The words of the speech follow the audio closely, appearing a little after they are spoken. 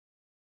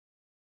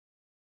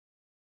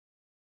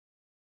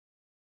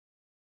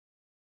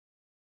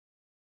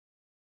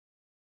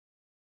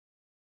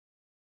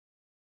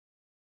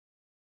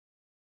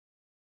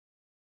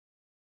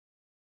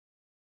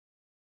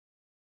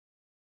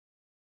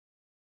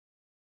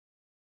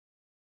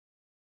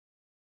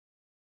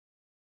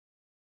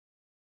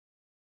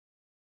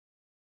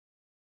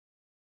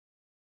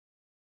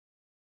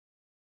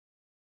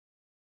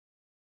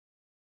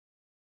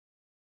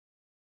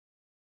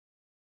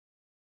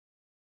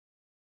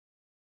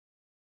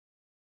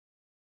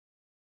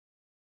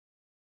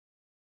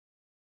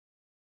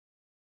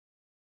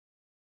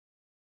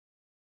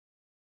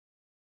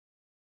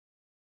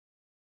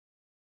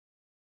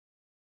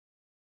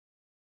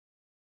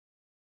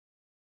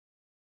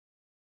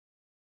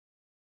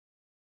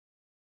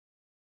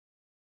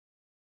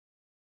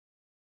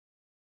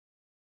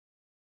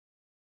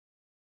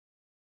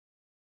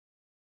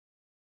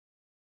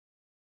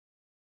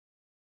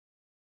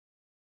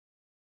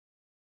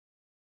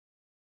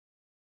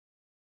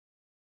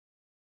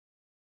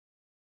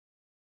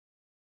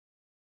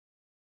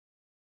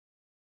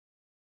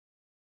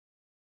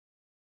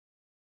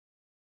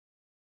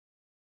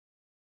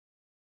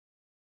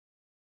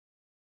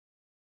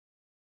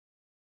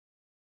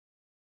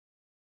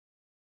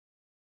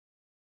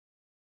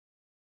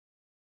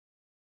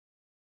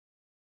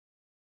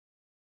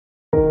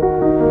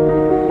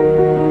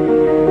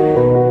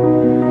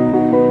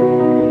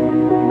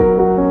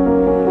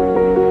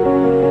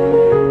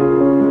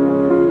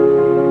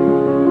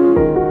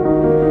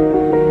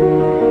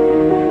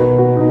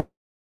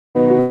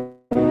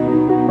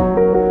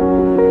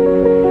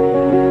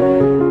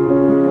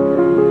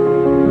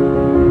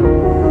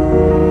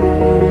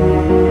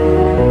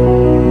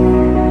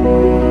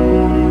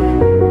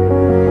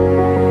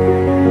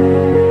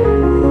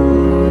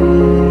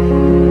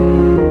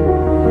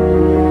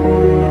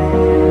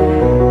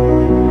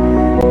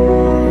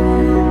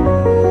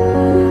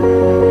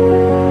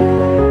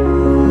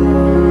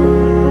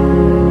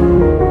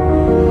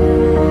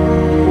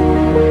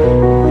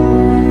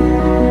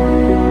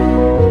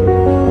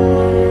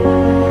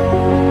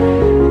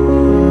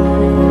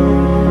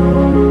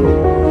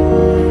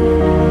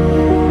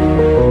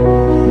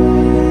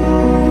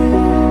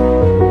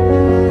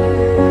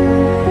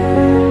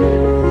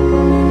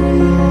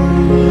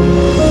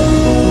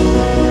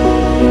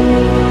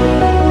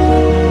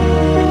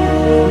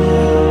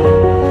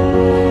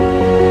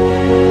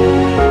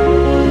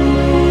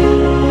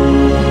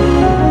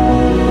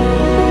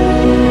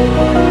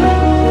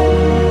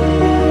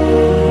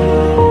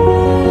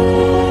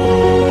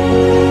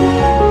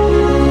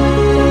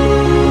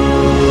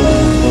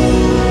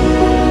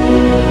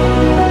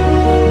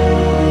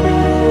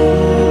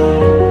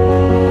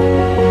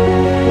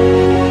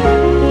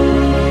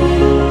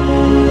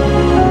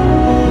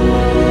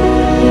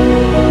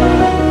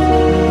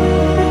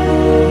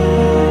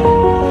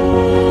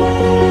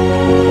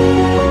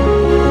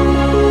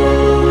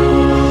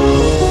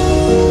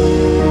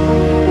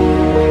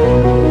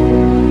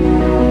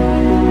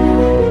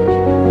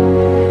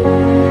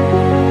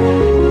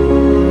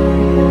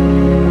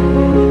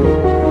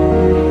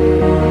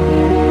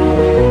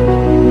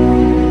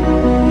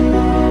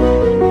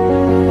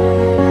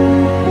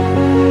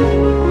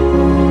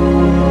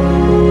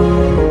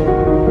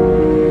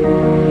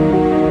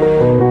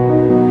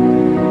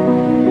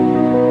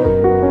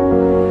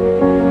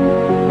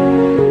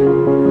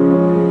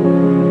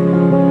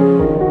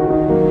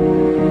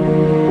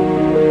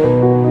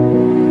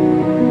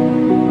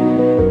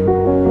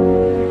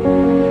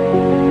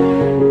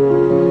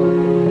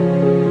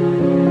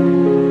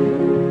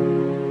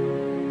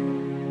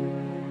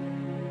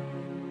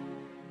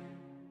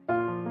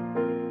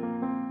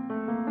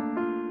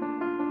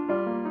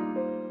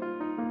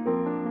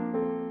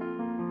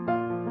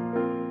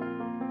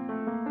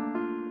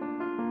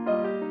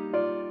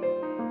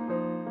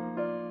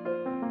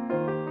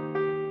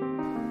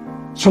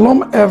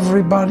Shalom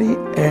everybody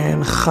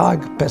and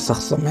Chag Pesach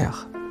Sameach.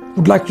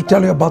 Would like to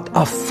tell you about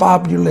a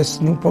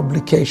fabulous new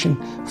publication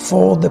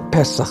for the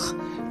Pesach.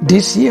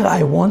 This year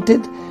I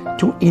wanted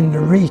to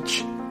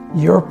enrich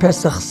your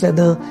Pesach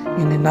Seder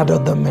in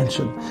another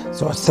dimension.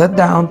 So I sat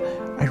down,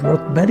 I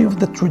wrote many of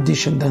the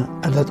traditions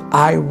that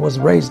I was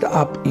raised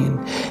up in,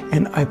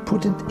 and I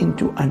put it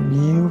into a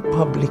new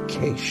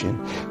publication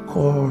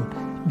called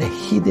The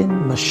Hidden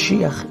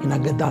Mashiach in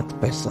Haggadah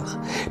Pesach.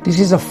 This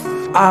is a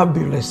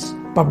fabulous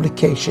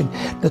publication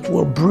that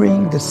will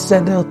bring the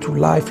Seder to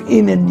life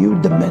in a new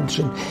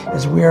dimension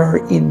as we are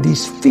in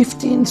these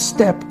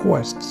 15-step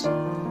quests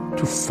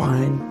to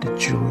find the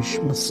Jewish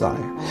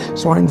Messiah.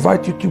 So I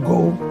invite you to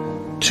go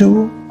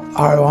to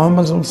our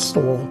Amazon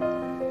store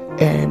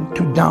and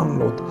to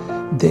download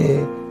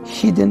the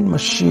Hidden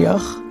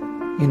Mashiach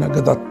in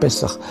Haggadah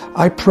Pesach.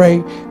 I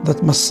pray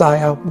that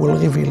Messiah will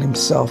reveal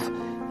himself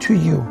to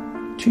you,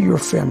 to your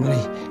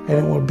family, and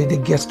it will be the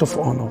guest of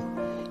honor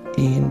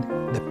in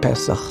the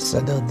Pesach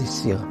Seder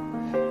this year.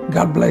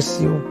 God bless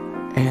you,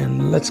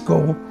 and let's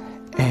go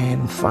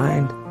and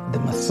find the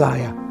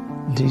Messiah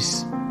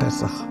this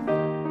Pesach.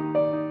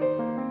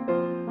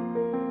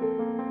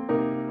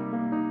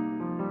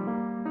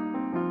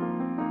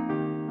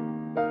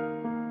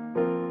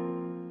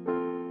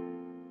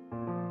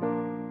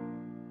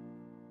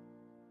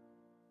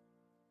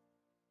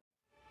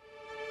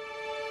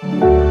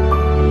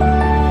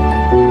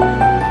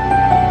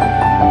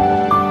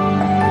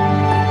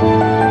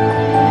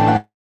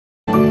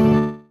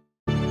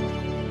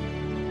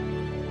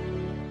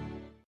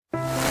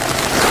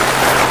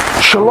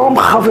 Shalom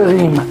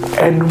Chaverim,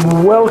 and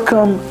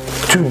welcome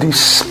to this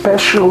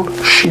special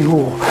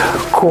Shiur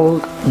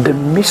called The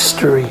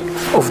Mystery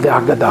of the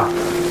Haggadah.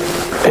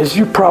 As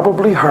you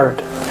probably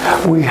heard,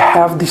 we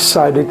have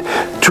decided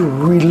to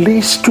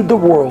release to the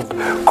world,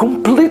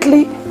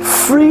 completely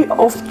free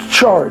of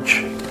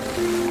charge,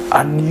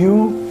 a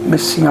new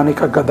Messianic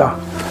Haggadah,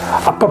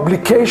 a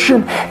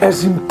publication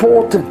as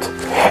important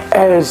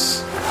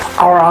as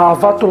our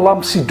Ahavat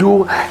Olam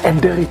Sidur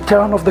and the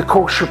return of the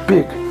kosher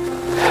pig,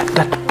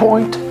 that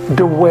point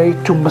the way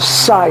to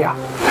Messiah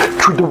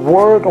through the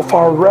word of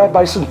our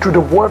rabbis and through the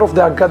word of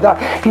the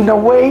Haggadah in a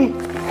way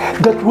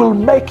that will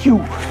make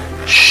you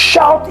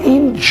shout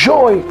in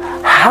joy,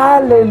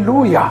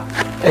 hallelujah,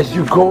 as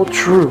you go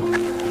through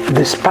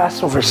this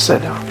Passover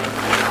Seder.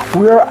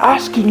 We are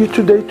asking you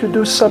today to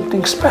do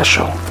something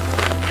special.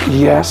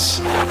 Yes,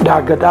 the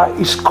Haggadah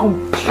is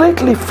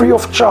completely free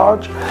of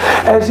charge,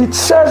 as it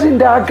says in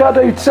the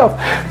Haggadah itself,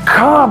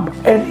 come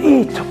and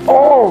eat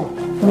all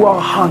who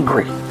are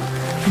hungry.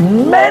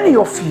 Many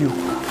of you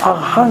are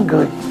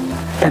hungry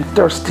and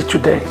thirsty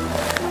today.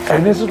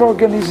 And as an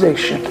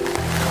organization,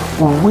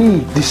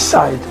 we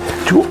decide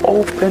to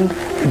open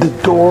the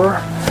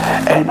door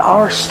and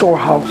our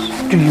storehouse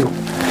to you.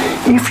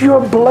 If you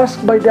are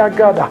blessed by the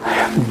Haggadah,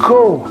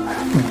 go,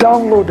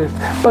 download it,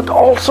 but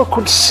also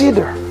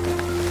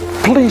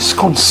please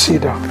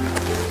consider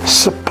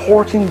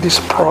supporting this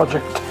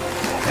project,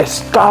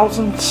 as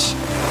thousands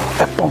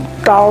upon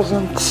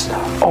thousands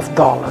of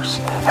dollars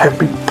have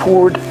been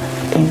poured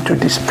into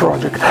this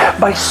project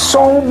by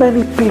so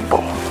many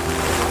people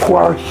who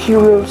are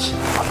heroes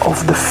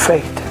of the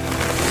faith.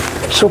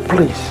 So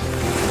please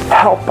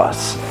help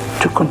us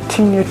to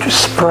continue to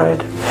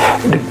spread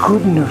the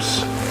good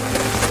news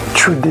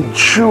through the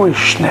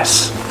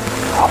Jewishness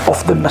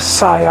of the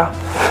Messiah,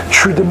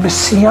 through the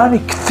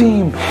Messianic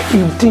theme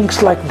in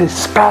things like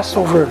this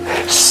Passover,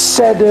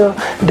 Seder,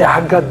 the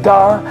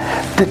Haggadah,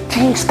 the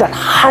things that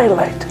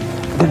highlight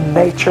the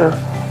nature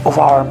of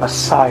our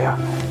Messiah,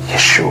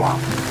 Yeshua.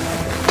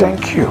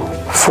 Thank you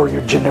for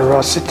your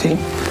generosity.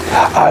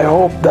 I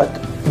hope that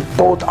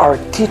both our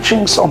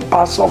teachings on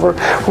Passover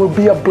will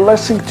be a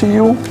blessing to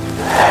you,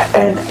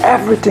 and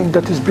everything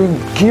that is being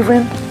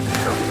given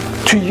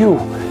to you,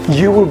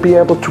 you will be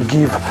able to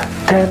give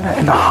 10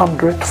 and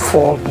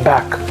 100-fold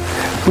back.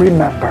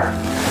 Remember,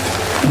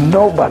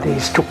 nobody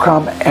is to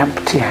come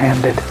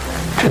empty-handed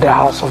to the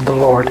house of the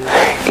Lord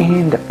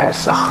in the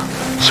Pesach.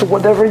 So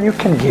whatever you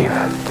can give,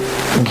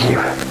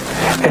 give.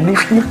 And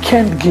if you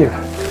can't give,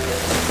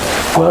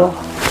 well,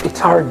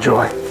 it's our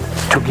joy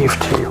to give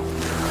to you.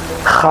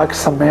 Chag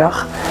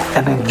Sameach,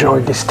 and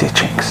enjoy these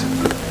teachings.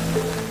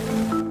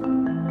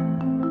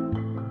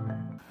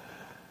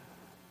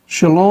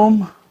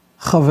 Shalom,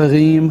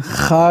 Chaverim,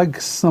 Chag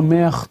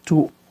Sameach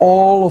to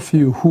all of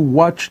you who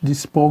watch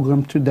this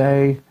program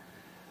today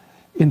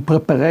in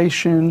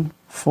preparation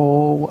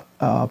for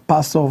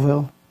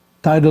Passover,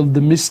 titled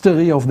The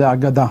Mystery of the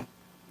Haggadah.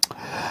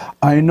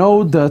 I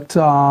know that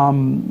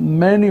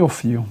many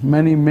of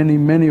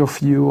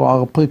you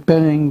are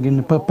preparing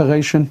in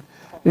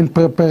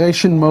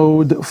preparation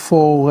mode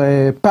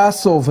for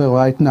Passover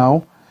right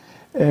now,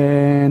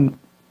 and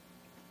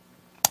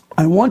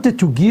I wanted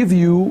to give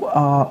you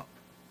a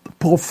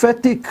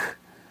prophetic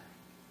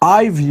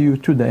eye view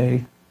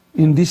today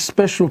in this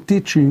special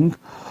teaching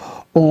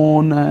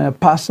on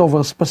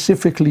Passover,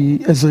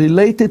 specifically as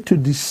related to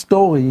the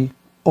story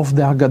of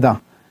the Haggadah.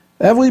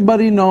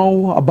 Everybody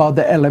know about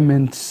the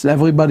elements.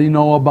 Everybody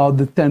know about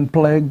the 10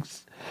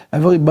 plagues.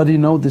 Everybody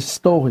know the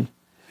story.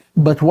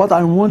 But what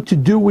I want to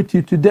do with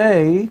you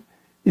today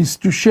is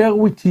to share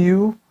with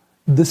you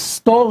the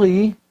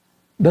story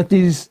that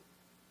is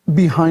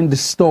behind the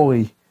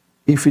story,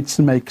 if it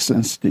makes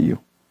sense to you.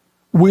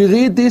 We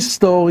read this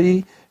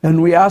story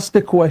and we ask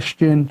the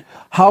question,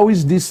 how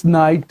is this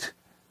night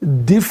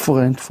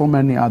different from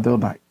any other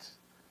night?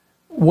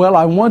 Well,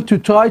 I want to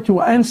try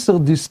to answer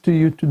this to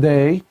you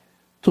today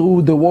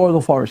through the word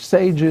of our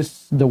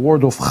sages, the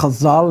word of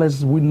Chazal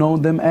as we know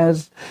them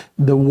as,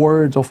 the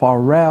words of our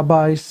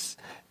rabbis,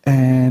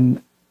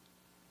 and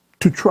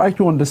to try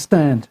to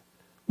understand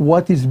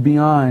what is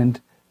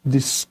behind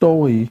this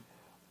story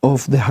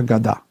of the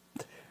Haggadah.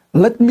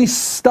 Let me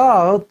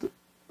start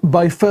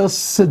by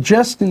first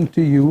suggesting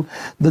to you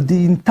that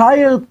the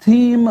entire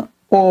theme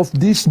of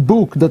this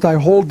book that I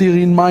hold here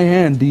in my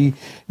hand, the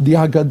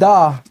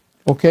Haggadah,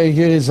 okay,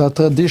 here is a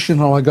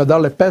traditional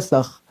Haggadah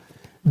Pesach.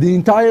 The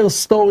entire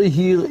story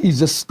here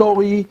is a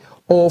story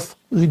of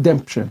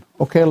redemption.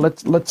 Okay,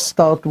 let's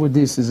start with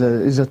this.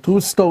 Is a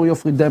true story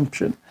of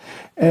redemption.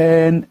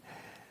 And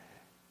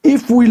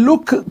if we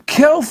look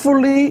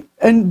carefully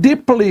and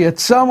deeply at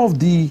some of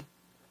the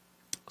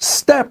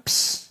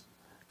steps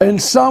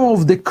and some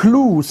of the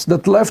clues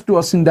that left to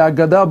us in the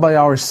Haggadah by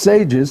our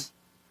sages,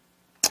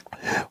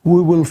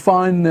 we will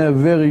find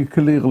very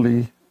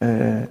clearly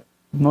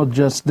not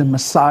just the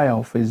Messiah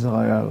of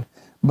Israel,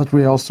 but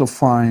we also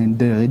find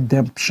the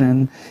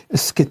redemption,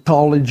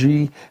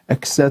 eschatology,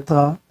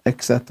 etc.,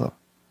 etc.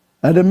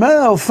 As a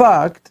matter of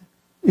fact,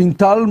 in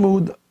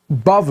Talmud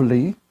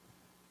Bavli,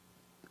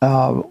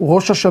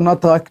 Rosh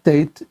Hashanah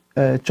Tractate,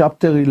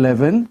 chapter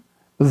 11,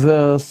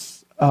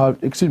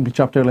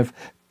 chapter 11,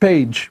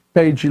 page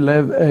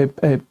 11,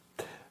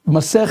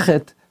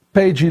 Masechet,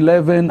 page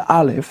 11,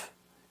 Aleph,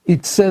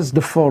 it says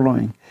the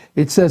following.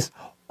 It says,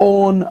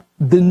 on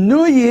the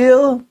new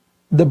year,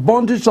 the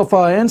bondage of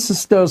our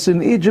ancestors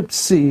in Egypt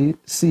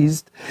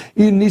ceased.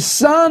 In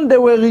Nisan they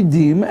were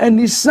redeemed, and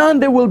Nisan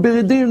they will be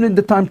redeemed in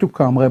the time to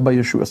come, Rabbi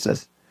Yeshua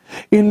says.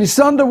 In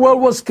Nisan the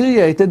world was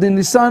created. In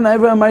Nisan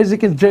Abraham,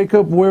 Isaac, and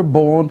Jacob were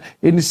born.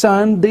 In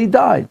Nisan they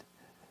died.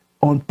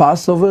 On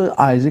Passover,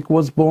 Isaac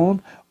was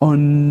born.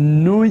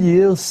 On New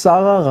Year,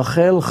 Sarah,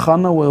 Rachel,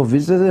 Hannah were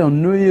visited.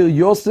 On New Year,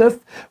 Joseph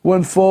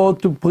went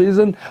forth to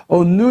prison.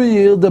 On New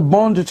Year, the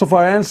bondage of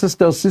our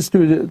ancestors ceased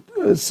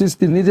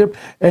in Egypt.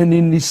 And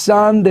in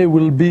Nisan, they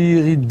will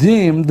be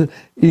redeemed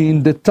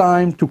in the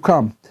time to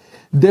come.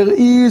 There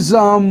is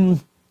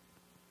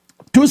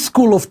two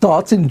schools of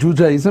thoughts in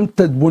Judaism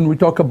that when we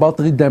talk about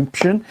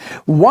redemption.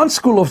 One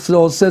school of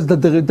thought says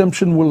that the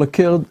redemption will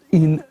occur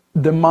in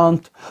the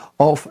month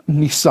of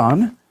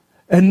Nisan.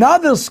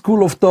 Another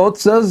school of thought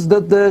says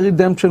that the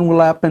redemption will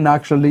happen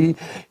actually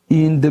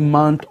in the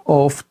month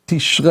of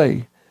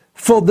Tishrei.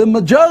 For the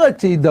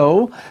majority,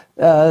 though,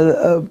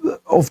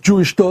 of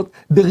Jewish thought,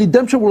 the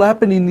redemption will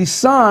happen in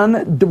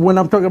Nisan. When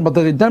I'm talking about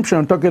the redemption,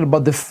 I'm talking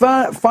about the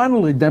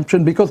final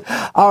redemption, because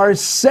our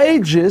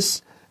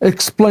sages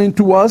explain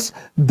to us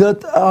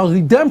that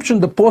redemption,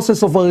 the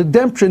process of a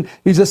redemption,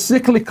 is a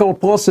cyclical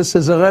process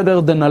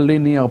rather than a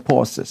linear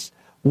process.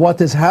 What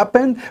has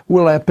happened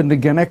will happen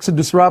again.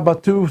 Exodus Rabbah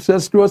 2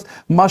 says to us,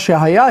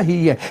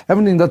 Mashiach,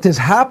 everything that has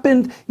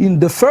happened in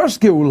the first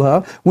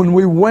Geulah, when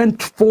we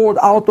went forward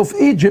out of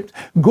Egypt,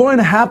 going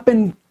to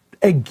happen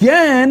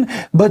again,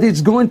 but it's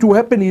going to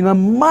happen in a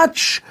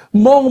much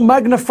more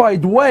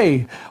magnified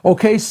way.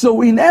 Okay,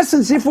 so in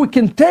essence, if we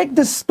can take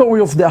the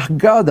story of the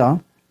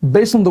Haggadah,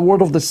 based on the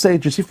word of the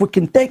sages, if we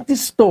can take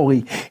this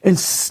story and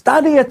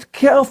study it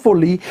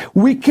carefully,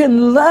 we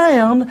can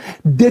learn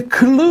the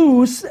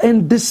clues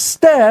and the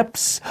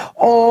steps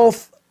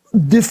of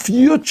the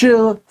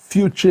future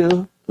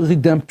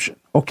redemption,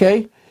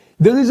 okay?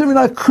 There is even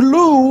a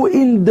clue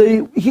in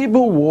the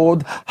Hebrew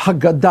word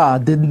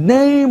Haggadah, the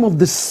name of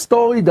the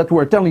story that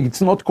we're telling.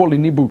 It's not called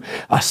in Hebrew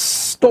a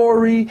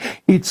story,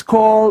 it's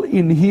called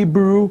in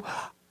Hebrew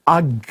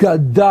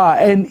Haggadah,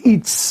 and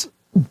it's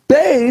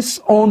based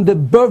on the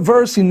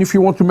verse, and if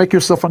you want to make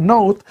yourself a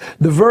note,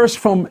 the verse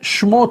from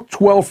Shmot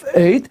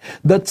 12:8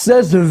 that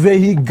says,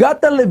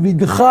 "Vehigata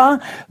levidcha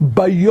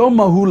bayom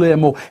hahu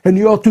le'emor," and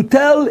you are to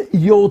tell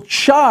your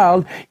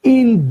child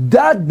in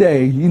that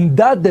day,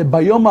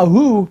 bayom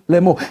hahu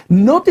le'emor.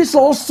 Notice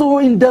also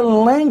in the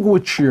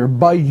language here,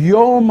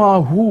 bayom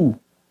hahu,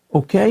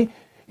 okay?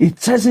 It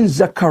says in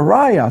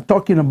Zechariah,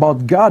 talking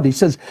about God, he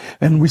says,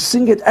 and we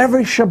sing it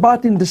every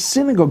Shabbat in the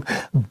synagogue,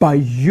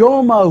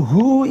 Bayom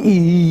hahu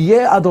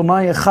yeh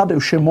Adonai echad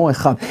u'shemo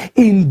echad.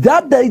 In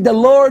that day the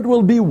Lord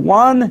will be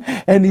one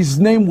and his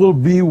name will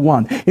be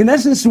one. In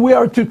essence, we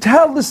are to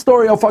tell the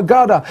story of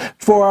Haggadah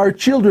for our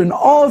children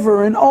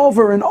over and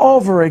over and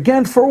over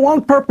again for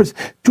one purpose,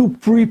 to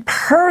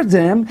prepare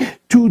them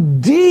to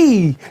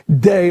the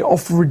day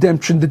of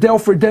redemption, the day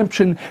of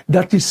redemption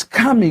that is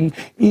coming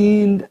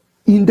in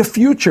in the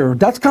future.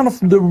 That's kind of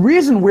the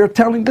reason we're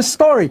telling the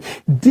story.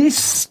 This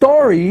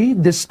story,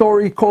 the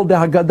story called the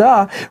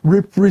Haggadah,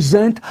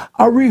 represent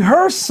a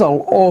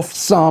rehearsal of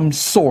some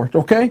sort,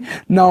 okay?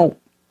 Now,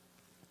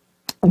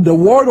 the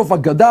word of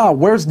Haggadah,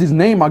 where's this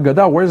name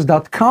Haggadah, where's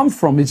that come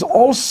from, is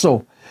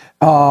also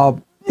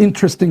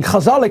interesting.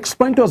 Chazal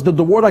explained to us that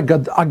the word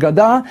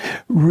Haggadah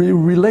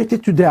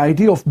related to the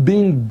idea of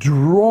being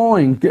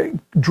drawing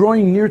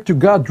near to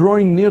God,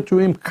 drawing near to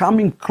Him,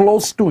 coming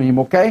close to Him.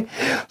 Okay,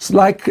 it's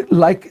like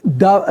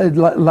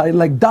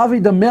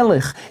David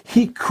Melech,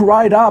 he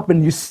cried up,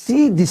 and you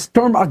see this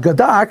term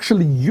Haggadah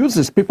actually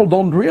uses. People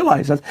don't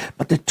realize that,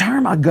 but the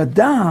term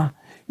Haggadah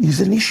is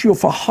an issue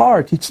of a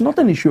heart. It's not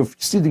an issue of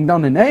sitting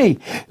down and, hey,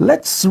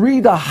 let's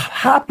read a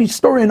happy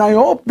story. And I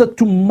hope that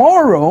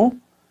tomorrow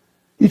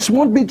it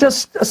won't be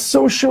just a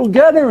social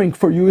gathering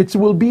for you. It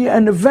will be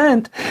an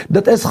event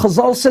that, as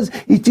Chazal says,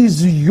 it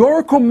is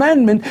your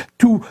commandment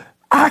to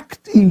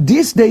act in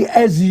this day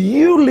as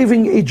you live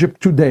in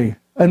Egypt today.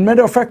 And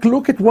matter of fact,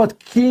 look at what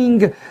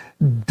King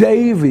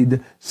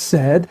David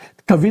said.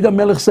 David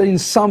HaMelech says in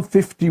Psalm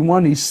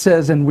 51, he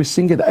says, and we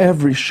sing it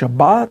every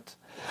Shabbat,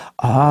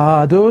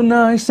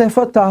 Adonai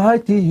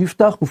sefatahati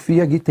yiftach ufi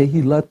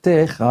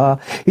tehilatecha.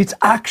 It's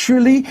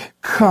actually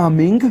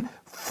coming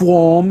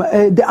from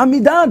the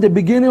Amidah, the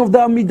beginning of the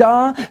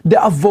Amidah, the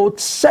Avot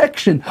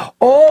section.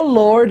 Oh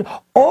Lord,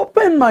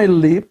 open my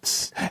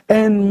lips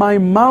and my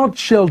mouth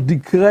shall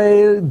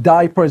declare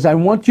thy praise. I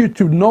want you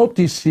to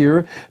notice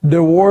here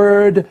the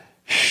word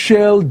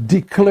shall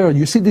declare.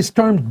 You see this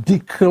term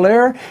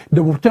declare?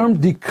 The term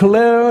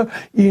declare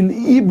in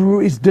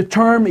Hebrew is the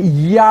term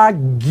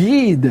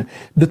yagid.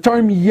 The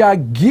term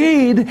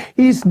yagid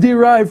is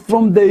derived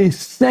from the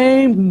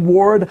same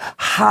word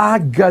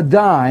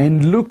Haggadah.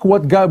 And look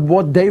what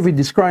David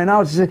is crying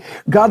out. He said,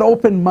 God,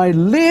 open my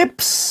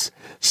lips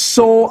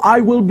so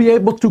I will be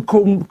able to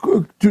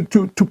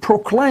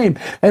proclaim.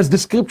 As the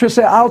scripture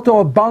says, out of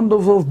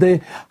abundance of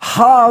the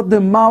heart the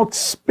mouth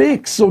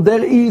speaks. So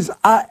there is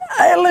an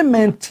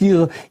element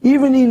here,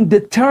 even in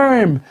the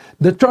term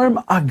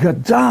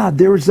Haggadah,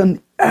 there is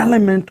an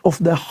element of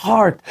the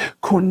heart,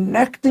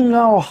 connecting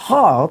our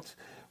heart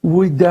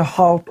with the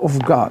heart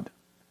of God.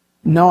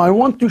 Now I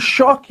want to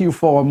shock you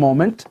for a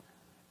moment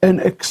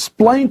and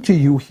explain to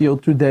you here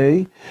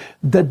today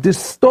that the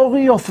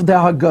story of the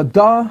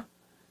Haggadah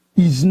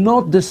is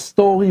not the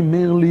story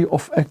merely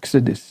of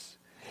Exodus.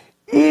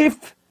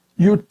 If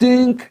you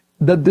think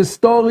that the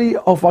story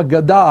of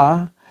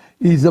Haggadah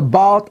is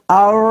about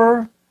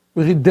our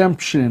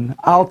redemption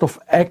out of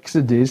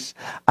Exodus,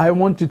 I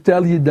want to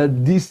tell you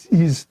that this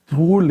is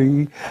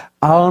truly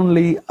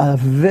only a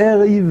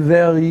very,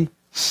 very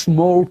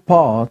small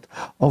part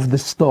of the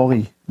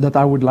story that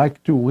I would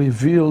like to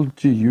reveal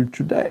to you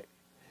today.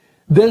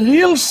 The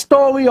real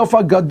story of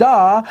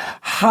Haggadah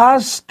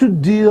has to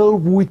deal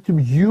with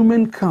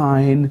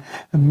humankind,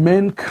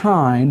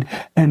 mankind,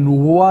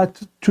 and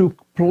what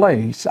took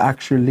place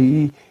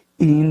actually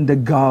in the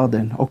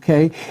garden,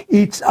 okay?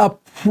 It's a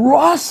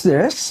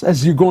process,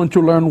 as you're going to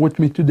learn with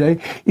me today,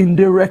 in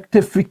the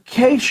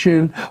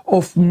rectification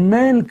of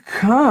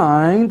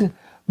mankind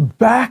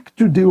back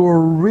to the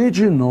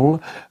original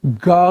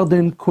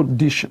garden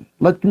condition.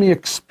 Let me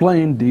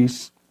explain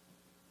this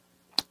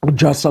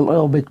just a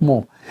little bit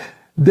more.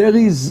 There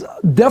is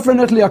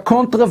definitely a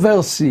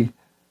controversy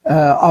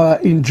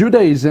in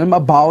Judaism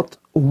about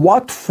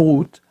what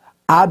fruit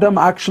Adam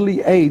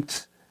actually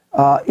ate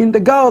in the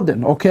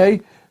garden,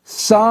 okay?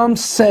 Some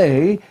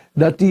say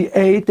that he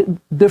ate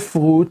the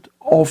fruit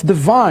of the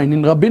vine.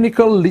 In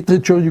rabbinical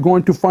literature, you're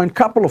going to find a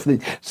couple of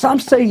these. Some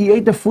say he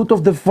ate the fruit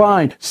of the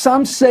vine.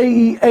 Some say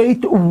he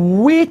ate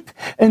wheat,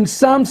 and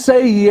some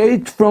say he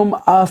ate from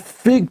a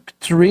fig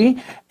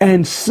tree,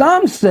 and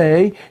some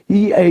say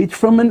he ate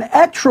from an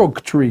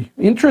etrog tree.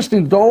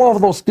 Interesting, all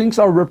of those things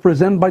are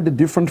represented by the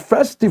different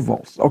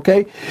festivals,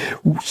 okay?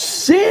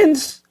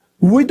 Since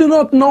we do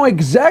not know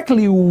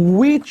exactly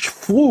which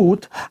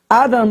fruit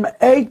Adam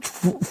ate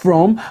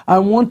from, I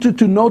want you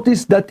to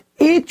notice that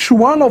each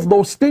one of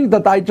those things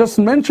that I just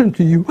mentioned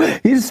to you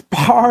is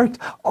part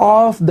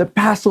of the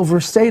Passover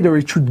Seder.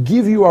 It should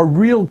give you a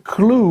real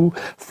clue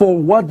for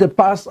what the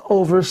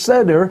Passover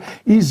Seder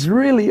is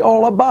really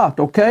all about,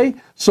 okay?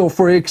 So,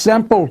 for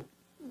example,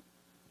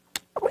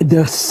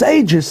 the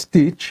sages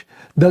teach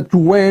that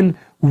when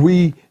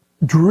we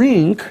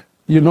drink,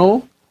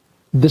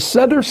 the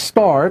Seder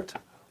starts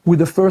with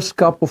the first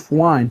cup of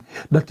wine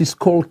that is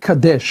called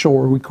Kadesh,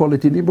 or we call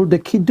it in Hebrew the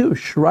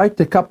Kiddush, right?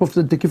 The cup of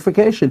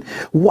sanctification.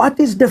 What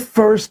is the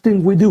first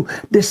thing we do?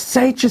 The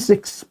sages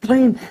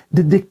explain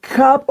that the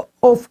cup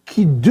of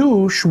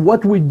Kiddush,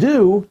 what we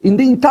do in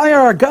the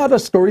entire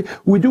Haggadah story,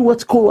 we do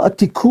what's called a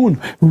tikkun,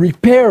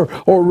 repair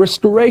or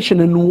restoration.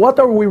 And what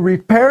are we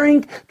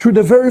repairing through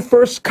the very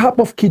first cup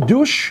of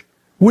Kiddush?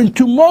 When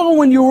tomorrow,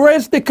 when you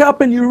raise the cup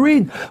and you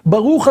read,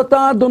 Baruch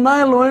atah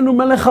Adonai Eloheinu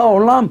melech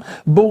haolam,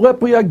 borei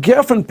pri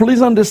hagefen,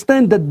 please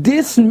understand that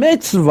this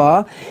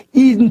mitzvah,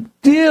 in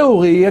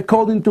theory,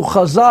 according to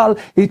Chazal,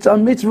 it's a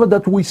mitzvah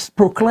that we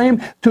proclaim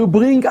to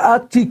bring a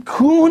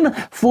tikkun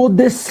for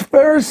this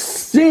first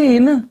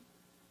sin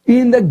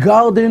in the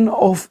Garden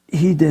of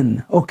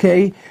Eden,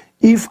 okay?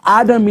 If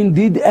Adam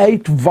indeed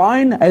ate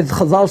vine, as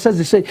Chazal says,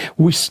 they say,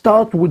 we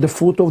start with the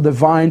fruit of the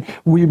vine,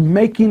 we're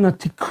making a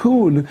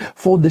tikkun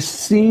for the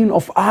sin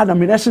of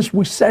Adam. In essence,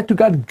 we said to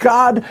God,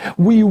 God,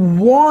 we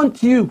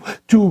want you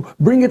to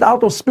bring it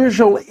out of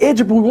spiritual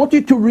Egypt. We want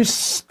you to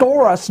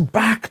restore us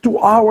back to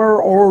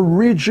our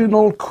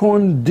original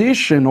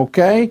condition,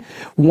 okay?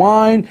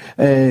 Vine,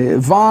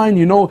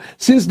 you know,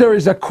 since there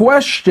is a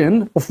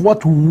question of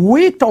what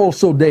wheat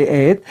also they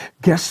ate,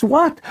 guess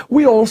what?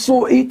 We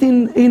also eat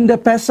in the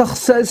Pesach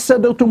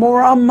Seder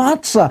tomorrow a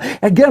matzah.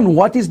 Again,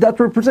 what does that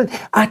represent?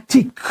 A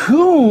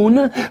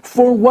tikkun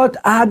for what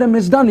Adam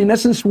has done. In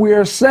essence, we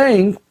are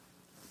saying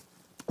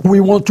we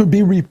want to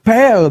be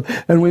repaired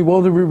and we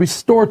want to be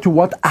restored to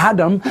what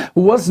Adam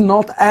was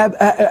not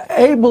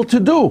able to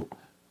do.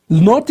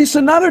 Notice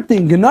another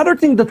thing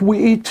that we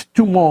eat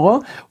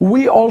tomorrow,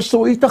 we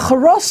also eat a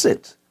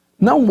charoset.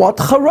 Now, what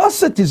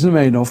charoset is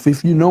made of?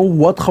 If you know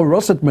what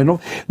charoset is made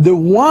of, the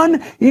one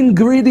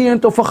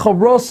ingredient of a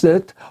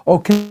charoset,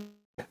 okay,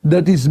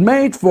 that is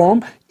made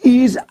from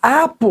is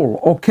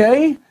apple,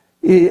 okay?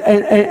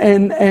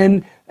 And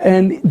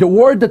the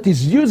word that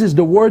is used is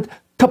the word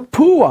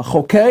tapuach,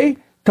 okay?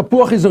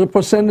 Tapuach is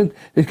represented,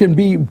 it can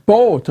be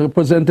both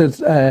represented,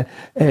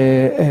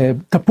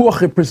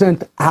 tapuach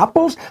represent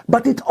apples,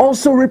 but it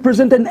also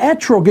represents an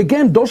etrog.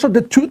 Again, those are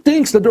the two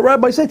things that the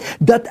rabbi said,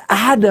 that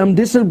Adam,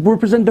 this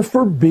represents the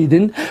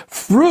forbidden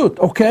fruit,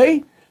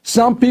 okay?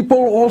 Some people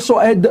also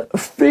add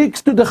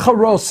figs to the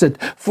charoset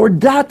for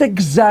that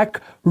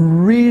exact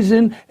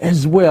reason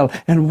as well.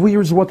 And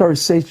here's what our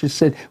sages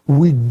said.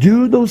 We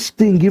do those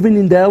things, even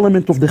in the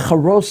element of the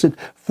charoset,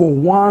 for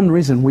one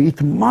reason. We eat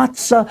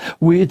matzah,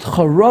 we eat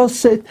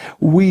charoset,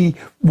 we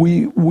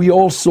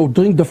also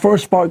drink the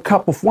first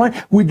cup of wine.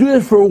 We do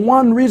it for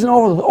one reason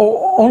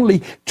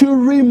only, to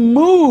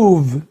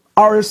remove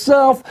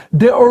ourselves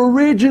the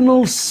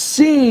original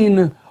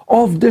sin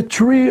of the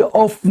tree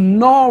of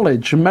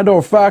knowledge. Matter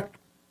of fact,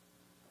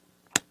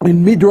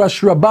 in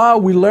Midrash Rabbah,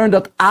 we learned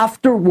that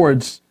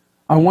afterwards,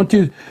 I want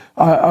you,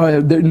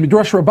 the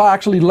Midrash Rabbah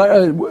actually,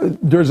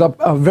 there's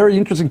a very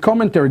interesting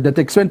commentary that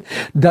explains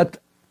that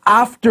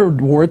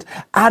afterwards,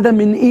 Adam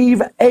and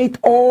Eve ate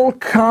all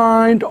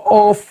kind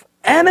of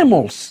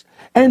animals.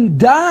 And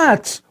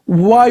that's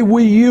why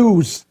we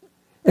use,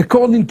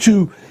 according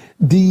to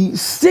the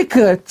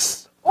secrets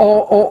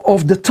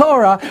of the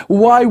Torah,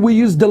 why we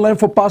use the lamb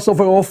for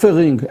Passover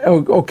offering,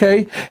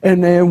 okay?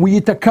 And we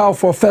eat a cow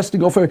for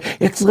fasting offering.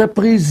 It's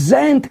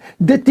represent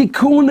the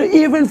tikkun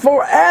even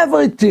for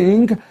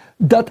everything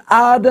that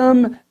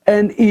Adam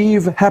and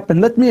Eve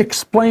happened. Let me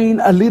explain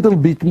a little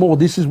bit more.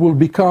 This will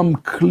become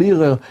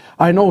clearer.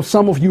 I know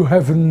some of you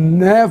have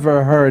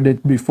never heard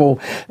it before,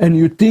 and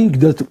you think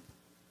that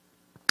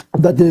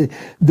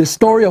the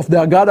story of the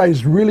Haggadah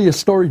is really a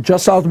story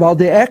just about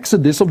the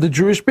exodus of the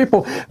Jewish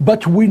people,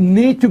 but we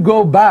need to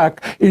go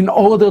back in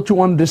order to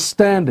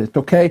understand it,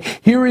 okay?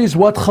 Here is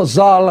what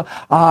Chazal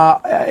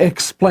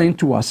explained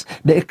to us.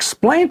 They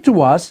explained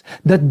to us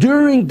that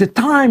during the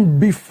time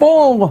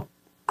before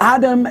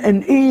Adam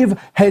and Eve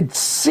had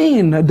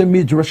sinned, the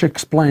Midrash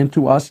explained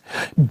to us,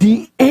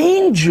 the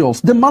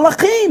angels, the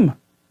malachim,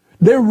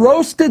 they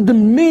roasted the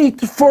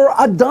meat for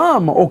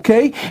Adam,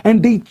 okay?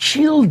 And they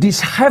chilled this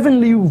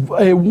heavenly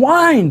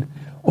wine,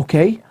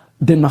 okay?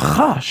 The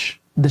Nachash,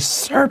 the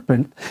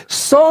serpent,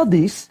 saw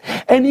this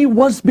and he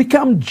was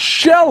become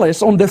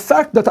jealous on the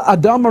fact that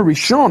Adam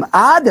Rishon,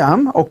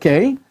 Adam,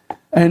 okay?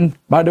 And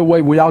by the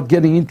way, without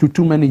getting into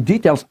too many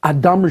details,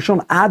 Adam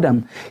Rishon,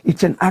 Adam,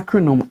 it's an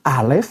acronym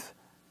Aleph,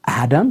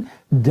 Adam,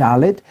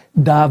 Dalet,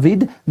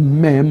 David,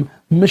 Mem,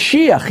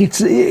 Mashiach.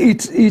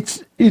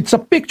 It's a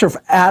picture of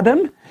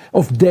Adam,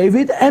 of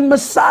David and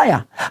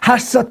Messiah.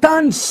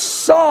 Satan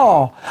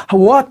saw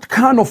what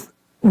kind of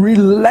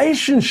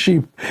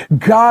relationship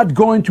God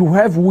going to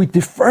have with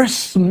the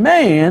first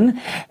man,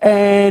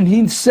 and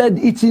he said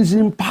it is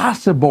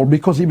impossible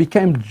because he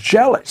became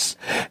jealous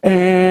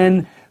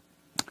and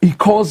he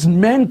caused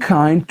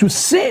mankind to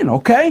sin,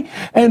 okay?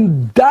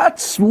 And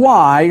that's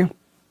why,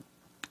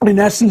 in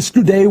essence,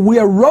 today we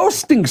are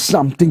roasting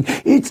something.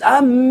 It's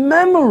a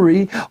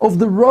memory of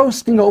the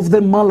roasting of the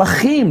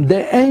malachim,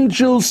 the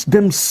angels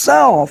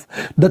themselves,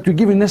 that we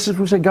give. In essence,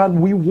 we say, God,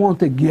 we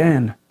want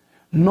again,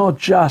 not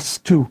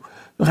just to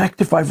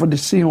rectify for the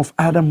sin of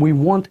Adam, we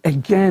want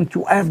again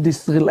to have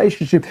this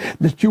relationship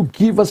that you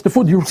give us the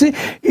food. You see,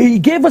 he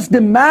gave us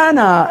the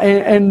manna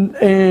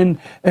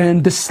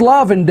and the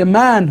slav and the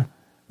man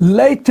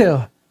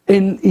later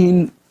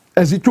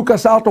as he took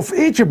us out of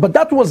Egypt, but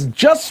that was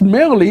just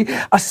merely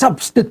a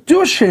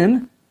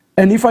substitution,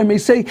 and if I may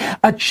say,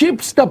 a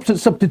cheap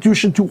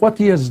substitution to what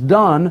he has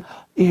done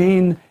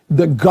in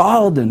the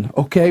garden,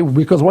 okay?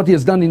 Because what he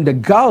has done in the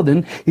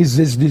garden is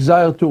his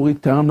desire to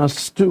return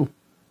us to.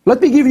 Let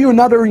me give you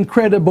another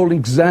incredible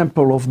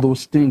example of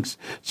those things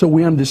so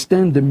we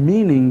understand the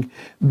meaning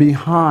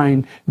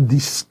behind the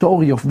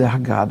story of the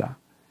Haggadah.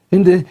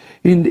 In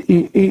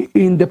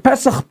the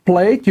Pesach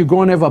plate, you're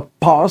going to have a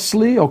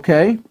parsley,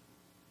 okay?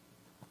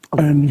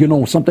 And, you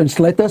know, sometimes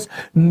lettuce.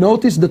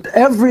 Notice that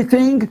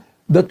everything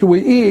that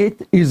we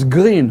eat is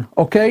green,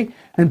 okay?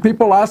 And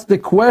people ask the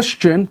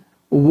question,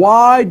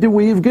 why do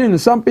we eat green?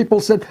 And some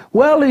people said,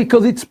 well,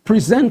 because it's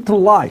present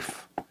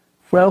life.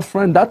 Well,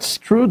 friend, that's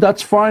true,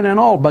 that's fine and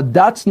all, but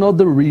that's not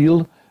the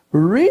real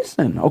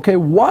reason, okay?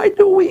 Why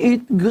do we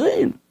eat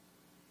green?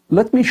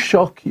 Let me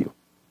shock you.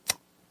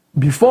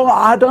 Before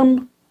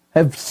Adam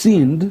have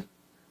sinned,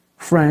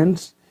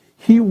 friends,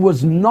 he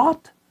was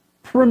not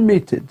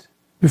permitted.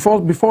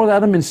 Before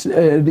Adam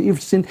and Eve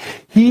sinned,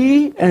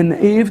 he and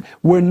Eve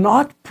were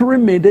not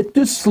permitted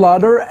to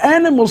slaughter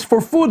animals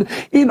for food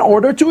in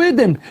order to eat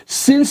them.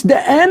 Since the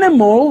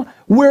animal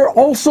were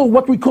also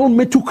what we call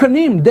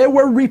metukanim. They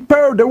were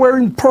repaired, they were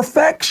in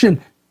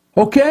perfection.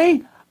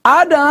 Okay?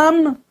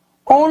 Adam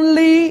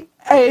only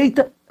ate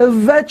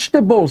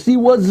vegetables. He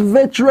was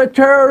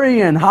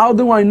vegetarian. How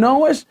do I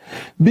know it?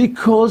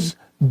 Because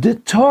the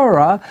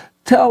Torah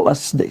tells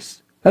us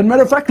this. As a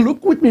matter of fact,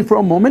 look with me for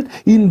a moment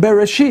in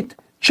Bereshit.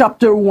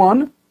 Chapter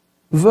 1,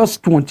 verse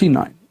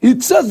 29.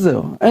 It says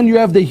there, and you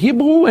have the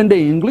Hebrew and the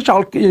English,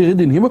 I'll read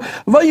in Hebrew,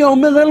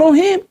 Vayomer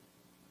Elohim,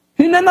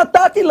 הנה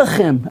נתתי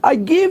לכם, I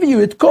give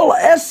you את כל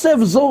עשב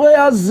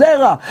זורע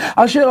זרע,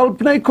 אשר על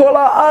פני כל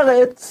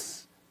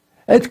הארץ,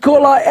 את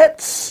כל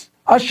העץ,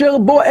 אשר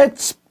בו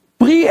עץ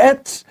פרי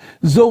עץ,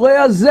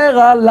 זורע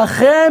זרע,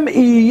 לכם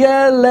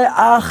יהיה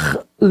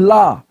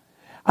לאכלה.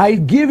 I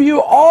give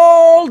you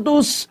all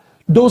those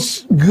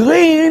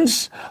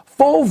greens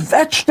for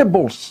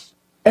vegetables.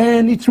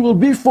 And it will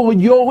be for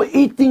your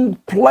eating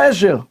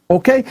pleasure,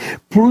 okay?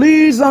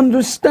 Please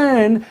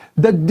understand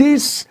that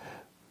this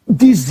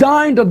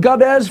design that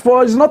God has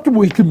for us is not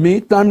with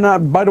meat. I'm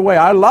not, by the way,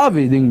 I love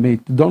eating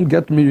meat. Don't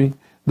get me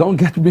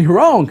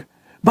wrong.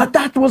 But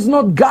that was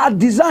not God's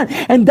design.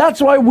 And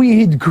that's why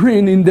we eat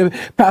green in the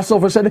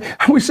Passover Sunday.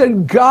 We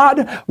said,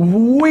 God,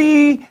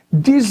 we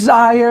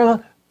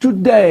desire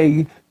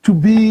today to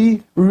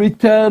be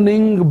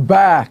returning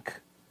back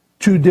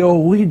to the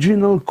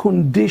original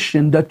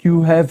condition that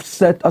you have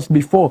set us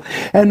before.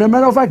 And as a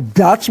matter of fact,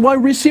 that's why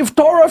we received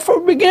Torah to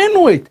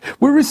begin with.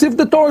 We received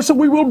the Torah, so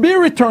we will be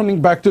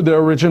returning back to the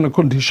original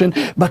condition.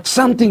 But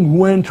something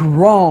went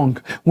wrong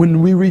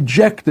when we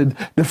rejected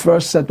the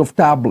first set of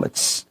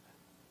tablets.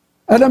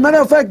 As a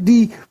matter of fact,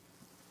 the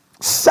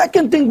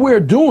second thing we're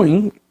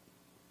doing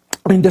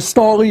in the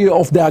story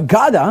of the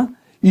Haggadah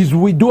is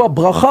we do a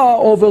bracha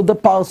over the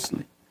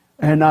parsley.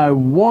 And I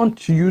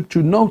want you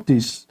to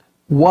notice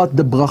what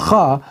the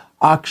bracha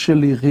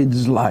actually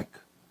reads like.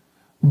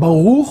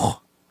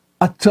 Baruch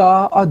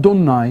ata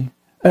Adonai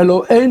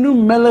Eloheinu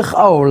melech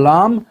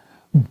haolam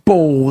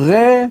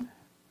boreh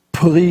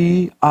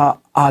pri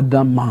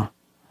ha'adama.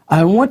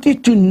 I want you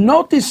to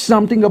notice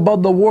something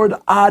about the word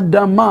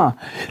Adama.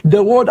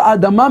 The word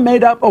Adama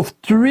made up of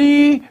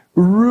 3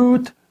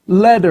 root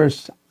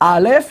letters.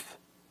 Aleph,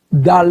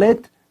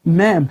 Dalet,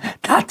 Mem.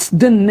 That's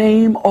the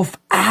name of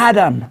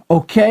Adam,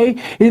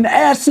 okay? In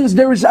essence,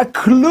 there is a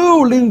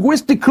clue,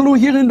 linguistic clue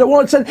here in the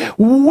word. It said,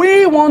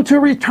 we want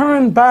to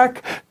return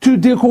back to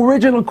the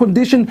original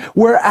condition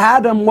where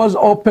Adam was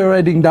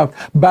operating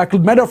back.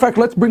 Matter of fact,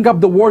 let's bring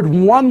up the word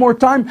one more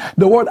time.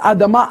 The word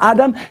Adama,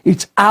 Adam,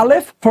 it's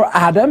Aleph for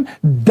Adam,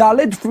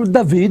 Dalet for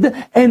David,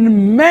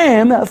 and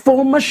Mem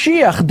for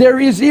Mashiach. There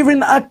is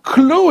even a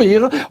clue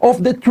here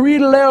of the 3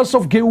 layers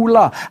of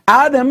Geulah.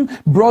 Adam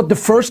brought the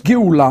first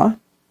Geulah,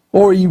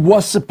 or he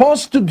was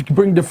supposed to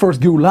bring the first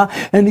Geulah,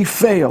 and he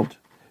failed.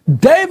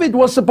 David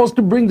was supposed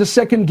to bring the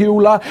second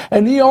Geulah,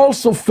 and he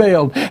also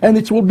failed. And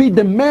it will be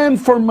the man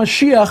for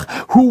Mashiach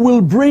who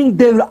will bring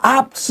the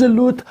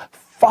absolute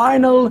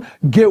final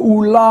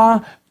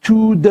Geulah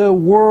to the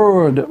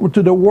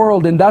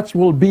world, and that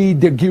will be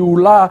the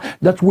Geulah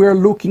that we're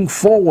looking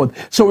forward.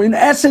 So in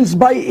essence,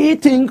 by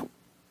eating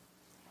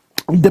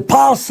the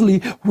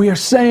parsley, we are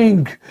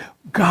saying,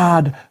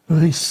 God,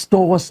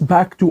 restore us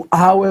back to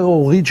our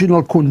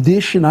original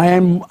condition.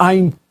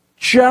 I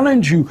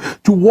challenge you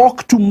to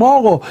walk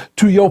tomorrow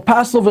to your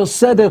Passover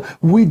Seder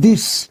with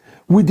this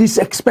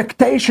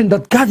expectation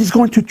that God is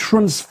going to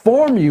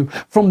transform you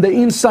from the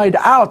inside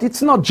out.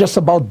 It's not just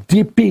about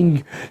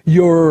dipping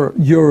your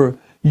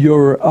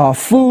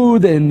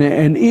food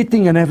and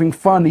eating and having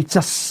fun. It's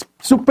a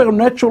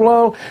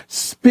supernatural,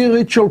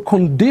 spiritual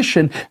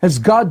condition as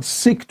God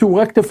seeks to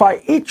rectify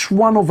each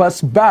one of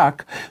us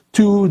back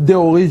to the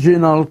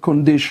original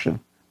condition.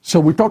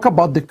 So we talk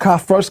about the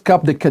first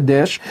cup, the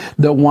Kadesh,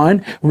 the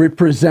wine,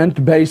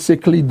 represent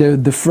basically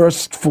the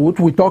first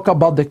fruit. We talk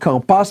about the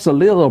karpas a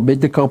little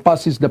bit. The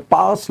karpas is the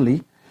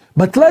parsley.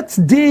 But let's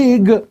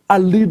dig a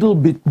little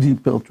bit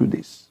deeper to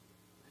this.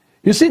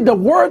 You see, the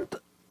word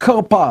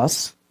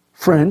karpas,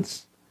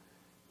 friends,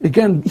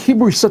 Again,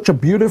 Hebrew is such a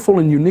beautiful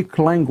and unique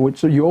language,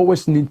 so you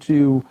always need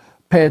to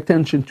pay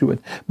attention to it.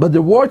 But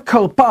the word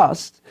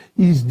karpas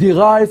is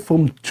derived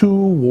from two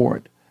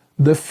words.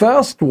 The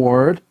first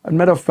word, as a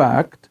matter of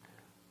fact,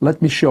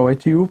 let me show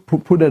it to you,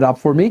 put it up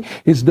for me,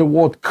 is the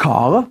word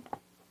kar,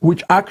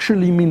 which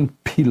actually means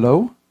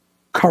pillow.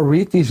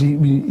 Karit is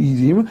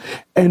him,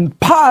 and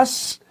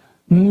pas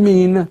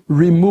mean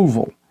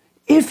removal.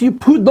 If you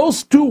put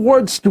those two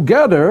words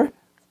together,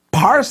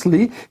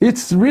 parsley,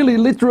 it's really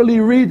literally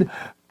read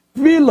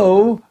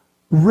pillow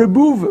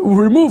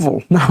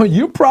removal. Now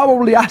you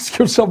probably ask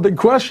yourself the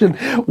question,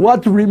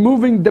 what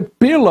removing the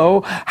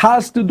pillow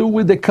has to do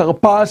with the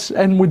karpas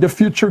and with the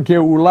future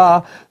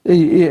Geulah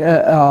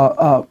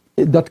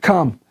that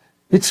come.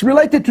 It's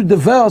related to the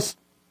verse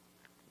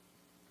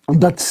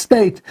that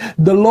state,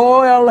 the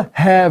loyal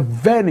have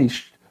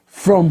vanished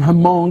from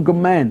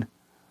among men.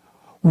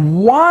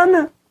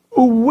 One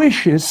who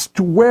wishes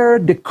to wear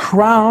the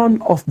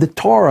crown of the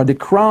Torah, the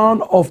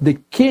crown of the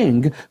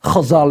king,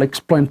 Chazal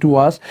explained to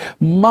us,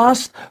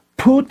 must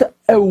put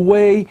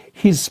away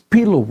his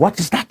pillow. What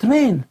does that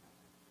mean?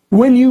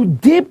 When you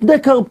dip the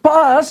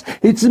karpas,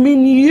 it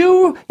means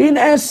you, in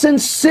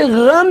essence,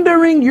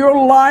 surrendering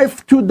your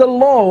life to the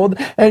Lord,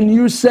 and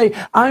you say,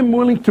 I'm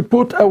willing to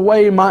put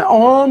away my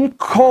own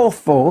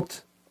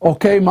comfort,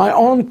 okay, my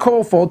own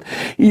comfort,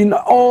 in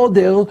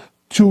order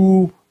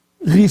to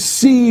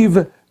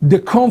receive the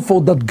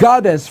comfort that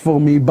God has for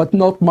me, but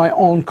not my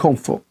own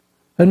comfort.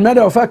 As a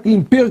matter of fact,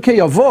 in Pirkei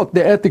Avot,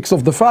 the ethics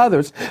of the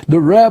fathers, the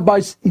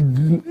rabbis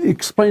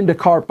explain the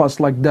karpas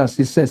like this.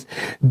 He says,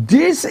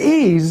 this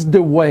is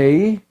the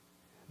way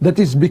that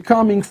is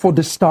becoming for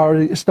the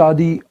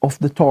study of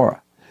the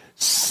Torah.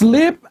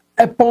 Sleep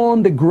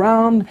upon the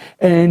ground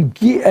and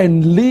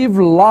live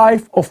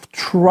life of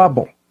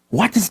trouble.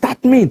 What does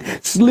that mean?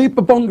 Sleep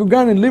upon the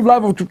ground and live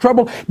life of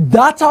trouble.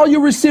 That's how you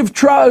receive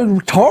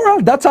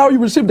Torah? That's how you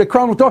receive the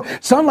crown of Torah?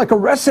 Sound like a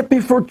recipe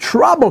for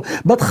trouble.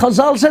 But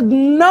Chazal said,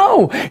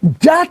 no,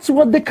 that's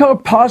what the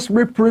karpas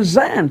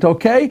represent,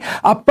 okay?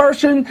 A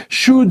person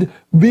should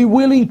be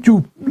willing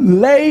to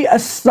lay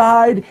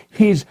aside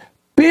his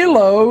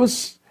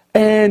pillows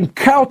and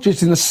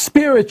couches, in a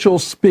spiritual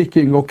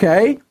speaking,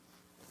 okay?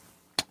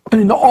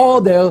 In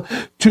order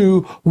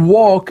to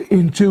walk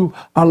into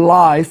a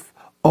life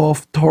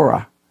of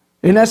Torah.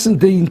 In essence,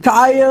 the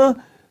entire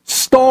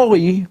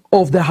story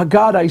of the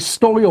Haggadah is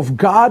story of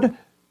God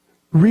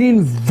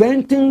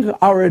reinventing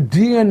our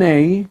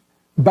DNA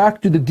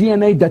back to the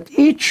DNA that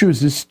He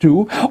chooses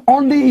to,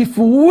 only if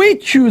we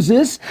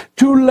chooses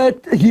to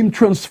let Him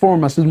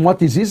transform us. And what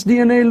does His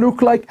DNA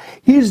look like?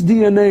 His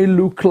DNA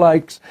look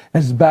like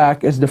as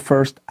back as the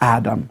first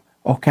Adam.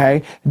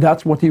 Okay?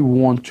 That's what He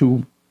wants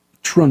to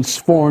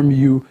transform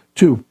you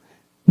to.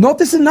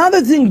 Notice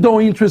another thing, though,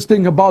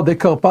 interesting about the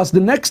karpas.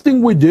 The next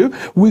thing we do,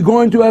 we're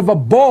going to have a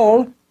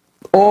bowl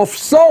of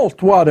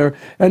salt water.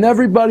 And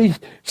everybody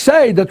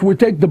say that we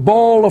take the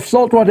bowl of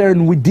salt water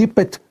and we dip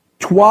it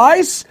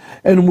twice,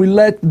 and we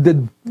let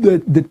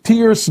the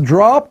tears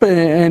drop,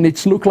 and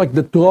it's look like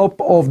the drop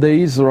of the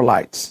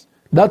Israelites.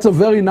 That's a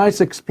very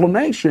nice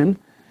explanation,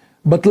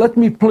 but let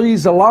me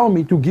please allow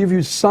me to give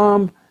you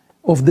some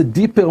of the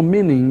deeper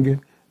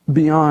meaning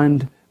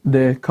behind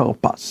the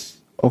karpas,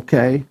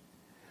 okay?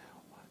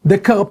 The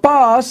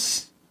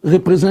karpas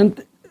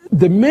represent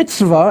the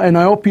mitzvah, and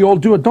I hope you all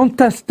do it. Don't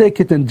just take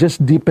it and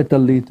just dip it a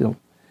little.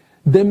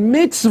 The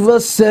mitzvah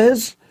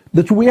says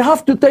that we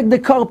have to take the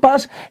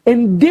karpas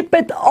and dip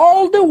it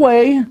all the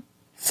way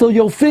so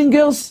your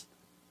fingers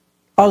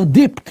are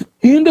dipped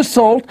in the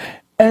salt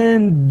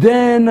and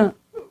then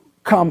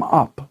come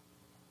up.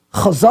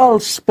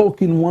 Chazal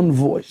spoke in one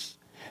voice,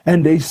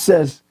 and they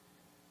says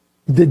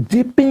the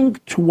dipping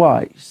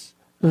twice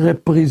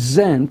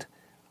represent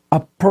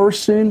a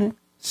person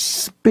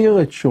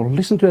spiritual,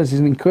 listen to this, it's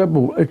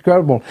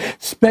incredible,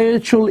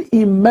 spiritual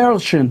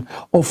immersion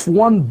of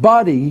one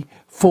body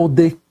for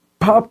the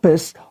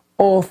purpose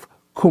of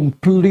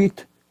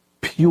complete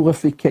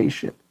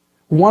purification.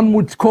 One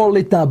would call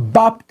it a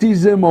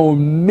baptism or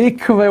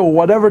mikveh or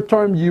whatever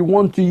term you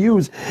want to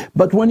use.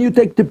 But when you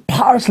take the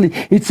parsley,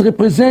 it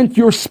represents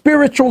your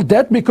spiritual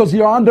death because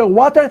you're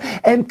underwater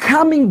and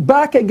coming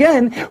back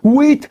again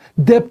with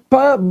the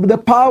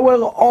power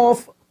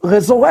of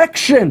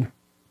resurrection.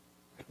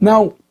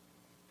 Now,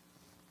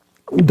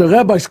 the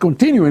rabbis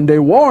continue and they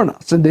warn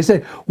us and they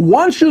say,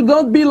 one should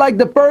not be like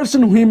the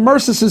person who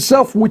immerses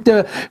himself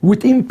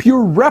with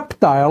impure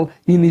reptile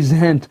in his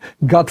hand,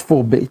 God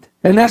forbid.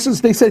 In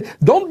essence, they say,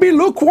 don't be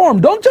lukewarm.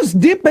 Don't just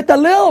dip it a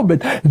little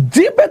bit.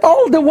 Dip it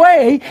all the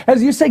way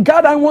as you say,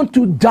 God, I want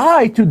to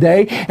die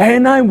today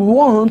and I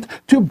want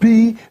to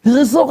be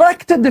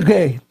resurrected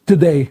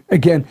today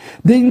again.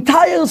 The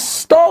entire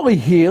story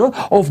here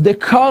of the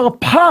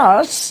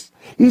karpas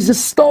is a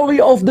story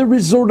of the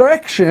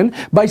resurrection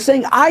by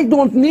saying, I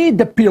don't need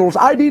the pills.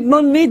 I did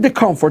not need the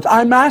comfort.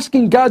 I'm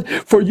asking God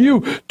for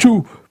you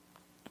to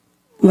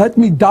let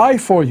me die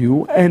for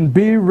you and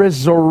be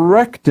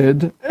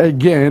resurrected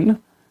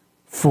again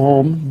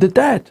from the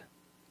dead.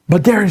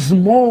 But there is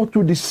more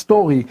to this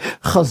story,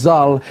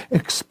 Chazal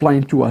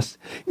explained to us.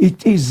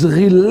 It is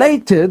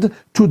related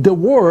to the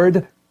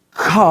word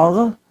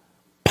karpas.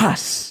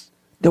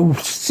 The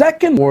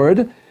second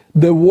word,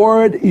 the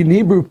word in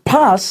Hebrew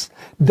pas,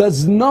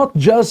 does not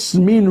just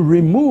mean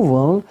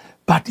removal,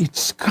 but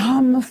it's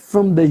come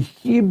from the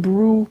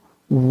Hebrew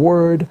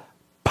word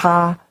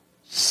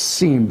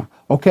pasim.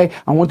 Okay,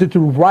 I want you to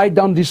write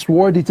down this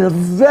word. It's a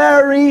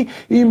very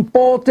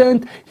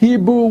important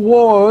Hebrew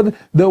word,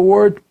 the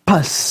word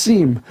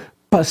pasim.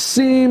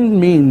 Pasim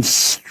means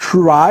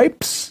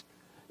stripes.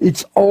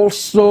 It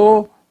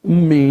also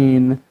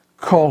means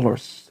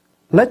colors.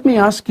 Let me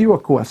ask you a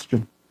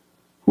question.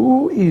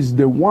 Who is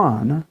the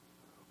one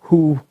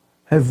who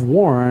have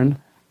worn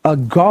a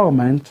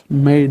garment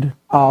made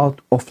out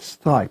of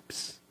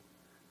stripes?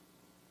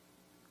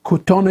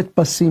 Kotonet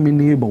pasim in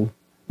Hebrew.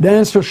 The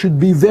answer should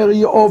be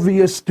very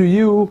obvious to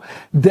you.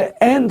 The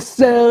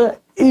answer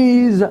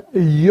is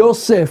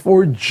Yosef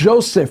or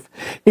Joseph.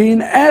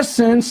 In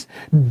essence,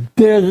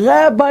 the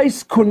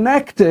rabbis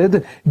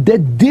connected the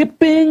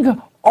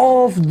dipping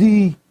of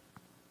the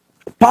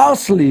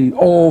parsley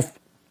or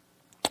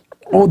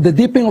the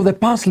dipping of the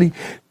parsley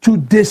to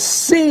the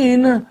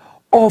sin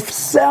of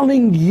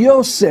selling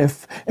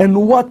Yosef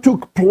and what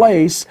took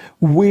place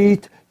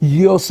with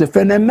Yosef.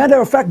 And as a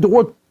matter of fact, the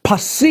word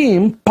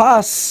pasim,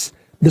 pas,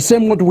 the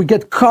same word we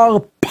get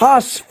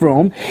karpas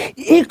from,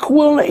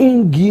 equal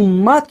in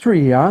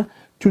gematria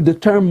to the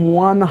term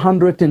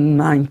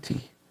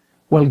 190.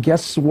 Well,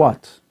 guess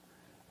what?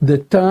 The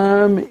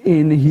term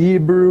in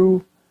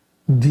Hebrew,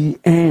 the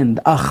end,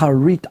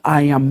 acharit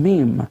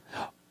ayamim,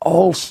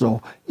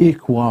 also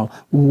equal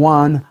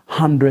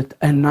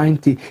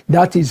 190.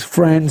 That is,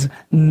 friends,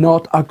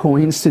 not a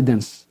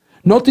coincidence.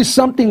 Notice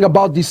something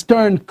about this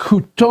term,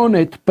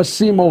 kutonet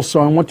pasim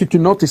also. I want you to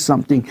notice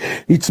something.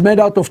 It's made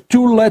out of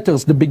two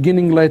letters, the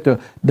beginning letter.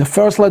 The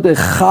first letter,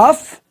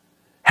 chaf,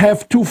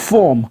 have two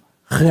forms,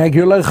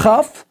 regular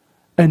chaf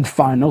and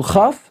final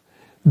chaf.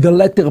 The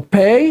letter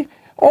pei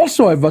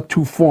also have a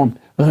two form,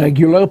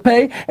 regular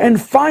pei and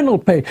final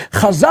pei.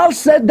 Chazal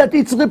said that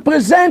it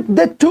represents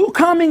the two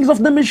comings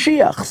of the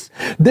Mashiachs.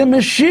 The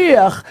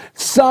Mashiach,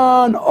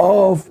 son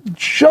of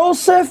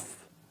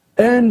Joseph,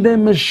 and the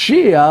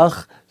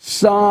Mashiach,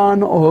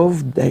 son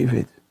of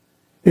David.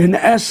 In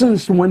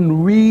essence,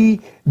 when we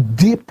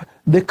dip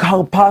the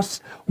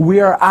karpas,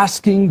 we are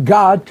asking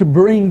God to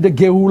bring the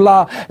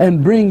Geulah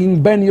and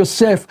bringing Ben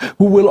Yosef,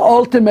 who will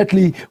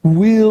ultimately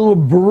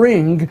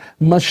bring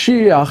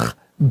Mashiach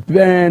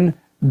ben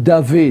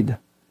David.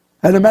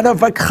 As a matter of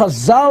fact,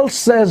 Chazal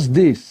says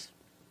this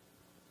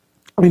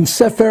in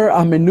Sefer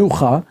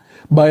HaMenucha,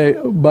 by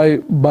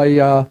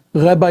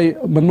Rabbi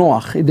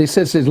Manoach. They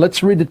says,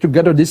 let's read it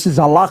together. This is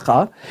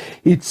halacha.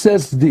 It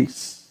says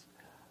this.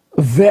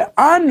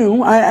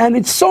 Ve'anu, and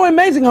it's so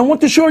amazing. I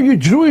want to show you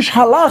Jewish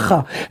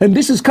halacha. And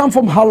this has come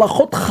from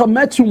Halachot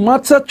Chametz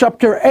Umatzah,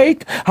 chapter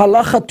 8,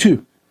 halacha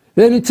 2.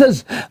 Then it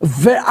says,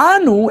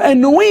 Ve'anu,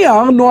 and we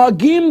are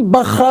noagim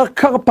bachar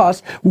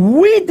karpas.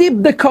 We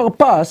dip the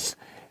karpas,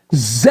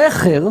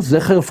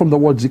 zecher from the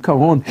word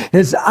zikaron,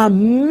 as a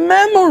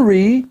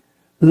memory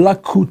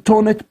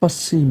Lakutonet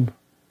pasim,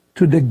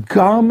 to the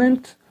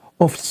garment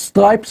of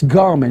stripes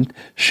garment,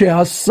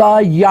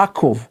 Shehasa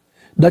Yaakov,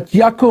 that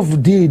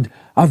Yaakov did,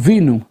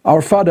 Avinu,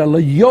 our father,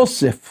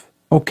 Yosef,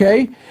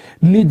 okay?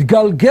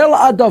 Nidgalgel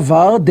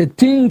adavar, the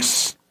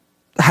things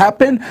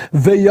happen,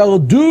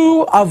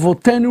 Veyardu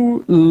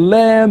avotenu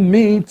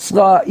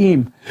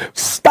lemitzraim.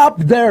 Stop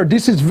there.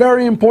 This is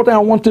very important. I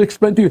want to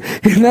explain to you.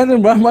 And then the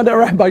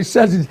rabbi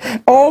says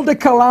all the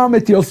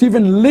calamities,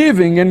 even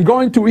living and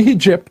going to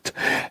Egypt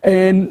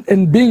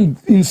and being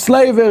in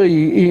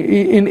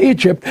slavery in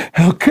Egypt,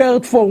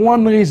 occurred for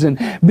one reason,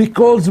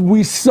 because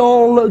we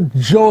sold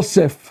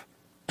Joseph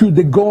to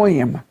the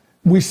Goyim.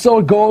 We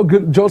saw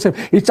Joseph.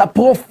 It's a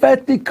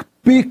prophetic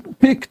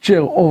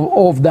picture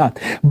of that.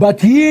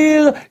 But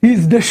here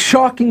is the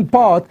shocking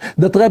part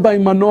that Rabbi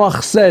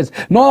Manoach says.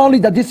 Not only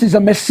that this is a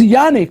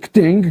messianic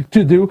thing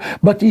to do,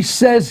 but he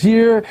says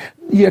here,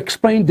 he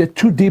explained the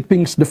two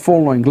dippings the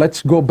following.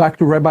 Let's go back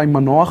to Rabbi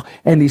Manoach,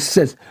 and he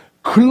says,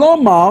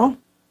 Klomar,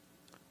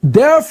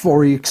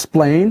 therefore he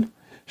explained,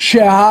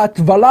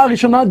 Shehatvala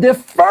Rishona, the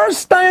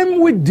first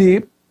time we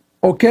dip,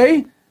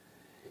 okay,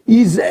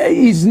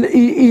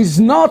 is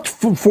not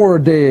for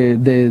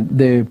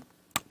the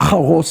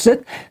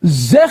charoset,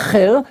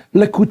 zecher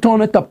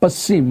lekutonet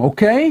apasim,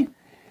 okay?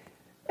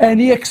 And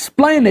he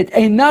explained it.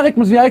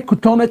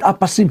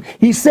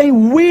 He say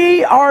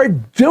we are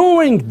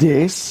doing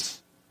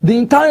this. The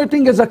entire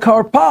thing is a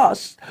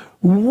karpas.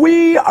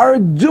 We are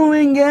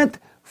doing it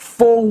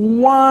for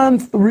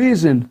one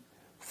reason,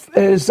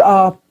 as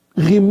a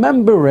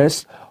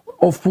remembrance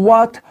of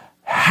what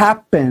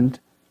happened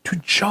to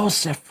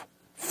Joseph.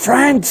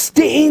 Friends,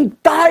 the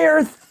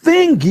entire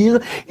thing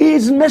here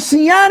is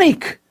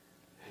messianic.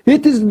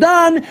 It is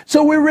done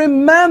so we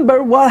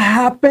remember what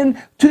happened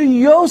to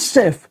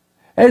Yosef.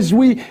 As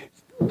we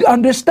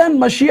understand,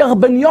 Mashiach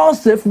ben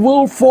Yosef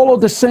will follow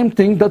the same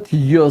thing that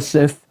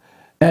Yosef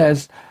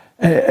as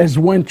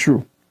went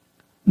through.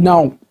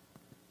 Now,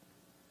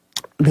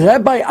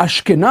 Rabbi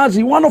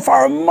Ashkenazi, one of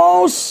our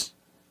most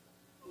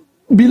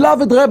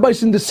beloved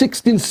rabbis in the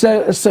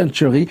 16th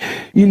century,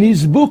 in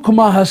his book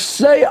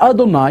Mahasei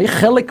Adonai,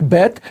 Chelek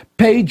Bet,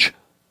 page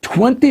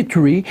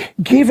 23,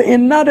 give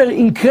another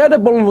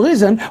incredible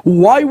reason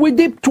why we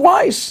dip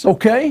twice,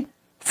 okay?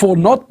 For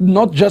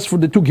not just for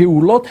the two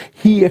Geulot,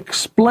 he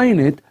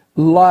explained it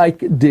like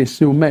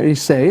this. You may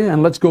say,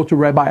 and let's go to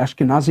Rabbi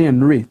Ashkenazi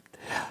and read.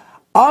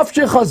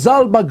 After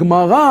Chazal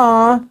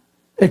Bagmara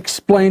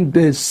explained,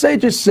 the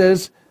sages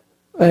says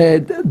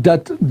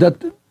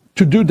that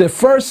to do the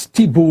first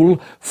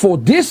tibul for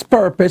this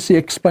purpose, he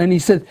explained, he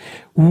said,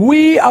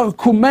 we are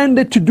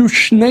commanded to do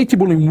shnei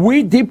tibulim.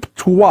 We dip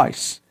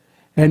twice.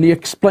 And he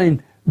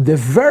explained, the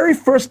very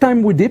first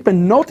time we dip,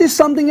 and notice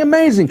something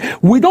amazing,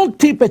 we don't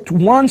dip it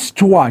once,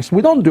 twice.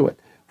 We don't do it.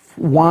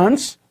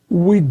 Once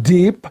we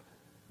dip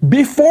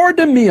before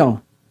the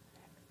meal.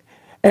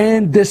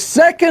 And the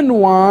second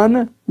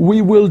one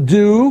we will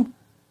do,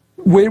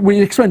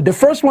 we explain, the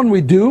first one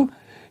we do,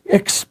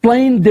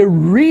 explain the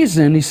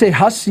reason, he say,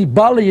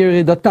 Hasiba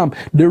leyeredatam,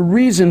 the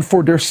reason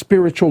for their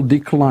spiritual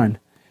decline.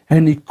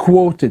 And he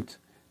quoted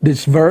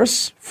this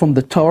verse from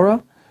the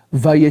Torah,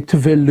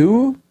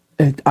 Vayetvelu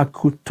et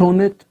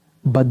akutonet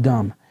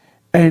badam.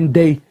 And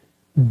they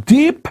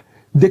dip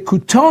the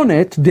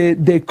kutonet,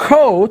 the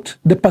coat,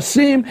 the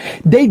pasim,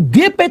 they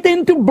dip it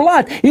into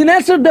blood. In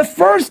essence,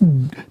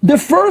 the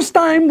first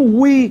time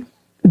we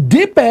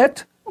dip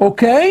it,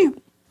 okay,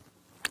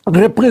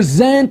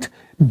 represent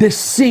the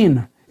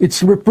sin.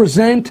 It's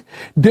represent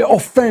the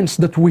offense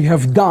that we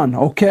have done,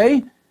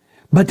 okay?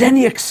 But then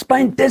he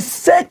explained the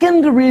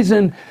second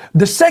reason,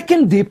 the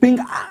second dipping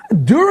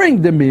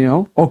during the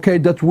meal, okay,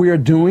 that we are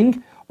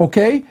doing,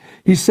 okay?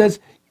 He says,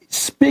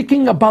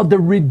 speaking about the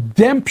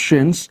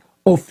redemptions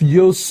of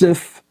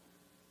Yosef,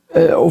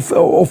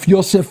 of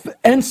Yosef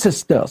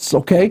ancestors,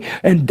 okay?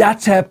 And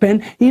that's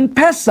happened in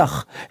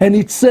Pesach. And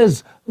it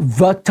says,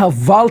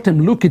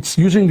 Vatavaltem, look, it's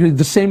using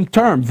the same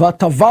term,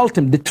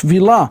 Vatavaltem, the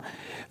Tvilah.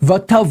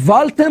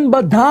 Vatavaltem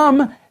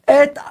badam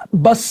et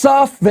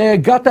basaf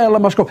ve'egata el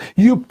hamashkov.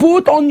 You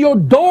put on your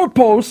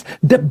doorpost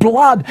the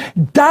blood.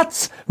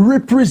 That's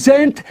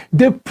represent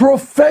the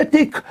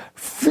prophetic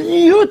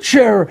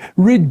future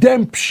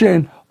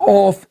redemption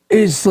of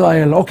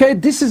Israel. Okay,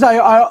 this is,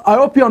 I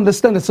hope you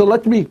understand it. So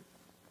let me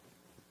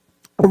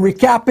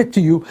recap it to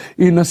you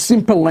in a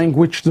simple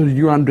language so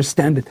you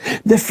understand it.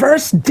 The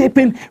first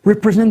dipping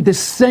represents the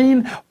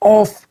sin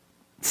of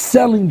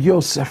selling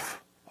Yosef.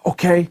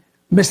 Okay,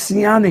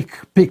 Messianic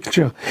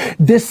picture.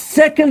 The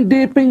second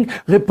dipping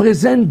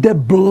represents the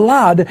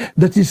blood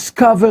that is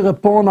covered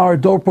upon our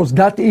doorpost.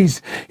 That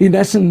is, in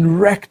essence,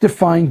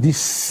 rectifying this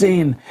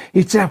sin.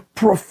 It's a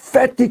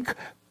prophetic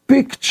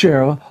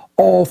picture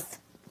of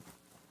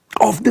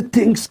the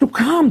things to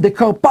come, the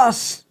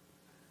karpas.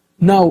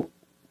 Now,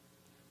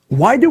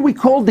 why do we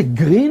call the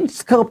green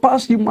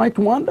karpas, you might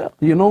wonder?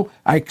 You know,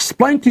 I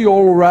explained to you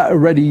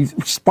already,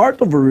 it's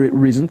part of a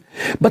reason,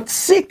 but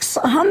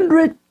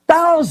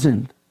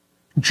 600,000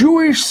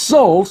 Jewish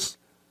souls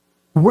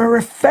were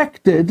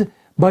affected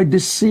by the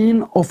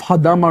sin of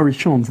Adam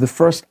Arishon, the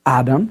first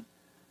Adam,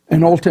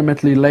 and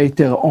ultimately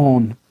later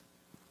on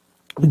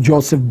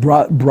Joseph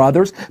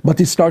brothers,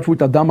 but it starts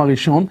with Adam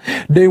Arishon.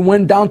 They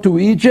went down to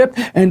Egypt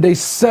and they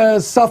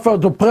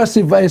suffered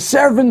oppressive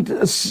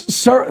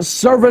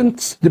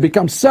servants. They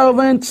become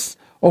servants,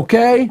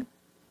 okay?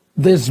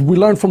 This we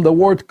learn from the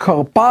word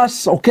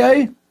karpas,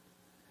 okay?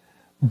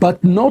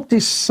 But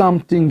notice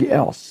something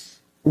else.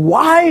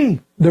 Why,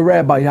 the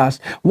rabbi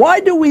asked,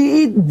 why do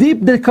we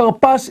dip the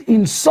karpas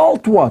in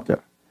salt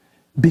water?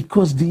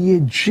 Because the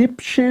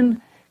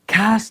Egyptian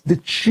cast the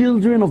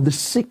children of the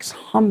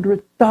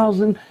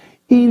 600,000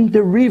 in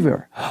the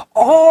river.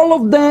 All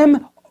of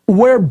them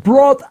were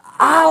brought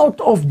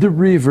out of the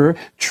river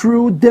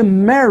through the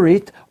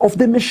merit of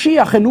the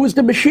Mashiach. And who is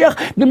the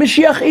Mashiach? The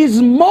Mashiach is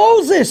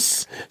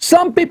Moses.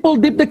 Some people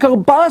dip the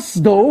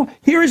karpas though.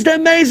 Here is the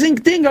amazing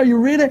thing. Are you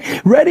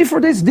ready for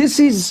this? This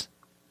is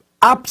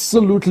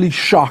absolutely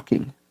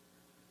shocking.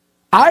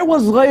 I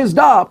was raised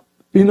up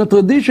in a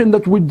tradition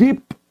that we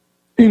dip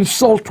in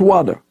salt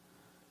water.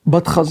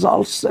 But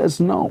Chazal says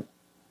no.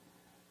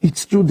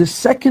 It's through the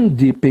second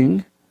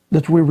dipping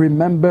that we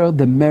remember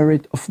the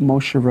merit of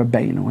Moshe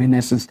Rabbeinu. In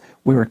essence,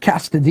 we were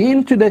casted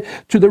into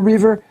the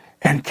river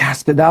and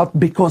casted out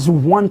because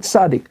one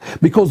tzaddik.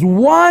 Because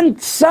one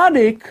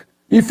tzaddik,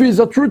 if he's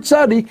a true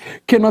tzaddik,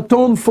 can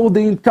atone for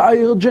the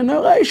entire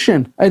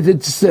generation, as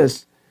it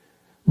says.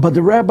 But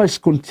the rabbis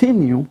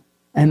continue,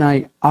 and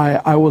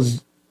I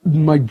was,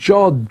 my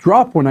jaw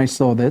dropped when I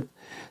saw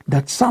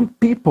that some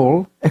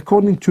people,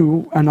 according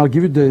to, and I'll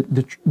give you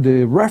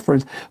the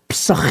reference,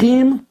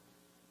 Pesachim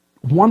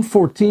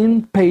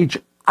 114, page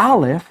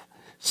Aleph,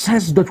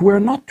 says that we're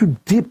not to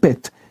dip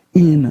it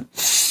in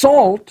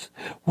salt,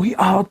 we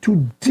are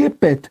to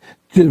dip it,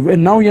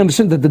 and now you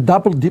understand that the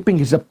double dipping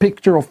is a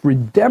picture of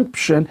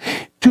redemption,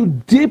 to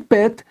dip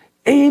it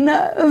in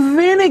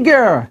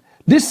vinegar.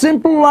 This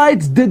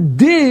symbolites the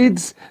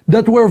deeds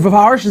that were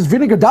harsh as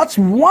vinegar. That's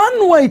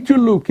one way to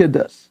look at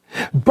this.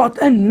 But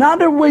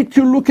another way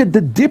to look at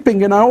the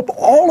dipping, and I hope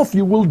all of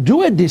you will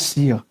do it this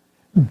year.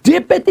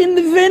 Dip it in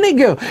the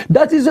vinegar.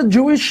 That is a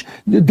Jewish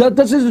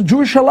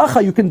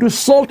halacha. You can do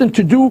salt and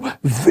to do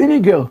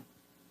vinegar.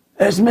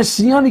 As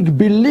Messianic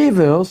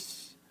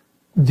believers,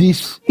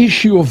 this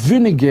issue of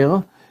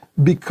vinegar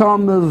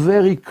become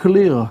very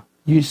clear.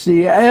 You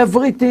see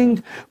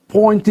everything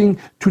pointing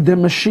to the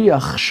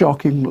Mashiach,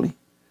 shockingly.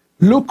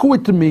 Look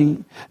with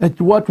me at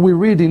what we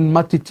read in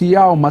Matthew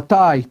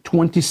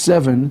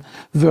 27,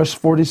 verse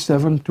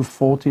 47 to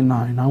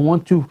 49. I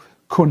want to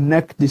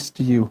connect this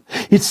to you.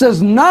 It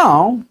says,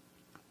 now,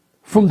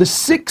 from the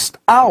 6th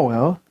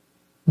hour,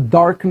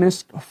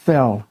 darkness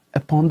fell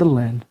upon the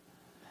land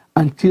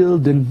until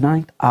the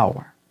 9th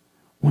hour.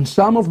 When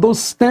some of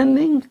those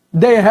standing,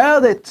 they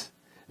heard it.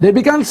 They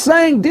began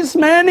saying, this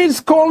man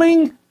is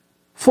calling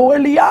for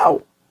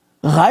Eliyahu.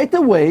 Right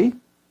away,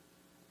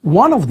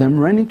 one of them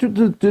ran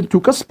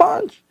took a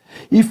sponge.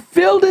 He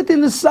filled it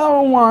in the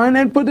sour wine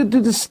and put it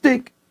to the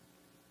stick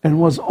and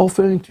was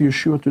offering to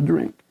Yeshua to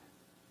drink.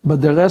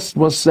 But the rest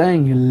was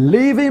saying,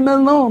 leave him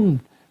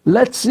alone.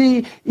 Let's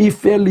see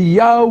if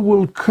Eliyahu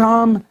will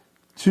come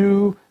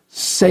to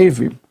save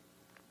him.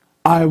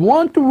 I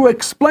want to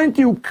explain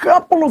to you a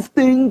couple of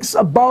things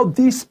about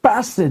this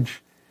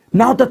passage.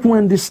 Now that we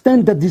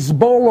understand that this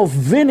bowl of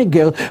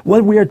vinegar,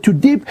 when we are too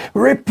deep,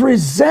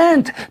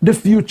 represent the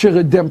future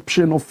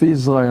redemption of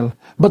Israel.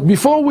 But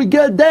before we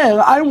get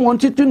there, I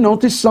want you to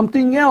notice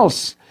something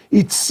else.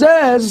 It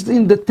says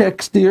in the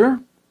text here,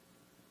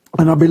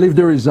 and I believe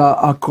there is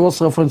a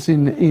cross-reference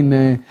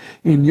in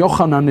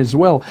Yochanan as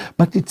well,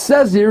 but it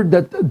says here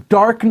that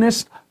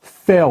darkness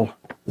fell.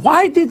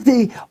 Why did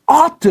the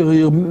author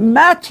here,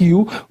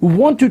 Matthew,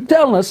 want to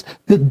tell us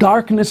that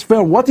darkness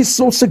fell? What is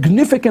so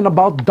significant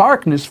about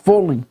darkness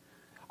falling?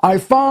 I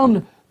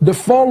found the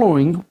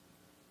following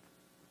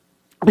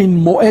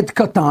in Moed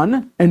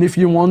Katan, and if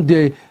you want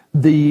the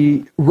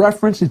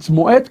reference, it's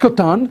Moed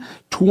Katan,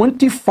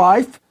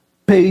 25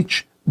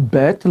 page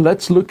bet.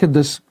 Let's look at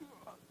this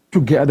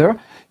together.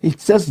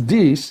 It says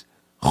this,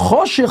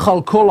 Choshech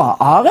al kol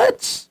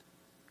haaretz,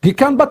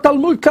 כאן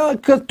בתלמוד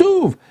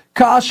כתוב,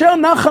 כאשר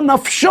נחה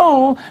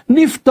נפשו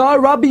נפטר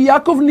רבי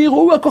יעקב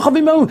נראו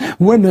הכוכבים ההוא.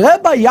 When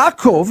Rabbi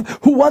Yaakov,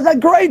 who was a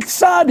great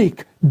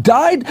tzaddik,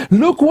 died,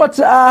 look what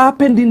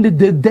happened in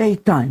the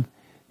daytime.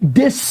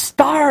 The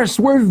stars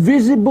were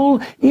visible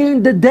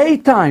in the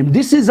daytime.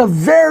 This is a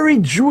very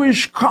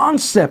Jewish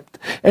concept.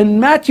 And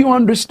Matthew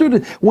understood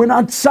it. When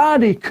a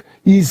tzaddik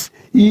is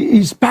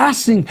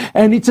passing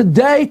and it's a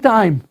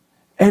daytime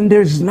and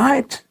there's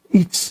night,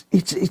 it's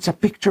a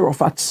picture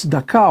of a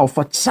tzedakah, of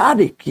a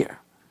tzaddik here.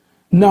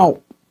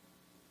 Now,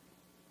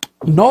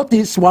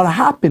 notice what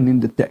happened in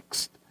the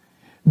text.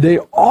 They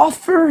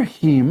offer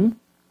him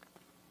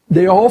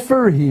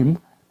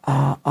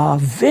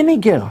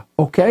vinegar,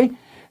 okay?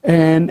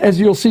 And as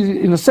you'll see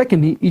in a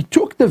second, he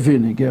took the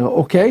vinegar,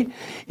 okay?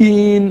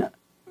 In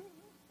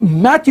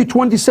Matthew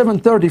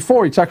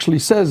 27:34, it actually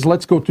says,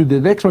 let's go to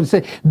the next one,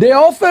 say, they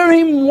offer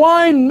him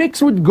wine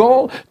mixed with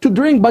gall to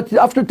drink, but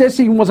after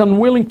tasting, he was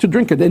unwilling to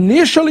drink it.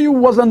 Initially, he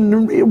was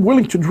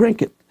unwilling to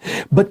drink it.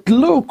 But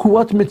look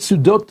what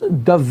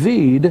Mitzudot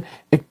David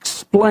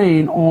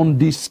explain on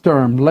this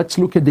term. Let's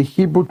look at the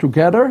Hebrew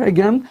together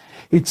again.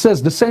 It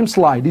says, the same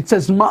slide, it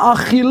says,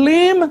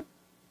 Ma'achilim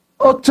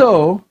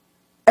oto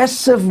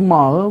esev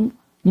maram,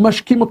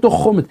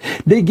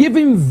 they give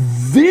him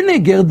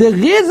vinegar. The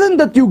reason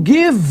that you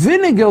give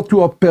vinegar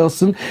to a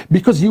person,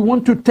 because you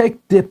want to take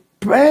the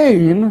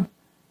pain.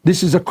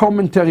 This is a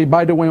commentary,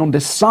 by the way, on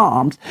the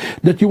Psalms,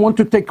 that you want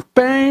to take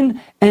pain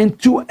and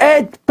to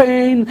add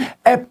pain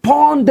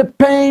upon the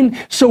pain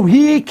so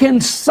he can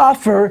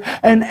suffer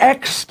an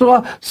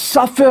extra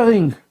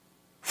suffering.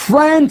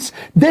 Friends,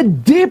 the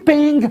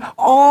dipping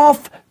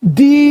of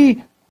the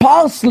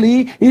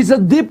parsley is a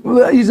dipping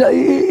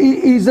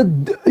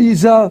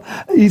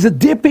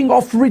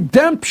of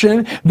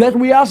redemption, that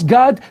we ask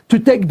God to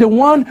take the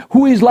one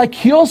who is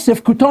like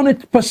Yosef,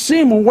 Kutonet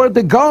Pasim, who wear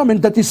the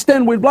garment that is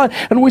stained with blood,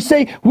 and we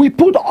say, we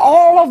put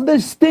all of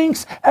these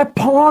things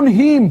upon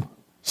him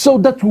so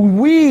that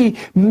we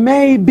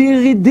may be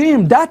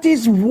redeemed. That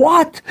is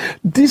what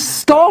this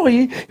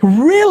story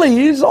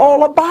really is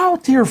all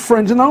about here,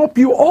 friends, and I hope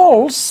you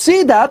all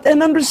see that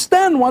and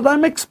understand what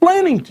I'm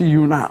explaining to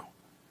you now.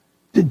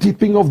 The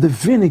dipping of the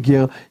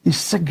vinegar is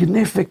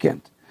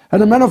significant. As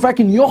a matter of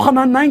fact, in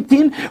Yochanan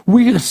 19,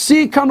 we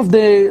see kind of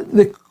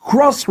the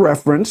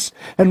cross-reference,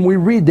 and we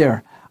read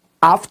there,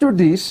 after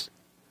this,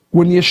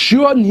 when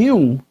Yeshua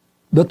knew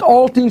that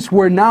all things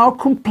were now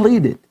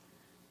completed,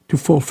 to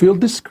fulfill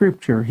the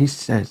scripture, he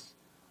says,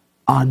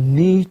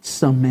 Ani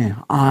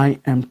tzameh, I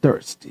am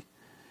thirsty.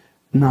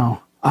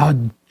 Now, a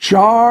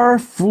jar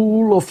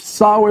full of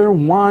sour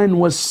wine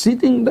was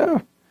sitting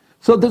there.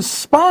 So the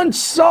sponge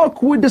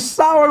soaked with the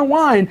sour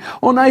wine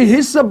on a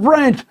hyssop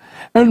branch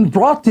and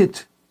brought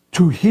it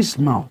to his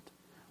mouth.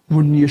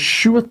 When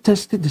Yeshua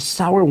tasted the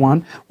sour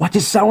wine, what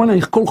is sour wine?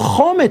 It's called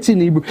chometz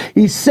in Hebrew.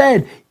 He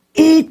said,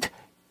 it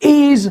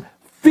is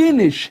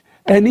finished.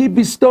 And he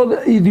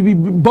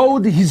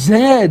bowed his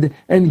head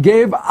and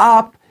gave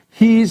up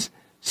his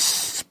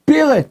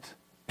spirit.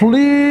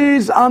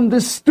 Please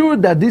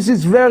understood that this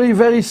is very,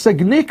 very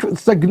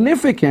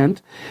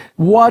significant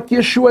what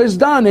Yeshua has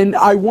done. And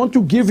I want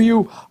to give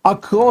you a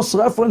cross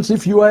reference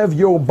if you have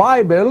your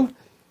Bible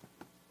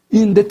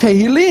in the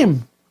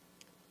Tehillim.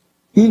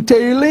 In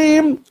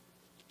Tehillim,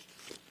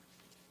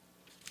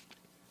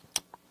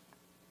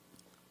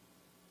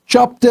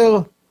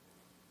 chapter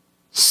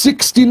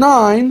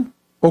 69,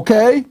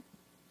 okay,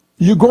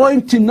 you're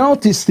going to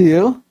notice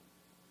here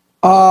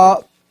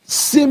a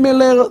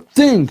similar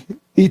thing.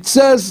 It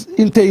says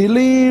in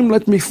Tehillim,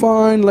 let me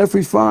find,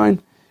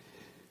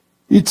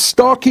 it's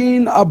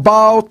talking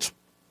about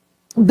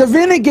the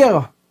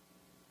vinegar.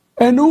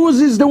 And who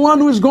is the one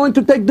who is going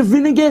to take the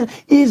vinegar?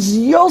 Is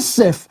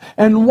Yosef.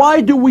 And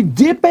why do we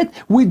dip it?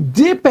 We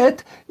dip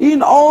it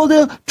in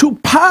order to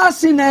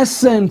pass, in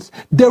essence,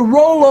 the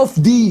role of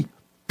the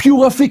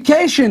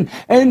purification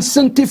and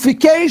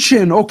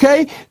sanctification,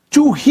 okay,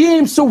 to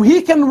him, so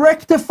he can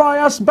rectify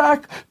us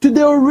back to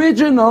the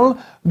original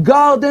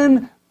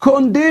garden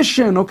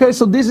condition. Okay,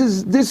 so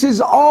this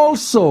is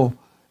also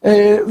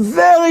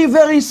very,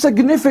 very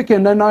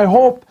significant, and I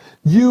hope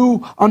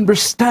you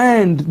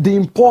understand the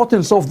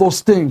importance of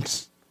those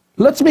things.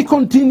 Let me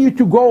continue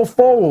to go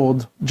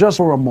forward just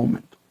for a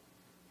moment.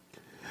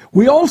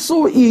 We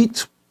also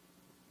eat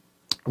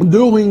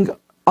during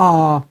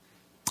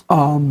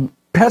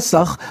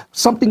Pesach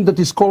something that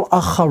is called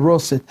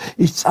acharoset.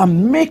 It's a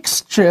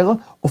mixture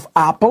of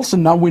apples,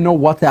 and now we know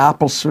what the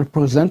apples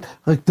represent,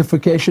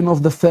 rectification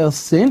of the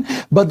first sin,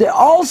 but they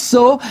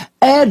also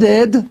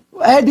adding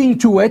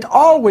to it,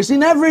 always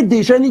in every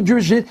dish, any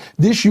Jewish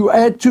dish, you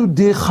add to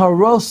the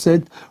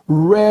acharoset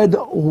red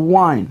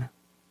wine.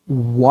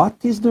 What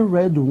does the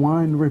red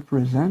wine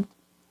represent?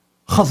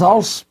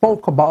 Chazal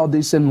spoke about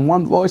this in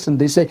one voice, and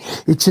they say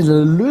it's an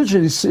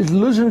illusion. It's an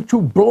illusion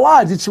to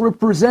blood. It's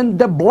represent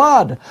the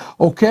blood,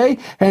 okay?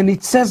 And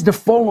it says the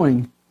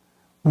following: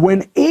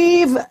 when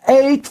Eve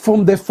ate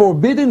from the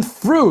forbidden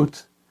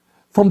fruit,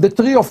 from the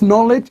tree of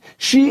knowledge,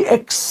 she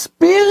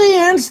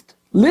experienced.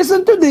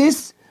 Listen to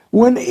this: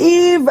 when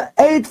Eve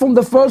ate from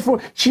the first fruit,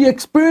 she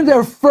experienced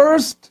her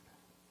first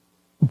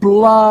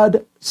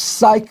blood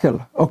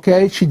cycle.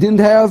 Okay, she didn't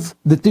have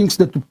the things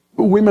that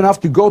women have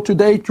to go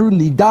today through.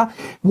 Nida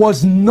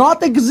was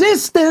not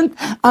existent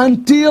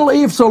until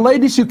Eve. So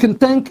ladies, you can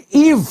thank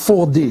Eve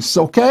for this,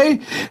 okay?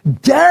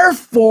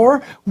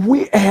 Therefore,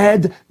 we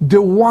add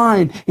the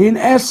wine. In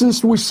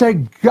essence, we say,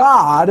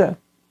 God,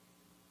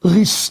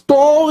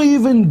 restore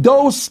even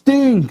those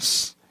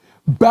things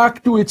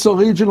back to its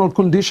original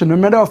condition. As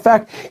a matter of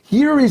fact,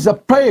 here is a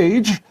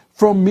page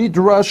from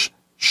Midrash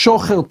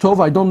Shocher Tov.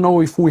 I don't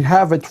know if we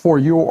have it for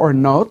you or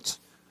not,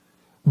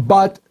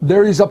 but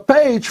there is a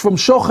page from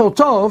Shocher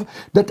Tov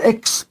that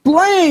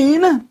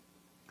explain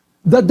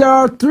that there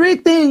are three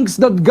things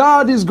that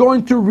God is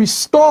going to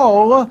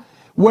restore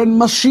when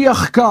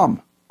Mashiach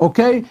come.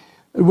 Okay?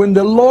 When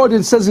the Lord,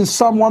 it says in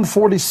Psalm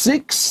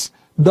 146,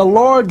 the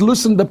Lord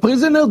loosened the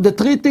prisoner, the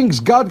three things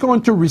God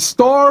going to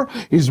restore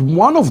is,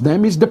 one of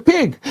them is the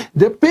pig.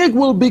 The pig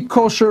will be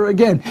kosher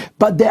again.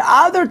 But the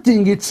other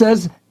thing, it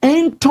says,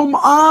 Ein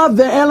tom'ah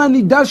ve'ela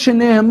nida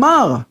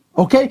shene'emar.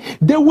 Okay,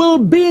 there will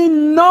be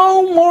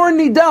no more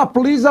nida.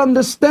 Please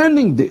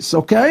understanding this,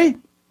 okay?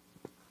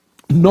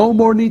 No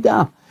more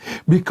nida.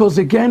 Because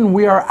again,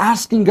 we are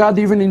asking God,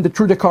 even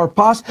through the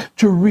Karpas,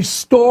 to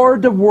restore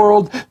the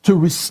world, to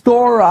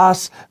restore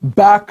us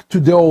back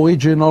to the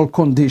original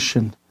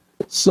condition.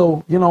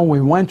 So, you know, we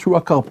went through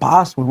a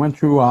Karpas, we went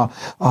through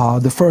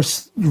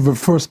the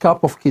first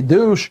cup of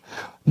Kiddush.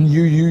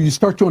 You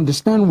start to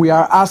understand we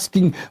are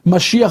asking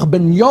Mashiach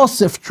ben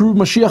Yosef, through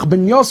Mashiach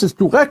ben Yosef,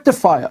 to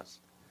rectify us.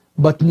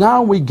 But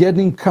now we're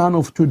getting kind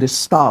of to the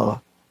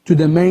star, to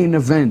the main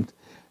event,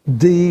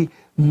 the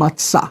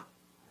matzah.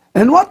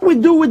 And what we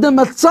do with the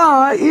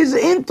matzah is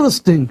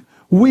interesting.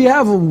 We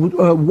have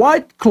a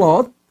white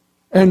cloth,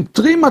 and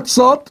 3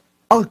 matzot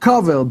are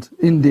covered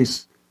in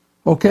this.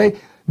 Okay?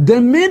 The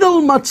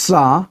middle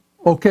matzah,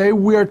 okay,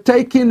 we are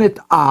taking it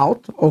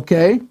out,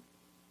 okay?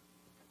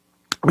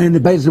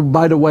 And basically,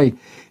 by the way,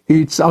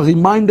 it's a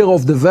reminder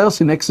of the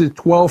verse in Exodus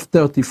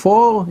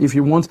 12:34, if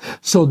you want.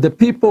 So the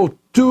people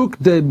took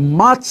the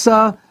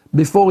matzah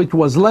before it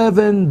was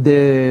leavened,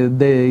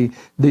 they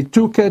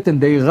took it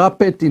and they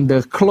wrapped it in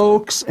their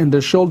cloaks and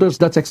their shoulders.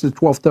 That's Exodus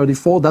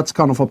 12:34. That's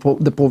kind of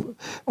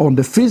on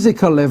the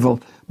physical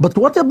level. But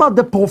what about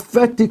the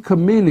prophetic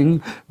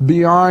meaning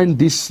behind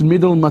this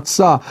middle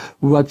matzah,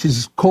 which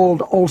is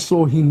called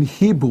also in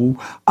Hebrew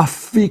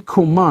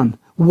afikuman?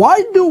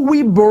 Why do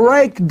we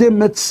break the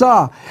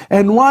matzah?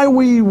 And why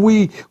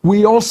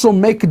we also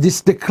make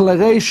this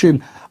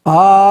declaration,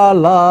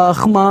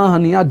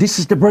 this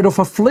is the bread of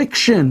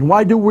affliction?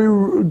 Why do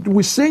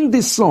we sing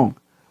this song?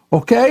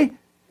 Okay?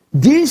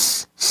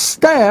 This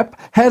step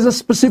has a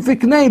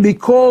specific name.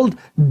 It's called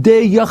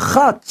the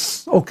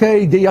Yachatz.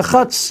 Okay, the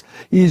Yachatz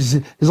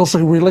is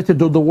also related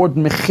to the word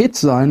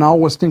Mechitza, and I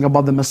always think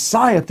about the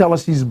Messiah. Tell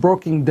us he's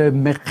breaking the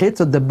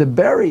Mechitza, the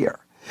barrier.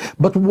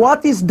 But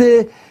what is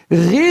the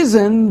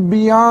reason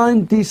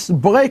behind this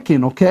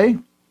breaking? Okay,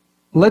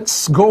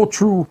 let's go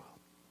through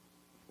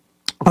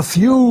a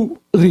few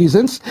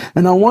reasons,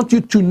 and I want you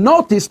to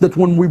notice that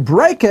when we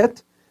break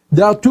it,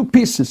 there are two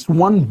pieces,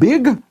 one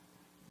big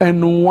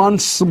and one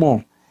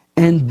small.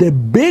 And the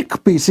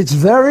big piece, it's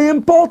very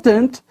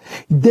important,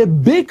 the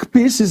big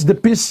piece is the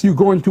piece you're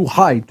going to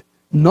hide.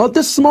 Not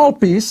the small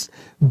piece,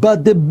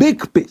 but the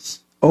big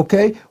piece.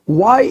 Okay?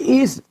 Why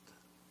is it?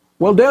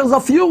 Well, there's a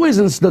few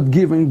reasons that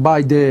given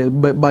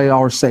by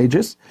our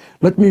sages.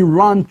 Let me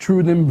run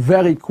through them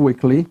very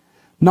quickly.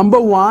 Number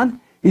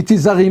one, it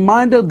is a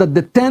reminder that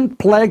the 10th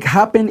plague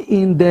happened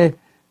in the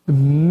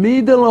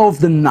middle of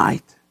the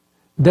night.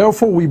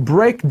 Therefore, we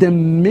break the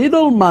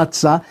middle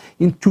matzah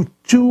into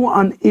two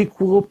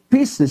unequal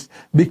pieces,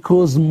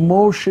 because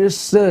Moshe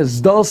says,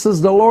 thus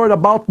says the Lord,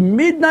 about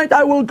midnight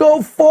I will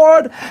go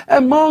forward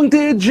among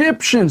the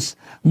Egyptians.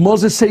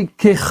 Moses said,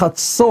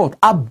 kechatzot,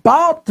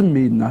 about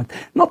midnight,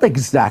 not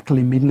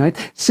exactly midnight,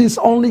 since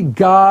only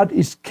God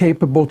is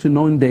capable to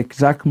knowing the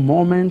exact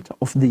moment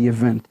of the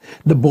event.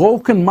 The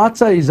broken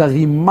matzah is a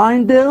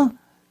reminder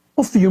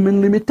of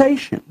human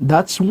limitation.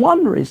 That's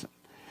one reason.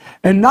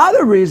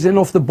 Another reason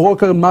of the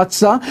broken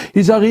matzah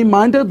is a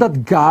reminder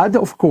that God,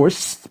 of course,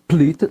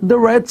 split the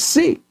Red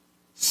Sea.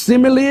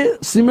 Similarly,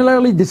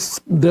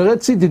 the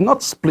Red Sea did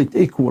not split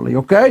equally,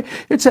 okay?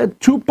 It had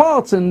two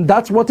parts, and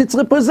that's what it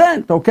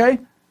represents, okay?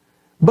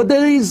 But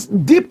there is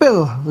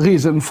deeper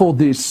reason for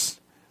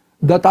this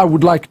that I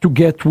would like to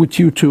get with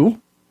you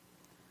too.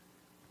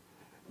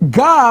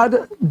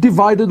 God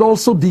divided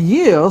also the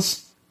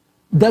years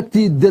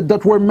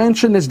that were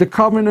mentioned as the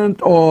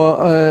covenant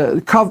or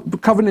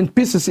covenant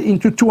pieces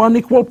into two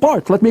unequal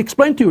parts. Let me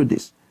explain to you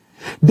this.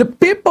 The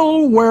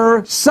people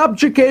were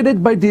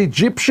subjugated by the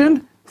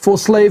Egyptian for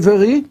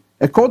slavery,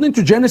 according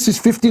to Genesis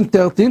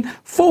 15:13,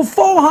 for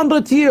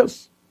 400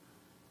 years.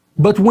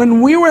 But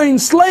when we were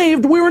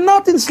enslaved, we were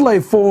not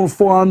enslaved for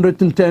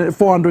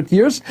 400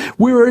 years.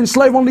 We were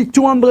enslaved only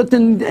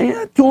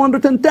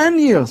 210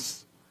 years.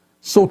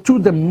 So too,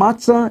 the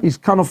matzah is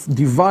kind of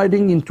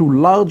dividing into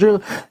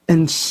larger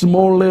and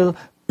smaller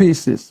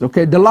pieces.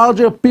 Okay, the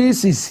larger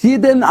piece is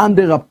hidden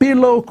under a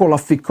pillow called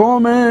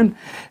afikomen,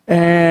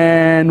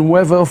 and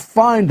whoever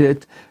find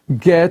it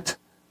get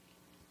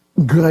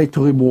great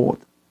reward.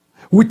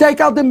 We take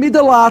out the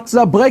middle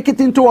matzah, break it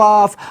into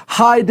half,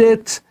 hide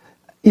it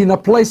in a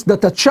place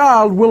that a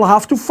child will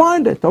have to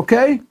find it.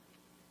 Okay.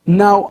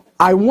 Now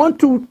I want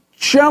to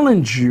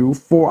challenge you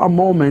for a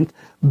moment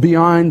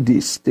behind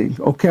this thing.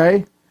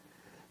 Okay.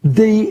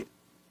 The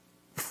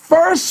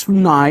first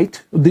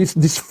night,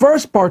 this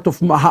first part of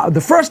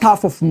the first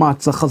half of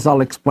Matzah,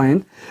 Chazal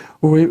explained,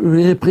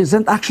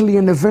 represent actually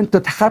an event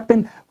that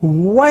happened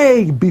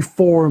way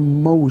before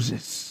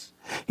Moses.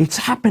 It's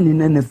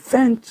happening an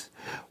event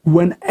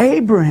when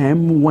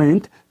Abraham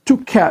went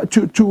to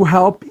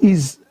help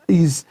his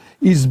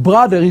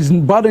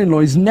brother-in-law,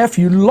 his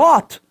nephew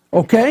Lot,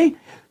 okay,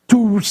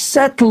 to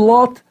set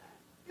Lot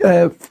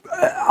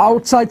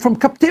outside from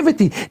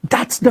captivity.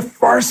 That's the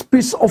first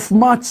piece of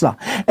matzah.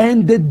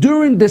 And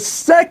during the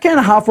second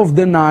half of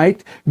the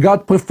night,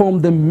 God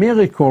performed the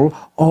miracle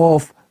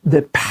of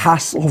the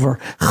Passover.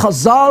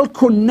 Chazal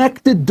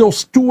connected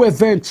those two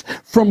events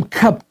from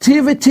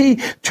captivity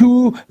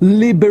to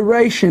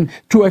liberation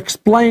to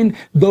explain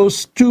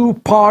those two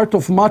parts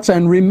of matzah.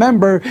 And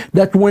remember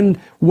that when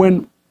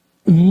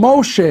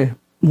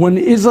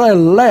Israel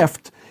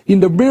left in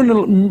the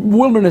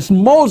wilderness,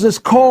 Moses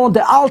called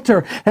the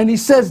altar, and he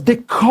says the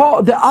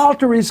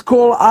altar is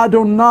called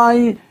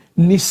Adonai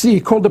Nisi,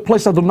 called the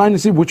place Adonai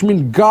Nisi, which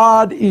means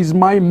God is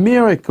my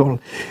miracle.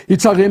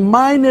 It's a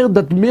reminder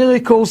that the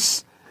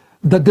miracles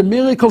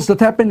that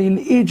happen in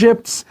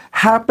Egypt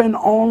happen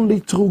only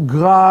through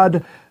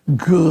God's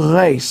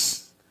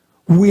grace.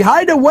 We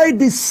hide away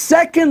the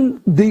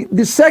second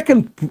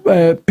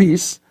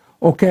piece,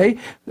 okay,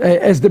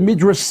 as the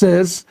Midrash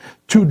says,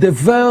 to the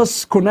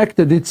verse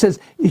connected. It says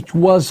it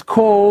was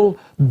called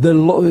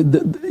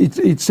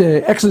it's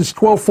Exodus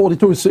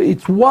 12:42. So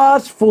it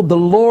was for the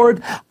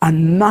Lord a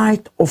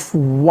night of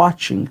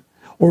watching,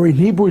 or in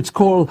Hebrew it's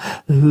called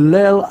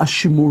Leil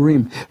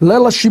Hashimurim.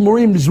 Leil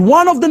Hashimurim is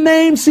one of the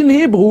names in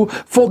Hebrew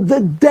for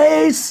the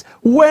days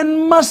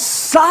when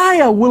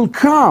Messiah will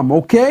come,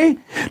 okay?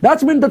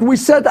 That means that we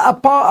set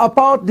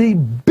apart the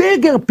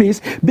bigger piece,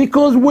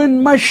 because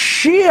when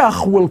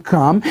Mashiach will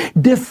come,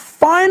 the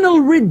final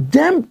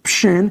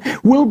redemption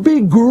will be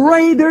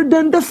greater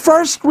than the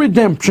first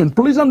redemption.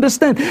 Please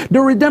understand,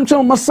 the redemption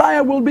of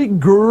Messiah will be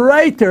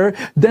greater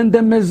than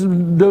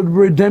the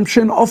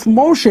redemption of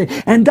Moshe.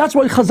 And that's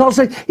why Chazal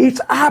said it's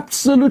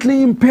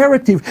absolutely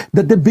imperative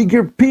that the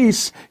bigger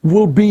piece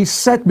will be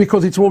set,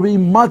 because it will be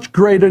much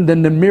greater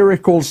than the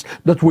miracles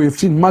that we have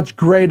seen, much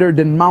greater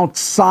than Mount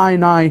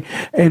Sinai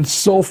and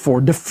so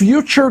forth. The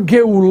future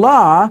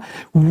Geulah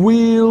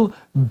will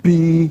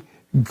be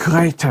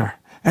greater.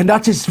 And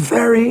that is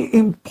very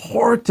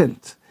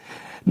important.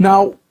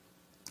 Now,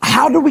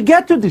 how do we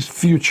get to this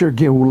future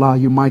Geulah?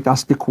 You might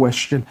ask the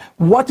question.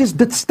 What is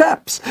the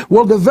steps?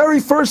 Well, the very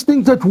first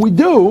thing that we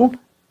do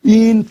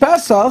in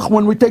Pesach,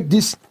 when we take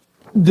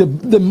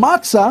the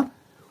matzah,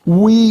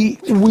 we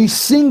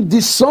sing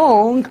this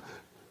song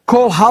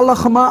called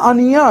Halachma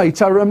Aniyah. It's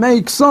a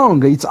Aramaic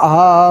song. It's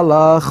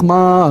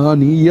Halachma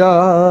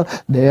Aniyah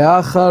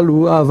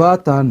de'achalu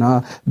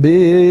avatana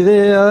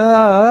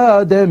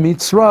be'ad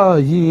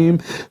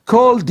Mitzrayim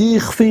kol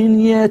dichfin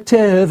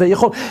yeteh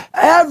ve'yechol.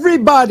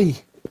 Everybody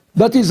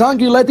that is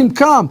hungry, let him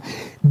come.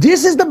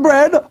 This is the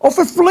bread of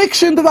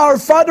affliction that our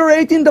father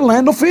ate in the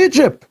land of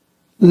Egypt.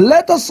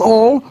 Let us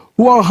all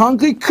who are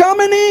hungry come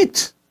and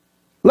eat.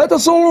 Let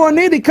us all who are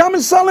needy come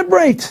and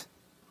celebrate.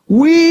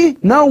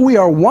 Now we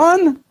are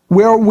one.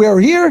 We're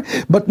here,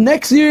 but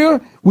next year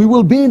we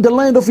will be in the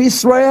land of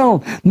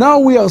Israel. Now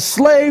we are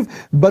slave,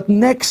 but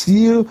next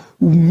year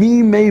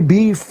we may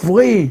be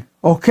free.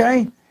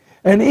 Okay?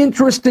 And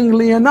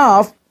interestingly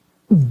enough,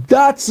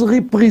 that's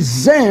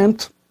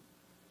represent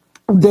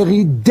the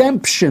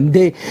redemption.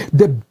 The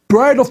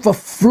bread of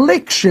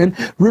affliction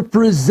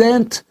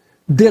represent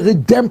the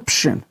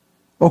redemption.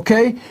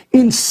 Okay?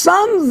 In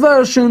some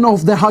version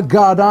of the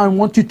Haggadah, I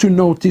want you to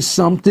notice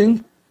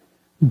something.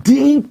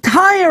 The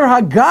entire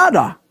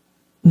Haggadah,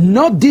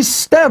 not this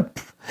step,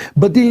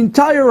 but the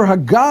entire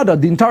Haggadah,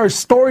 the entire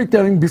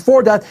storytelling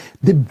before that,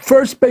 the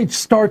first page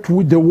starts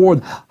with the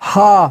word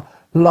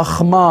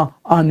Ha-Lachma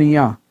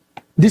Aniyah.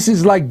 This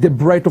is like the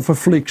bread of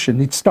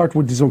affliction. It starts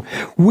with this word,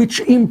 which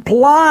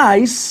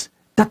implies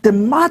that the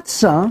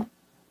matzah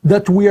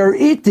that we are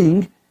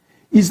eating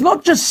is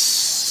not just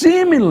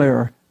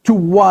similar to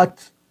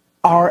what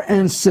our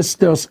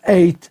ancestors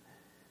ate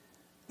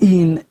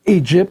in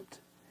Egypt.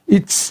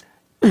 It's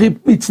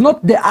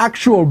not the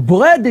actual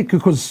bread they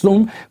could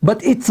consume,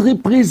 but it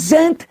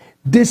represents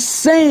the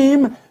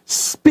same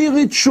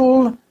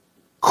spiritual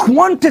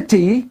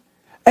quantity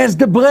as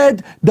the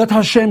bread that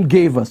Hashem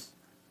gave us.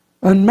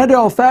 And matter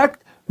of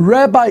fact,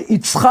 Rabbi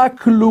Itzhak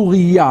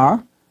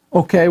Shapira,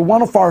 okay,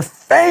 one of our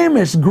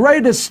famous,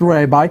 greatest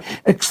rabbi,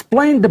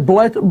 explained the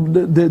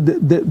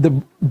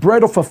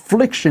bread of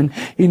affliction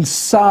in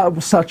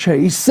such a,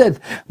 he said,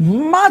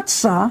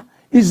 matzah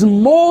is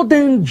more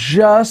than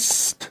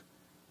just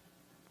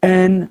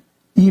an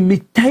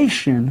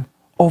imitation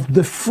of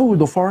the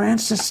food of our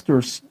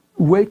ancestors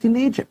who ate in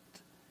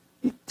Egypt.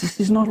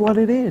 This is not what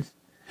it is.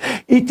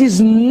 It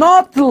is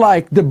not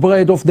like the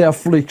bread of the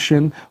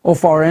affliction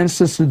of our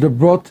ancestors that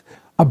brought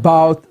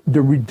about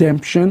the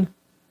redemption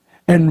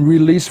and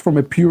release from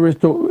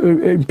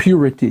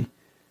impurity.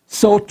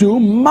 So too,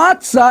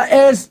 matzah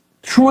has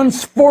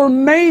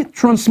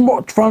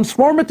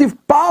transformative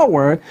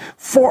power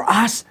for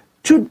us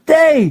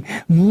today.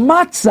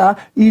 Matzah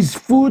is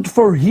food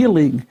for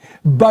healing.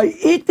 By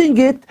eating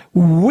it,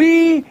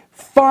 we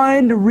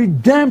find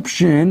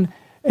redemption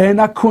and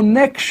a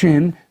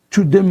connection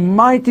to the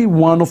mighty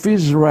one of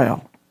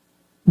Israel.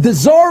 The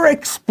Zohar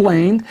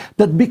explained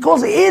that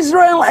because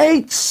Israel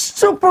ate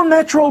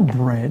supernatural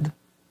bread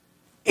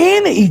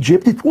in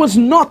Egypt, it was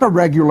not a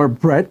regular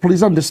bread,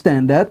 please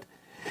understand that,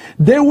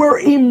 they were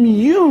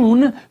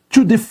immune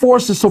to the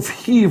forces of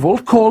evil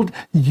called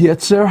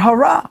Yetzer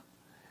Hara.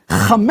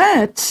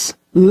 Chametz,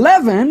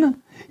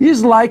 leaven,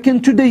 is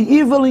likened to the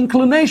evil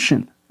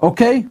inclination,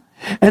 okay?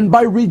 And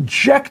by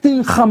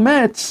rejecting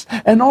chametz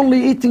and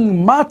only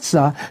eating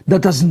matzah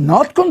that does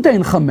not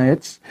contain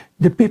chametz,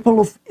 the people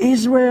of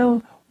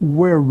Israel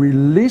were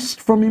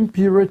released from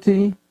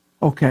impurity,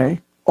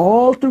 okay,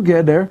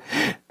 altogether,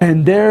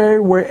 and they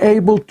were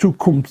able to,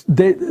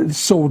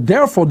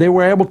 therefore they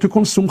were able to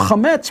consume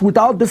chametz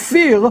without the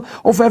fear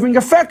of having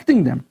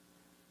affecting them.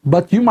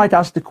 But you might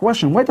ask the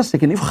question, wait a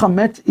second, if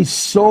chametz is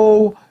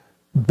so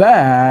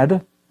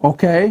bad,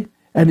 okay,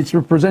 and it's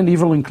represent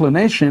evil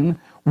inclination,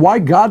 why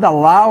God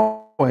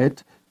allow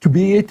it to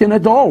be eaten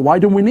at all? Why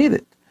do we need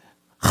it?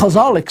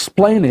 Chazal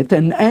explain it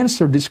and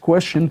answer this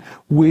question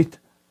with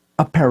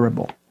a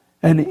parable.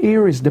 And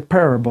here is the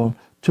parable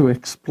to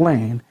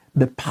explain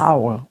the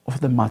power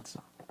of the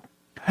matzah.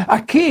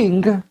 A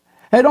king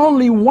had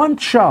only one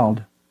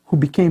child who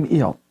became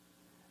ill.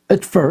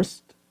 At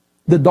first,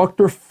 the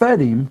doctor fed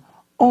him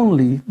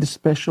only the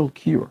special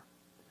cure.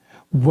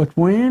 But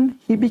when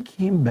he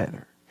became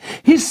better,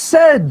 he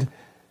said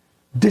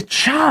the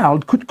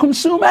child could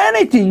consume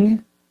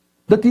anything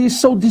that he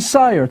so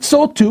desired.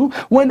 So too,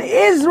 when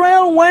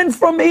Israel went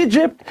from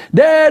Egypt,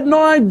 they had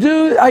no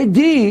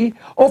idea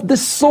of the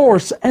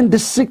source and the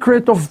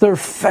secret of their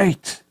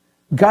fate.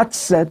 God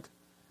said,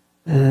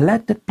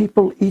 let the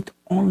people eat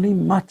only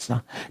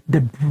matzah,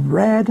 the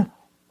bread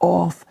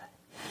of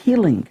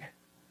healing.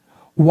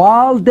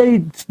 While they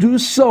do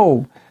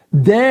so,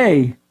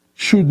 they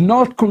should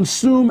not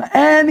consume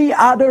any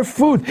other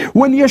food.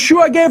 When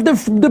Yeshua gave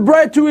the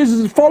bread to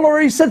his follower,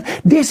 he said,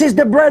 this is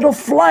the bread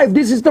of life,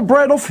 this is the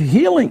bread of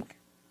healing.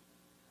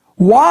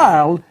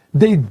 While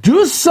they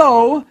do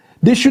so,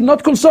 they should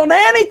not consume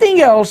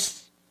anything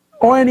else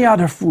or any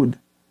other food.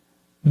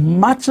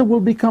 Matzah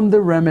will become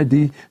the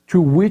remedy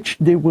through which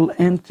they will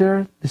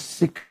enter the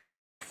secret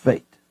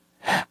faith.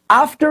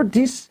 After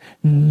this,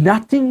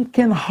 nothing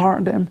can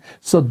harm them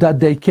so that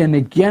they can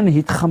again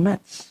eat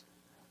chametz.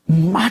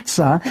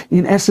 Matzah,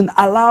 in essence,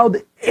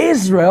 allowed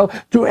Israel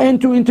to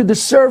enter into the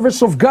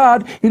service of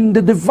God in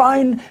the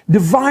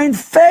divine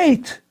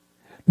faith.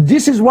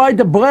 This is why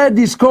the bread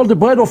is called the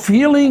bread of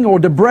healing or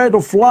the bread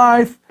of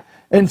life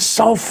and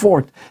so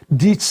forth.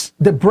 This,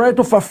 the bread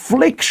of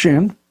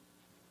affliction,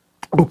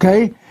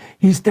 okay,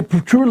 is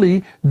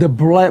truly the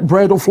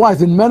bread of life.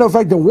 As a matter of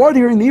fact, the word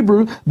here in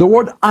Hebrew, the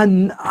word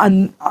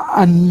anya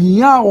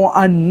or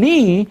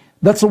ani,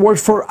 that's a word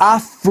for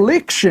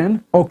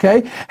affliction,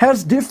 okay,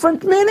 has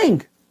different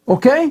meaning,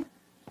 okay?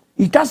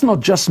 It does not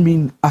just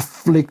mean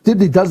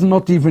afflicted, it does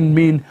not even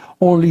mean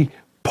only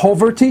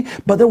poverty,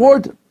 but the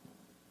word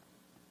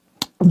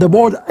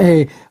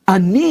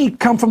ani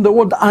comes from the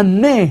word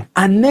ane.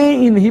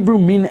 Ane in Hebrew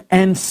means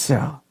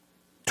answer,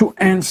 to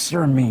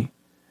answer me.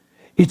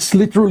 It's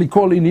literally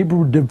called in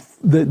Hebrew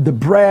the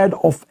bread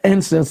of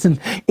answers. And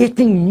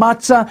eating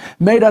matzah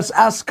made us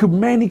ask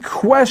many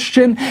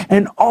questions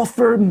and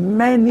offer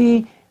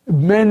many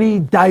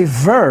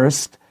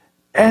diverse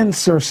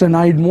answers. And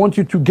I want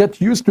you to get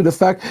used to the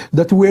fact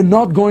that we're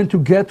not going to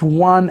get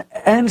one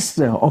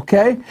answer,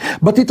 okay?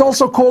 But it's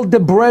also called the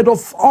bread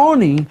of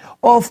oni,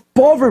 of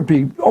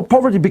poverty,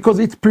 because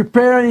it's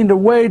prepared in the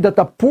way that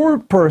a poor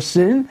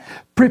person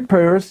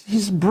prepares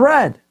his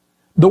bread.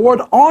 The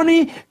word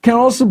oni can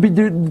also be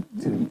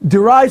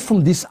derived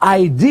from this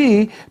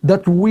idea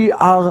that we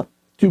are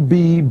to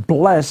be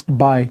blessed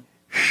by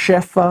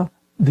shefa,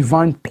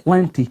 divine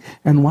plenty.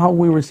 And how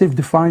we receive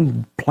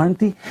divine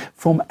plenty?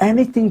 From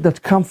anything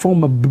that comes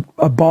from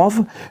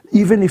above,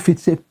 even if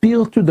it's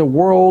appealed to the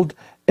world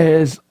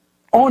as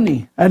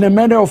oni. And a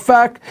matter of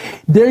fact,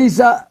 there is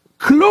a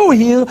clue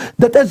here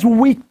that as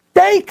we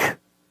take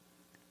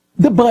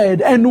the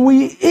bread and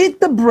we eat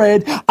the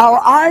bread,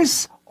 our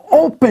eyes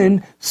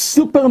open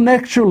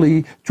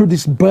supernaturally to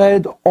this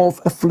bread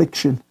of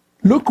affliction.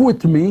 Look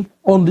with me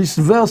on these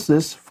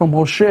verses from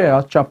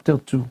Hosea chapter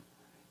 2.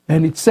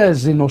 And it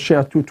says in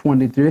Hosea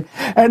 2:23,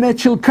 and it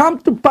shall come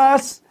to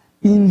pass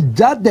in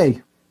that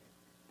day,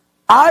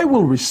 I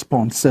will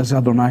respond, says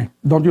Adonai.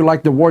 Don't you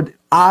like the word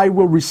I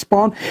will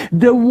respond?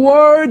 The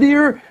word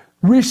here,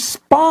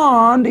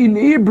 respond, in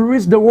Hebrew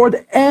is the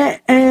word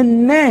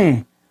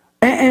e'eneh.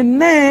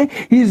 E'eneh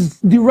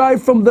is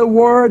derived from the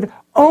word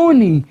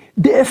oni,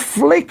 the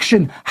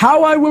affliction.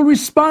 How I will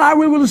respond? I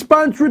will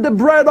respond through the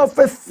bread of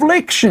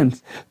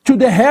afflictions to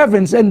the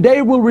heavens, and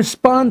they will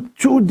respond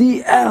to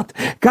the earth.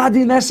 God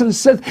in essence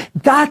says,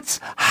 that's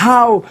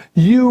how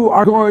you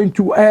are going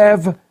to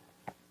have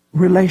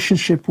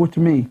relationship with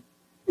me.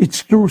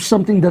 It's through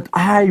something that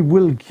I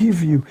will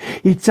give you.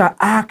 It's an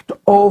act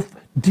of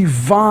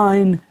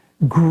divine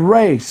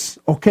grace,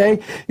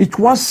 okay? It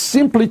was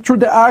simply through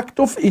the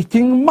act of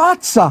eating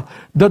matzah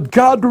that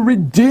God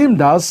redeemed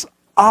us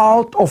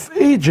out of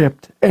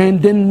Egypt.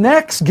 And the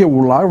next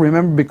Geulah,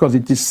 remember, because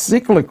it is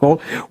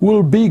cyclical,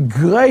 will be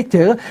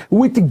greater,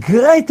 with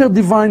greater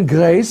divine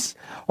grace,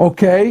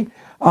 okay,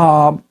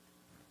 than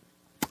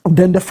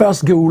the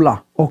first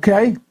Geulah,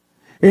 okay?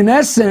 In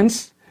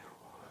essence,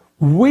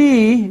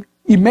 he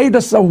made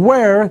us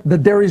aware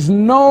that there is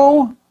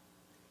no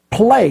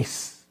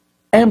place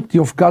empty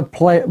of God's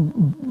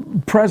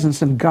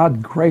presence and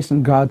God's grace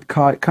and God's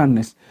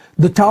kindness.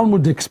 The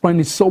Talmud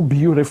explains it so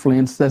beautifully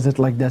and says it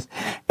like this: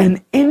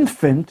 an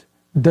infant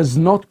does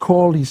not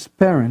call his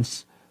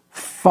parents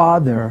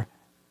father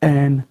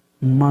and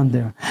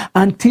mother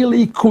until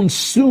he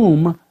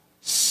consumes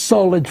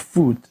solid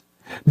food.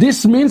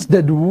 This means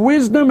that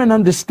wisdom and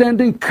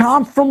understanding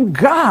come from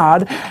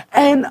God,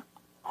 and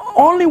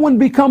only when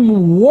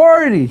become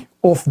worthy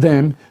of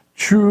them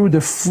through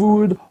the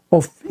food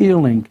of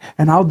healing.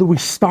 And how do we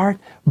start?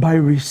 By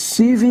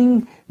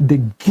receiving the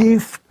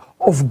gift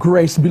of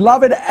grace.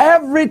 Beloved,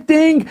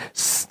 everything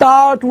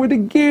starts with the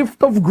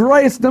gift of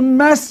grace. The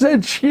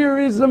message here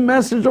is the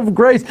message of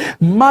grace.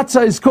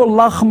 Matzah is called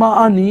lachma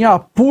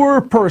aniyah,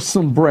 poor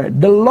person bread.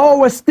 The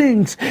lowest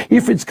things,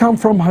 if it's come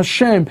from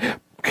Hashem,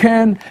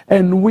 can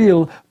and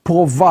will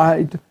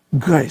provide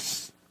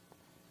grace.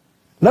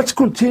 Let's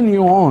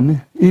continue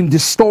on in the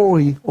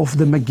story of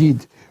the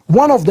Maggid.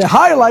 One of the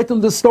highlights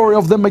in the story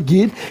of the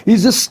Maggid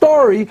is the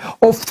story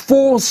of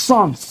 4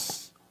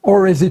 sons.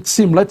 Or as it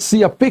seems, let's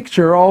see a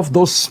picture of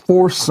those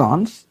 4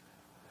 sons.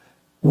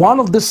 One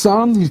of the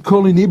sons is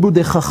called in Hebrew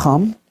the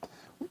Chacham,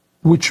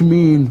 which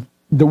means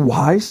the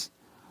wise.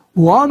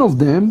 One of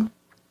them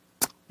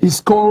is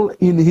called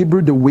in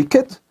Hebrew the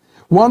wicked.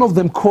 one of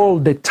them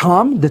called the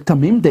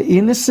Tamim, the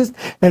innocent,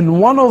 and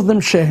one of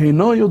them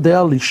Sheheino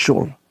Yodea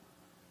Lishol.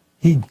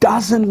 He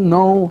doesn't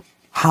know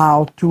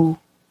how to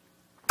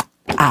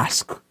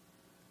ask.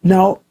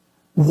 Now,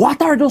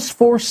 what are those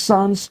four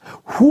sons?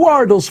 Who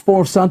are those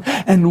four sons?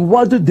 And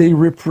what do they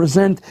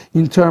represent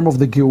in terms of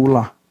the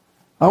Geulah?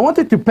 I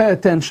wanted to pay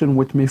attention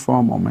with me for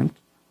a moment.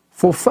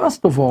 For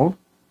first of all,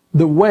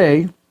 the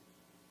way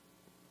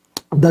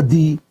that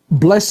the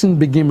blessing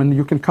begin, and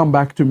you can come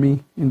back to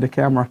me in the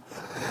camera.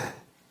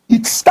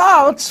 It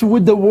starts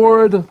with the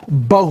word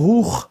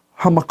Baruch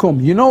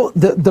Hamakom. You know,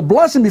 the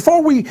blessing,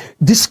 before we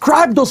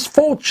describe those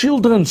four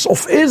children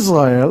of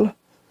Israel,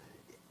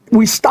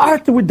 we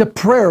start with the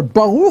prayer,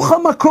 Baruch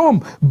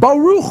HaMakom,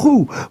 Baruch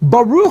Hu,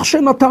 Baruch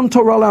Shenatan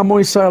Torah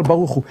Le'amo Yisrael,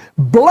 Baruch Hu.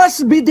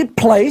 Blessed be the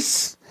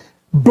place,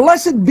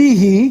 blessed be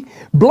He,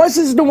 blessed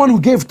is the one who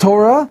gave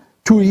Torah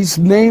to His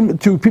name,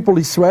 to people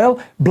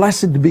Israel,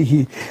 blessed be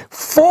He.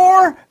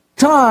 4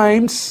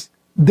 times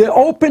the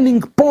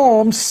opening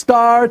poems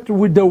start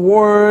with the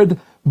word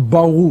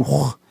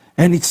Baruch.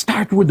 And it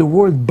starts with the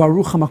word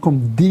Baruch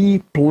HaMakom, the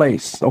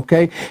place,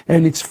 okay?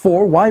 And it's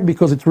 4, why?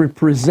 Because it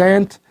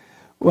represents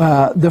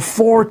the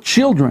 4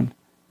 children,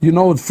 you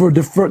know, for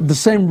the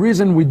same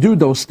reason we do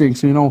those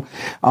things, you know.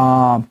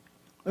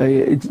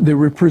 They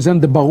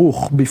represent the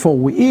Baruch before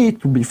we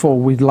eat, before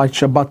we light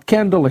Shabbat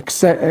candle,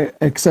 etc.,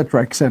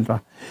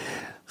 etc.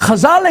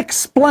 Chazal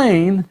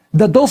explain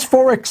that those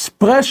 4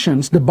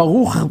 expressions, the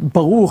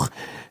Baruch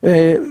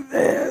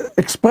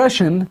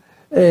expression,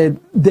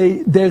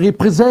 they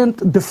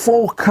represent the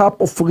 4 cup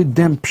of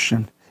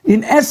redemption.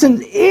 In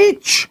essence,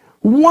 each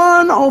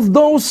one of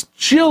those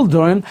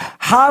children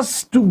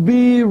has to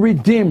be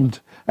redeemed.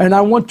 And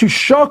I want to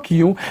shock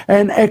you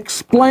and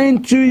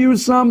explain to you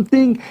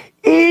something.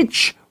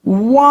 Each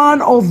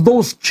one of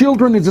those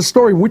children is a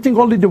story. We think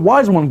only the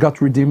wise one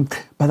got redeemed,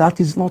 but that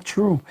is not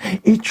true.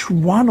 Each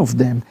one of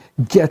them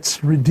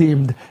gets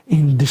redeemed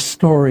in the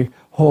story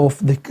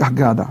of the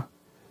Haggadah.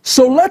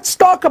 So let's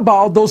talk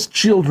about those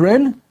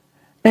children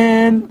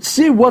and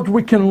see what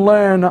we can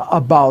learn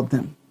about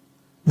them.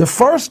 The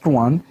first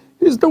one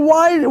is the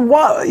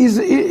wise,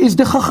 is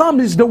the Chacham,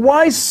 is the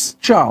wise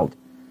child.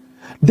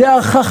 The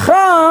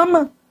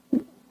Chacham,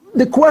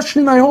 the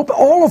question I hope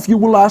all of you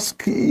will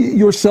ask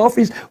yourself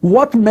is,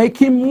 what make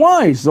him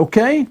wise,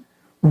 okay?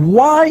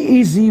 Why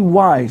is he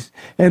wise?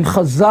 And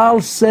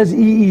Chazal says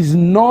he is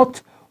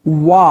not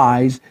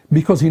wise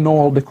because he knows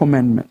all the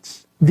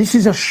commandments. This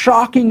is a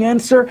shocking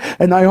answer,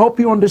 and I hope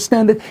you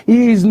understand it.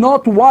 He is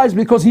not wise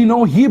because he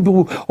knows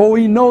Hebrew or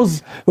he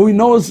knows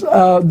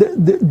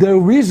the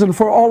reason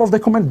for all of the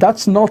commandments.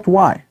 That's not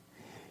why.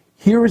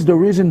 Here is the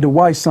reason the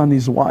wise son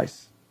is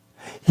wise.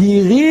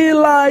 He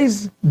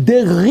realized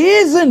the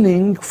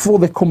reasoning for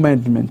the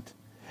commandment,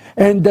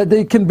 and that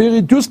they can be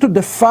reduced to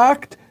the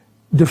fact,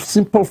 the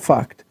simple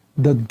fact,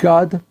 that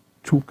God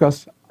took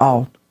us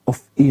out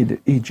of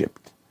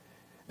Egypt.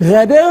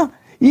 Rather,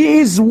 he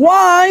is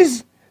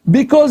wise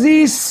because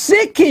he is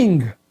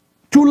seeking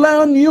to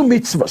learn new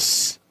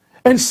mitzvahs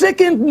and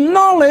seeking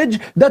knowledge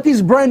that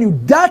is brand new.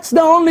 That's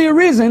the only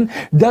reason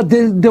that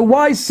the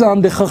wise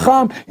son, the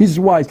Chacham, is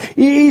wise.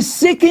 He is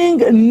seeking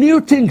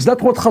new things.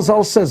 That's what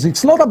Chazal says.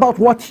 It's not about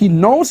what he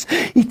knows.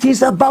 It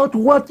is about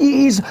what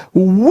he is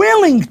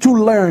willing to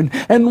learn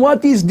and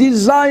what is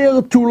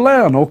desired to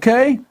learn,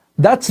 okay?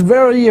 That's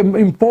very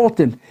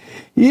important.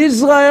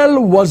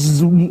 Israel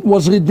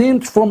was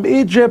redeemed from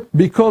Egypt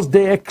because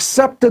they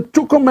accepted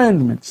 2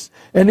 commandments.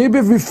 And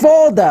even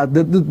before that,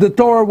 the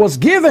Torah was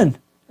given.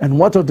 And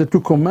what are the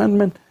 2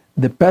 commandments?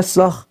 The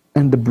Pesach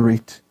and the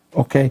Brit.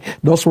 Okay,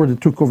 those were the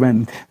 2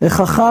 commandments. A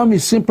Chacham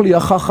is simply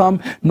a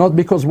Chacham, not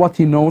because what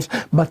he knows,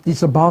 but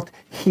it's about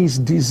his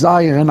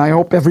desire. And I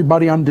hope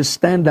everybody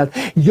understand that.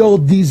 Your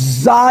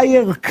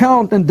desire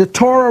count, and the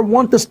Torah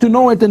wants us to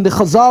know it, and the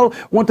Chazal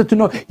wanted to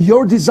know.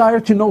 Your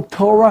desire to know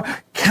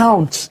Torah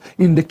counts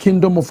in the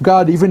kingdom of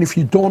God, even if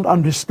you don't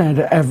understand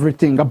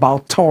everything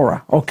about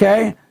Torah,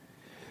 okay?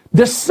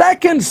 The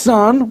second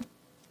son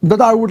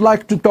that I would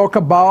like to talk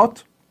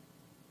about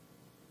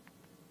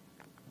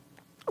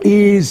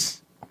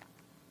is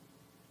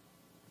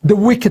the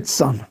wicked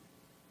son,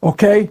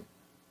 okay?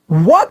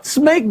 What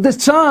makes the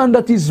son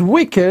that is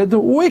wicked,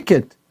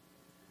 wicked?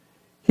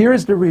 Here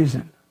is the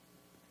reason.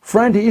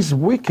 Friend, he is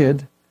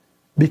wicked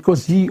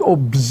because he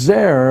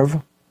observe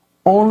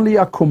only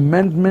a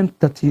commandment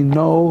that he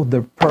know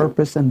the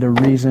purpose and the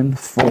reason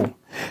for.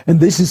 And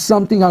this is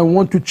something I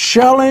want to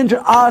challenge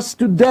us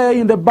today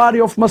in the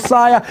body of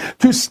Messiah,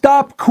 to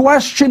stop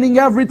questioning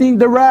everything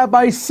the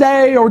rabbis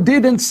say or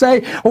didn't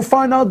say, or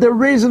find out the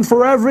reason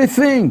for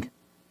everything.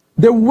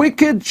 The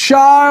wicked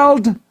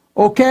child,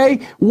 okay,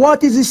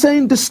 what is he saying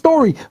in the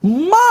story?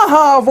 Ma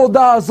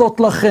ha'avodah azot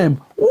lachem.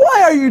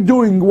 Why are you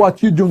doing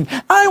what you're doing?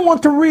 I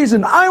want a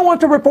reason. I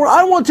want a report.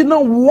 I want to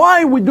know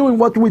why we're doing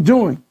what we're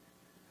doing.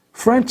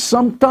 Friends,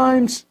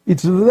 sometimes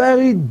it's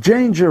very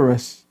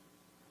dangerous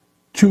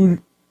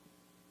to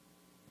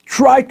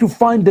try to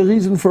find the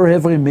reason for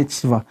every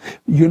mitzvah.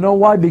 You know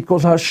why?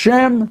 Because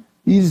Hashem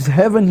is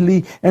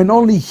heavenly, and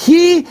only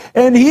He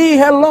and He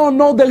alone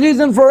know the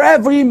reason for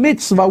every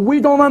mitzvah.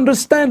 We don't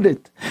understand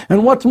it.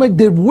 And what makes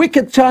the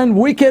wicked child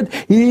wicked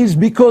is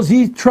because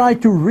he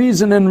tried to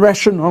reason and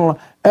rational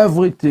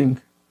everything.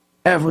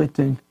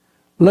 Everything.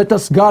 Let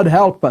us, God,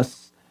 help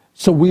us,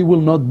 so we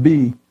will not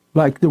be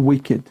like the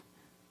wicked.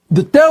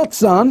 The third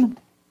son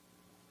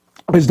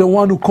is the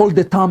one who called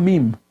the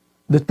Tamim,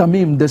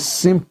 the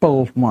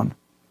simple one.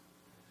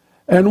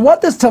 And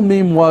what does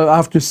Tamim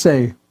have to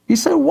say? He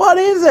said, what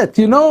is it?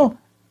 You know,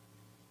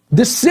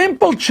 the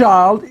simple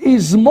child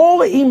is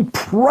more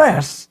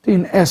impressed,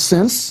 in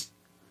essence,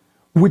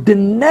 with the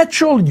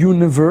natural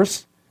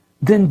universe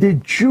than the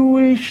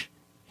Jewish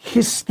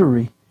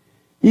history.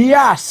 He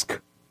asked,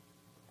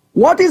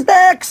 what is the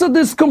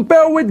Exodus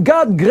compared with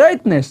God's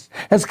greatness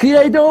as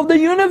creator of the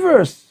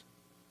universe?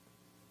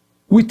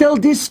 We tell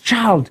this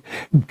child,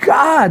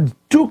 God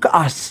took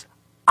us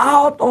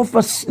out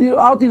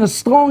in a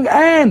strong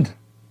hand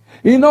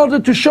in order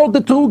to show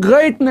the true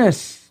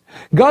greatness.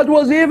 God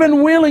was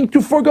even willing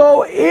to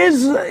forgo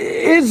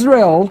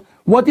Israel,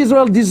 what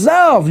Israel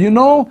deserved, you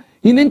know,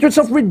 in interest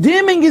of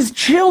redeeming his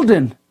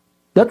children.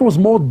 That was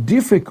more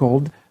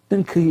difficult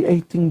than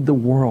creating the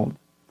world.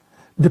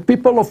 The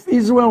people of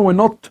Israel were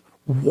not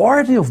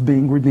worthy of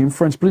being redeemed.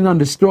 Friends, please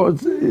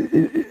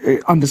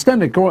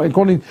understand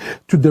according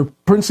to the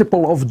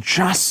principle of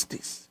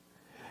justice.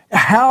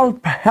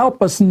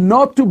 Help us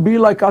not to be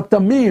like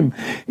Atamim,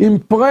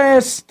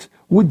 impressed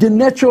with the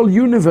natural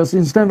universe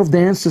instead of the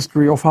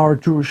ancestry of our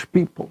Jewish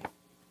people.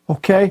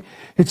 Okay?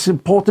 It's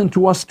important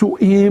to us to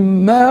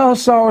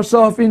immerse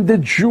ourselves in the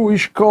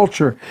Jewish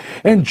culture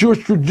and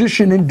Jewish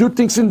tradition and do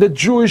things in the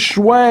Jewish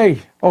way.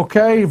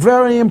 Okay?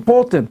 Very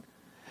important.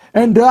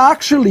 And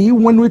actually,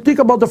 when we think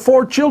about the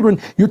 4 children,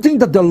 you think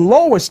that the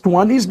lowest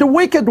one is the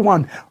wicked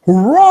one.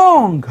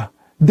 Wrong!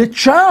 The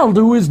child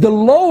who is the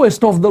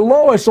lowest of the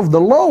lowest of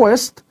the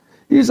lowest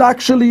is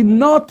actually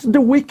not the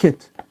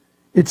wicked.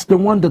 It's the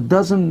one that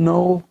doesn't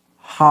know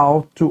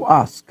how to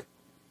ask.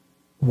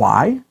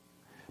 Why?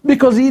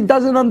 Because he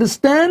doesn't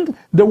understand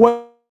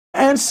the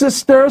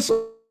ancestors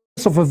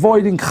of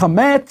avoiding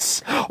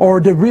chametz or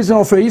the reason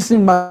of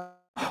eating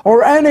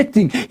or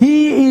anything.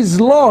 He is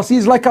lost.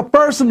 He's like a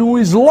person who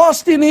is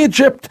lost in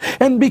Egypt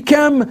and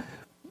became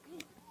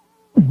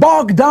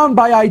bogged down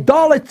by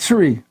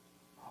idolatry.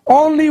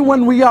 Only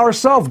when we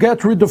ourselves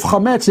get rid of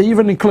chametz,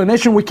 even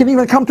inclination, we can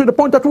even come to the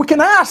point that we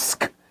can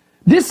ask.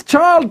 This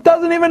child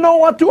doesn't even know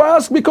what to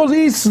ask because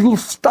he's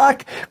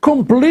stuck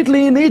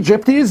completely in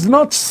Egypt. He did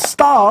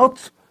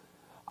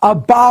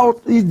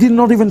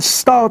not even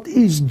start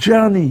his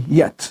journey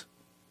yet.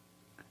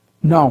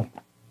 Now,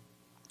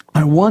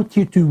 I want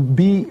you to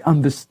be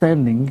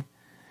understanding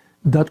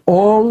that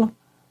all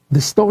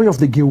the story of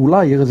the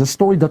Geulah here is a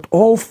story that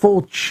all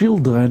 4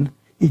 children,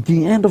 at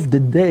the end of the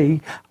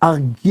day, are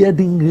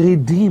getting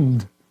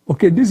redeemed.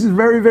 Okay, this is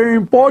very, very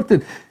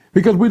important,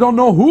 because we don't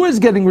know who is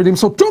getting redeemed.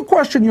 So 2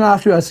 questions you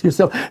have to ask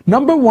yourself.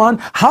 Number 1,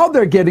 how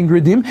they're getting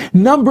redeemed.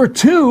 Number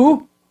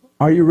 2,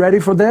 are you ready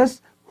for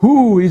this?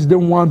 Who is the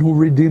one who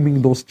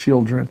redeeming those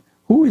children?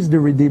 Who is the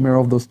redeemer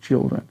of those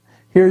children?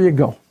 Here you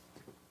go.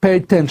 Pay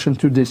attention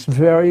to this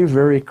very,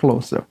 very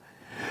closer.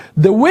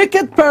 The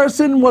wicked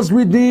person was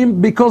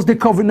redeemed because the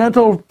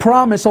covenantal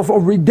promise of a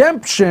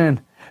redemption,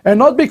 and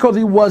not because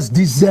he was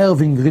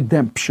deserving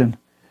redemption.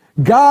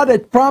 God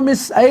had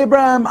promised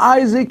Abraham,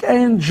 Isaac,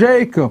 and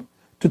Jacob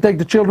to take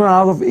the children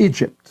out of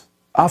Egypt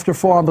after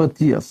 400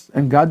 years.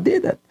 And God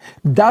did it.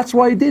 That's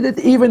why he did it,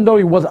 even though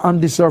he was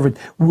undeserved.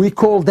 We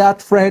call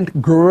that, friend,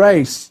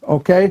 grace,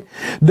 okay?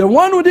 The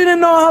one who didn't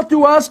know how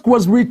to ask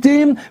was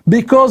redeemed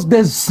because the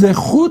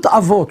zechut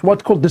avot,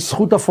 what's called the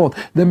zechut avot,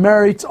 the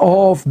merits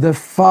of the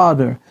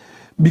father.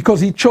 Because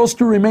he chose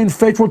to remain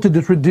faithful to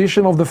the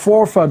tradition of the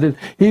forefathers,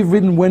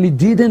 even when he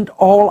didn't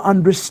all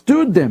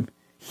understood them.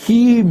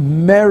 He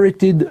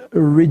merited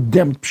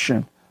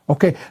redemption.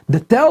 Okay, the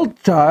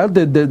third child,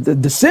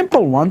 the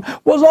simple one,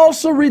 was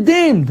also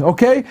redeemed,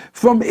 okay,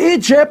 from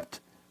Egypt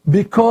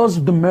because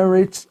of the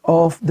merits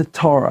of the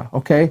Torah,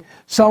 okay?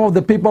 Some of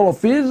the people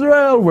of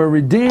Israel were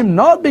redeemed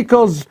not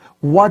because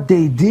what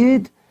they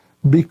did,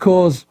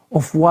 because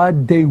of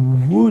what they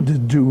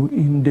would do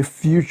in the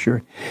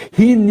future.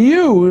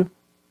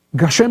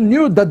 Hashem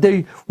knew that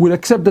they would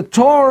accept the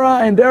Torah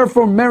and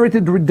therefore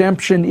merited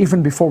redemption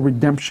even before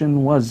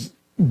redemption was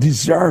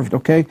deserved,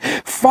 okay?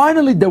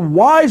 Finally, the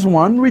wise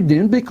one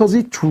redeemed because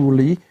he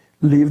truly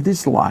lived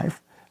his life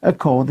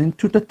according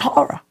to the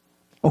Torah,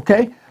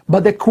 okay?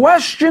 But the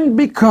question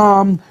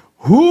becomes,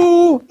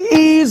 who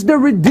is the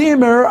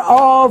redeemer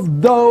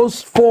of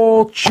those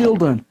 4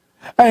 children?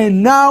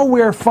 And now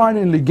we're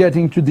finally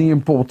getting to the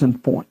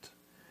important point.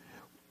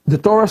 The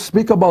Torah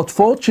speaks about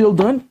 4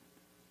 children.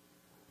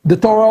 The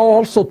Torah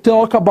also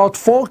talks about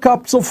 4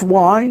 cups of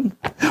wine.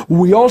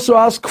 We also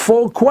ask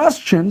 4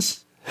 questions.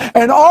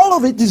 And all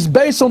of it is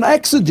based on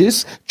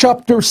Exodus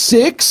chapter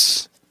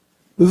 6,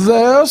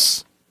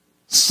 verse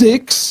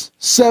 6,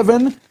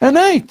 7, and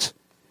 8.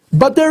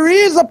 But there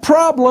is a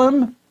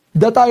problem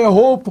that I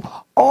hope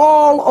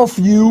all of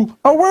you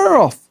are aware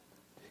of.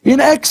 In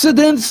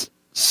Exodus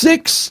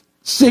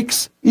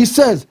 6:6, he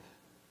says,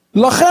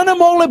 Lachen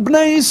emor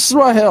lebnei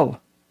Israel,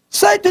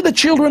 say to the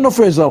children of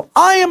Israel,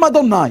 I am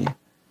Adonai,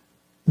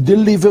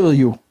 deliver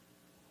you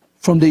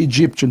from the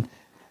Egyptian,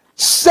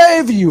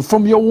 save you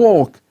from your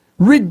work,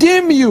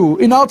 redeem you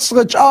in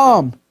outstretched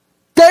arm,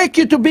 take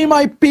you to be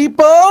my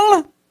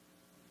people.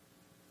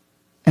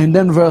 And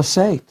then verse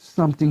 8,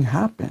 something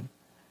happened.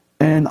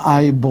 And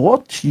I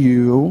brought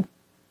you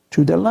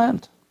to the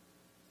land.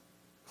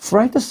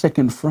 Wait a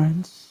second,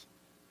 friends.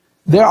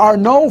 There are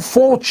no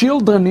 4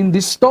 children in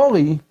this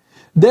story.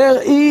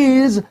 There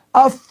is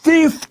a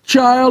 5th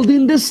child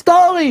in the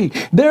story.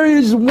 There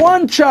is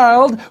one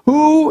child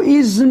who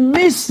is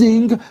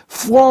missing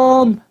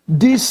from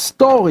this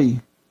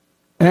story.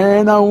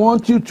 And I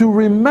want you to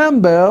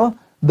remember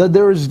that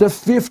there is the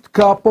 5th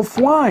cup of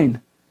wine,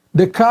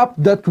 the cup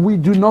that we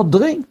do not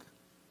drink.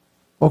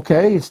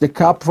 Okay, it's the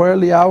cup for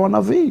Eliyahu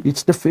Navi.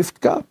 It's the 5th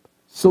cup.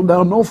 So there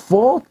are no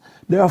 4,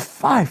 there are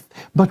 5.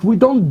 But we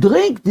don't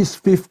drink this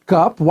 5th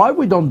cup. Why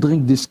we don't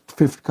drink this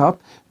 5th cup?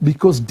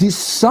 Because this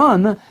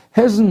son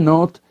has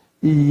not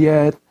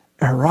yet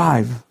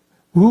arrived.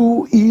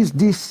 Who is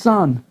this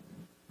son?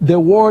 The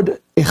word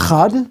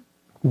Echad,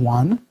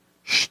 1,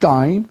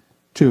 Shtaim,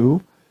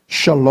 2,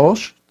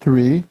 Shalosh,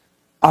 3,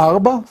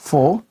 Arba,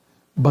 4.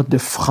 But the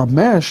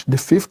Chamesh, the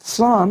 5th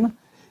son,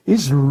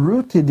 is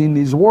rooted in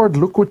his word.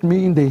 Look with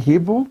me in the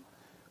Hebrew.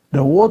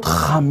 The word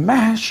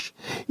Chamesh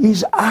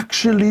is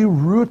actually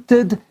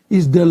rooted,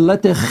 is the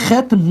letter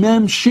Chet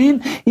Mem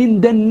Shin, in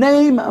the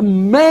name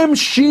Mem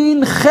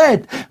Shin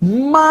Chet,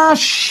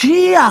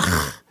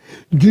 Mashiach.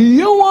 Do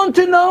you want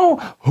to know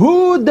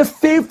who the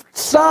 5th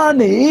son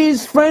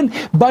is, friend?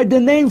 By the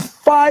name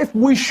 5,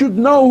 we should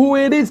know who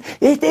it is.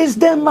 It is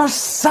the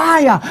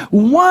Messiah.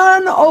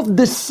 One of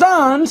the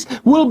sons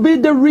will be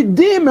the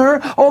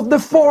redeemer of the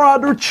 4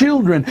 other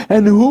children.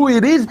 And who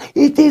it is?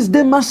 It is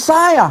the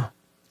Messiah.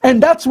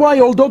 And that's why,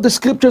 although the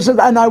scripture says,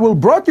 and I will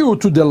brought you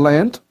to the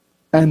land,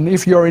 and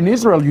if you're in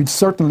Israel, you're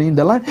certainly in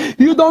the land,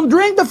 you don't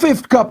drink the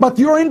 5th cup, but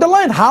you're in the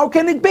land. How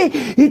can it be?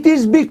 It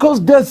is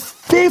because the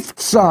 5th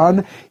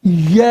son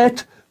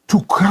yet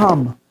to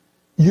come.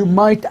 You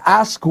might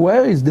ask,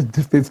 where is the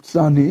 5th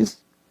son is?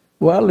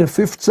 Well, the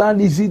 5th son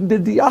is in the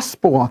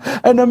diaspora.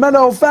 And a matter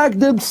of fact,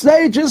 the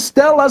sages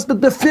tell us that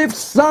the 5th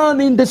son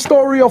in the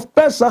story of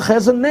Pesach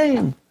has a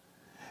name.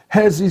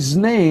 Has his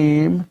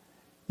name,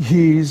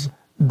 he's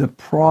the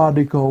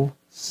prodigal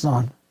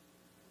son.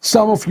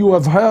 Some of you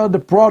have heard the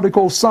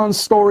prodigal son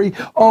story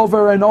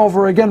over and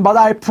over again, but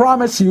I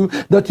promise you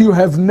that you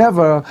have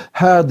never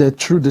heard it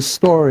through the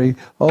story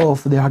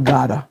of the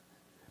Haggadah.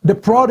 The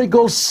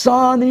prodigal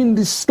son in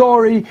this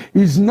story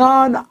is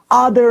none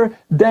other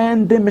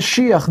than the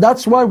Mashiach.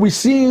 That's why we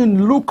see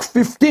in Luke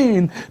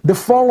 15 the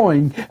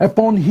following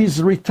upon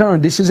his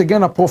return. This is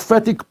again a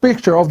prophetic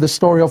picture of the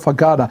story of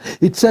Haggadah.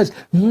 It says,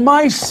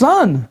 my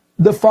son,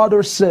 the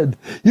father said,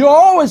 you're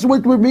always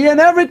with me and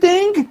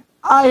everything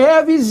I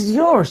have is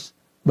yours.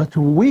 But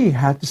we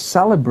had to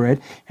celebrate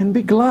and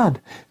be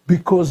glad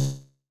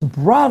because the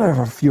brother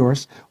of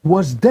yours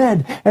was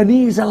dead and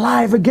he is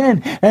alive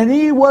again, and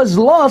he was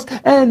lost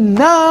and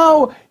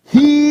now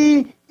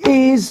he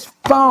is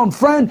found.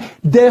 Friend,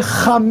 the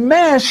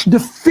Chamesh, the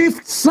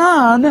 5th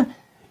son,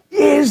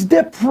 is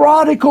the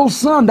prodigal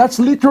son. That's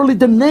literally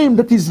the name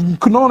that is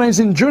known as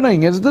in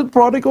Judaism, is the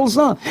prodigal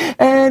son.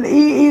 And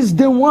he is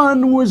the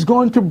one who is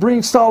going to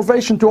bring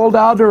salvation to all the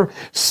other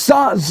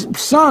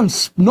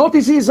sons.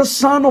 Notice he is a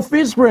son of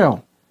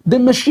Israel. The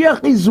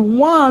Mashiach is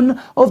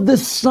one of the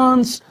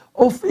sons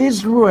of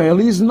Israel.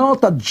 He's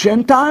not a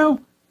Gentile.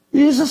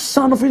 He's a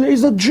son of Israel.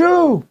 He's a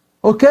Jew.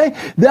 Okay?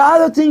 The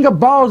other thing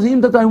about him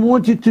that I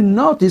want you to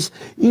notice,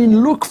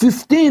 in Luke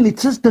 15, it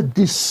says that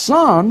the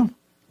son,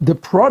 the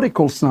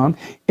prodigal son,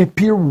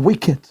 appeared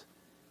wicked.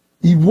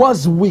 He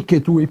was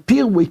wicked, to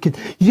appear wicked.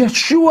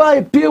 Yeshua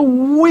appeared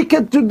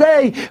wicked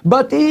today,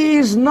 but he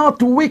is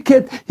not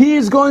wicked. He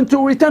is going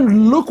to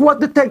return. Look what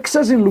the text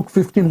says in Luke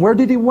 15. Where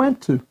did he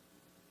went to?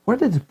 Where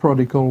did the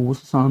prodigal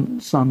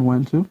son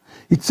went to?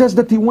 It says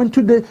that he went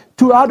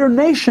to other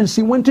nations.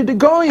 He went to the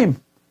Goyim.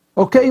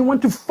 Okay, he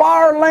went to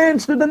far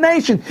lands, to the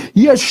nation.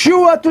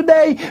 Yeshua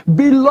today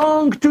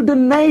belonged to the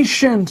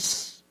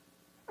nations.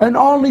 And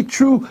only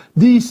through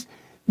this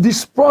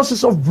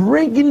process of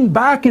bringing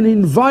back and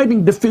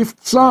inviting the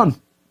 5th son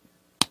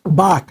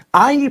back.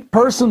 I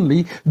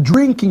personally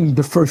drinking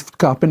the 1st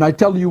cup, and I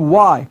tell you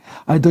why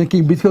I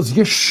drinking, because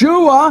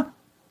Yeshua,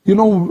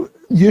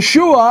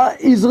 Yeshua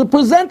is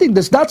representing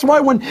this. That's why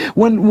when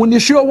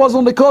Yeshua was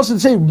on the cross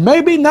and said,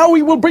 maybe now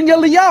we will bring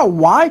Eliyahu.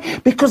 Why?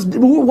 Because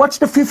what's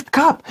the 5th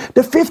cup?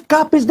 The 5th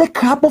cup is the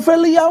cup of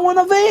Eliyahu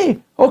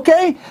Navi.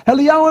 Okay?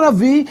 Eliyahu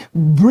Navi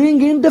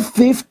bringing the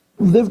 5th,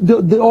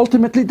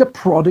 ultimately the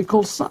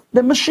prodigal son,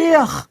 the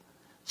Mashiach.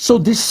 So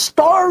this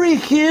story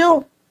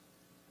here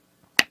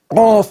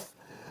of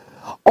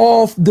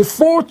the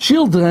 4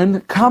 children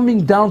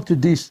coming down to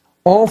this,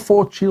 all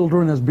 4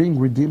 children as being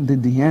redeemed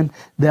in the end,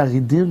 they are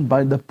redeemed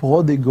by the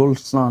prodigal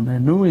son.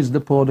 And who is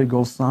the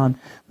prodigal son?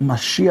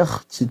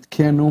 Mashiach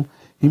Tzidkenu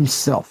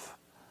himself.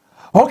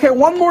 Okay,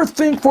 one more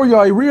thing for you.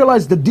 I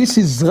realize that this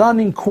is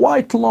running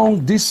quite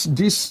long, this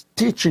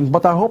teaching,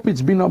 but I hope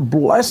it's been a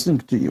blessing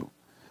to you.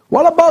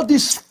 What about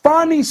this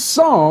funny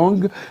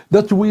song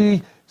that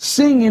we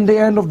sing in the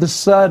end of the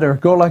Seder?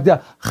 Go like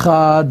that.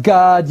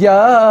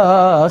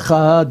 Haggadah,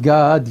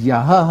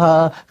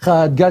 Haggadah,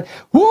 Haggadah.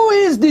 Who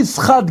is this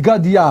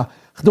Haggadah?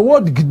 The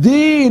word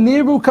gdi in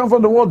Hebrew comes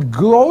from the word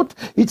goat.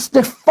 It's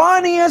the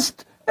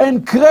funniest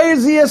and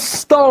craziest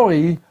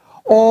story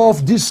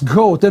of this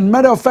goat. And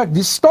matter of fact,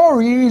 this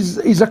story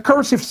is a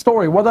cursive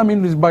story. What I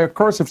mean is by a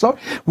cursive story,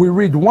 we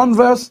read one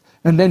verse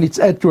and then it's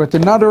added to it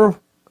another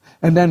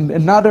and then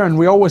another, and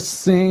we always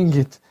sing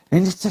it.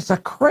 And it's just a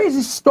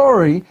crazy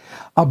story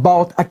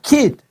about a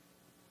kid,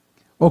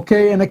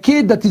 okay, and a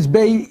kid that is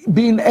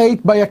being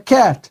ate by a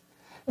cat,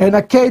 and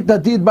a cat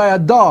that eat by a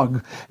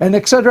dog, and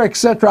etc.,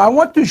 etc. I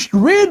want to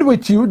read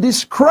with you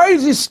this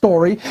crazy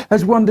story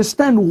as we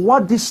understand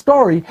what this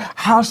story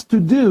has to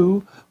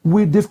do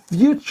with the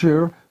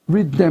future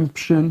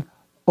redemption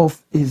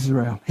of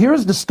Israel.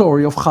 Here's the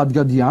story of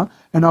Haggadah,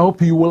 and I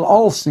hope you will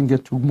all sing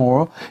it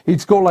tomorrow.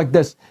 It's go like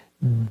this.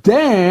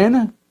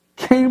 Then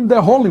came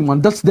the Holy One,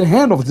 that's the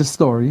end of the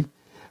story,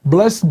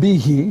 blessed be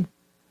he,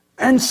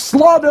 and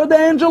slaughtered the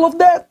angel of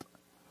death,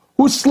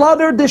 who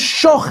slaughtered the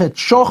shochet.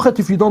 Shochet,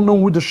 if you don't know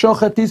who the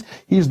shochet is,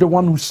 he's the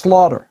one who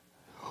slaughtered.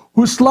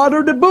 Who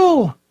slaughtered the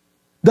bull,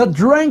 that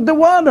drank the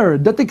water,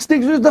 that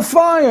extinguished the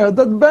fire,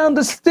 that burned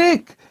the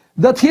stick,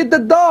 that hit the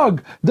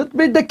dog, that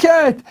bit the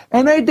cat,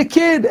 and ate the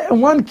kid.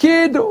 One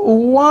kid,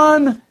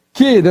 one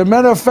kid. As a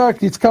matter of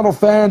fact, it's kind of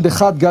fun. The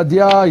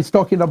Haggadah is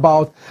talking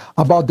about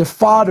the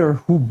father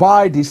who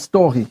buy this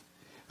story.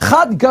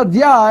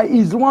 Haggadah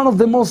is one of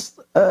the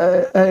most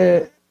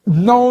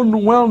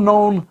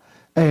well-known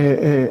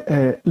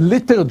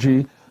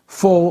liturgy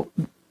for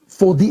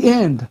the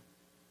end,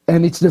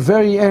 and it's the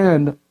very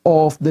end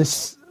of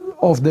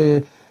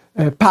the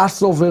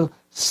Passover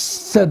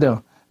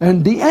Seder.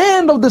 And the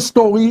end of the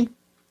story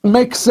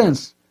makes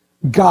sense.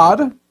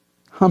 God,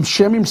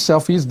 Hashem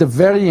himself, is the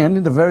very end,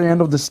 in the very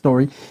end of the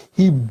story.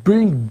 He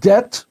brings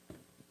death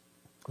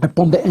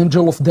upon the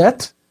angel of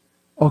death,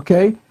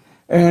 okay?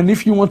 And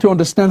if you want to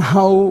understand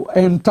how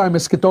end time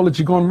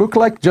eschatology going to look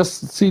like,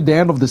 just see the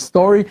end of the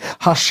story.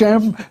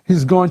 Hashem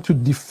is going to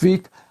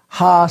defeat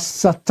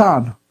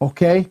Ha-Satan,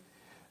 okay?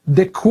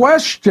 The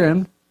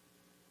question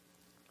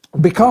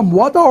becomes,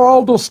 what are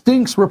all those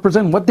things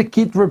represent? What the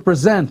kid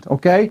represent,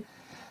 okay?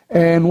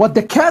 And what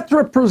the cat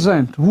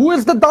represent, who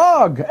is the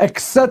dog,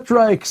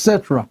 etc.,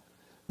 etc.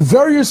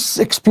 Various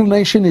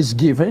explanation is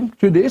given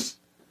to this,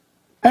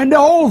 and they're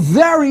all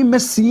very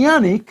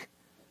messianic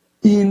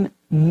in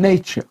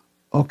nature.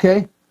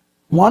 Okay,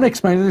 one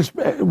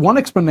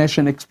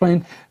explanation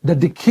explained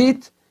that the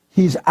kid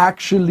is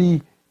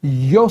actually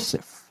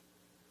Yosef.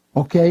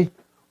 Okay,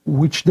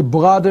 which the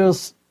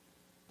brothers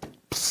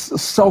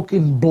soak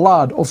in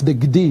blood of the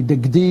gdi. The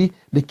gdi,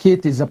 the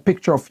kid, is a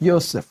picture of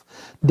Yosef.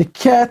 The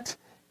cat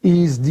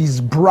is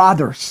these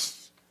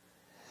brothers.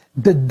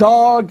 The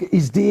dog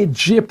is the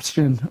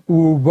Egyptian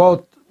who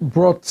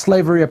brought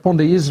slavery upon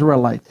the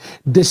Israelite.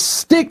 The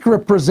stick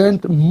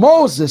represents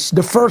Moses,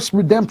 the first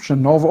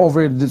redemption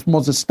over this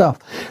Moses stuff.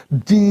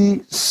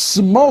 The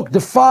smoke, the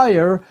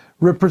fire,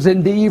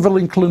 represent the evil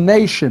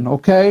inclination,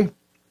 okay?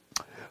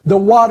 The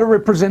water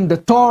represent the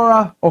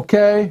Torah,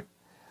 okay?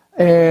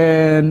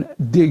 And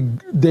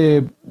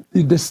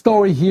the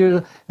story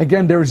here,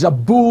 again, there is a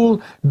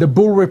bull. The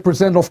bull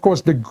represents, of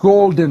course, the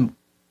golden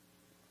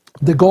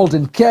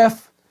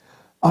calf.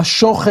 A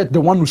shochet,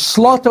 the one who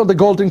slaughtered the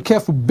golden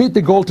calf, who beat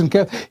the golden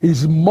calf,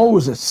 is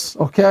Moses,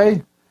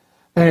 okay?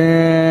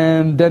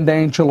 And then the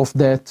angel of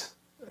death,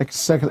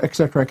 etc.,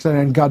 etc.,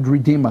 and God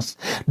redeem us.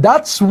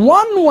 That's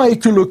one way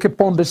to look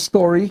upon the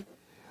story,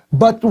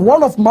 but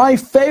one of my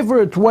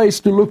favorite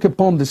ways to look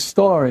upon the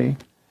story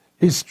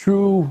is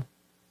through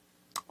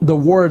the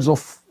words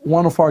of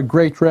one of our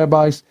great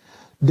rabbis,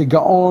 the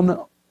Gaon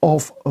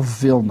of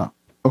Vilna.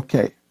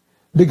 Okay,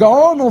 the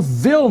Gaon of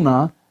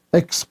Vilna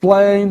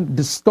explained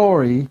the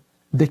story,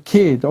 the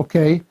kid,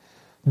 okay,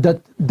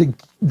 that the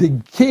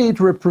kid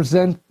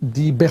represents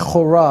the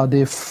Bechorah,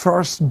 the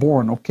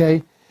firstborn,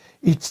 okay?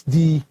 It's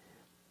the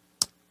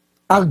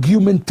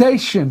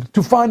argumentation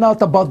to find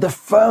out about the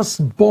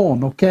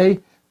firstborn, okay?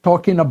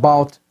 Talking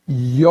about,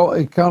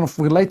 kind of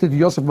related to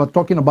Yosef, but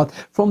talking about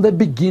from the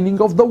beginning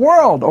of the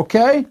world,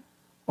 okay?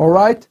 All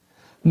right?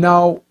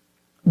 Now,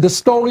 the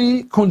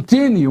story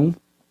continues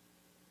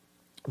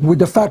with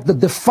the fact that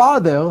the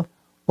father,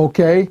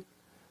 okay,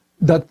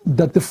 that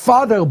the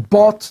father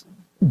bought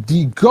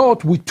the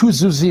goat with 2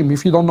 zuzim.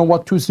 If you don't know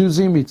what 2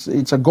 zuzim,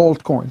 it's a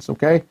gold coins,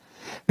 okay?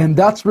 And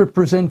that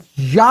represents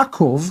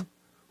Yaakov,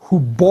 who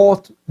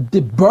bought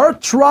the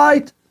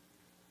birthright,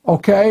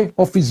 okay,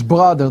 of his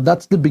brother.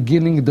 That's the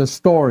beginning of the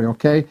story,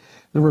 okay?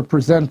 It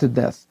represented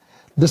this.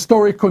 The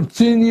story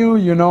continue,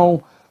 you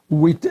know,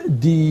 with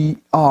the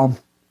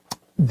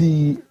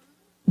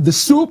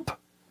soup.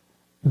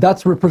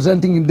 That's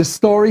representing in the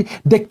story.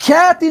 The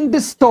cat in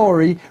the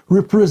story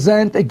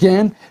represent,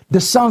 again, the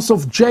sons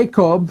of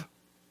Jacob,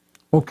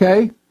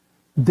 okay?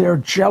 their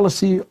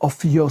jealousy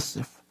of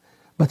Yosef.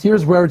 But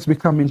here's where it's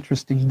become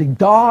interesting. The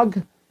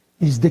dog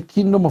is the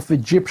kingdom of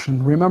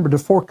Egyptian. Remember, the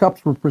 4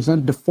 cups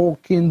represent the 4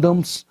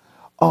 kingdoms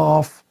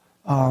of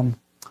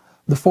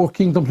the 4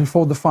 kingdoms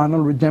before the final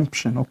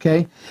redemption,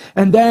 okay?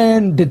 And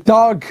then the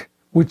dog,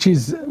 which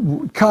is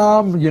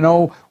come,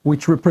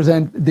 which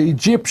represent the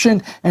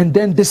Egyptian, and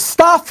then the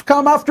staff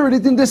come after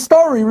it in the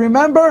story,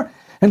 remember?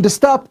 And the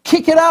staff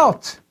kick it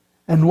out.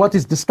 And what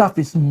is the staff?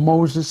 It's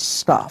Moses'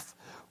 staff,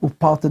 who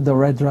parted the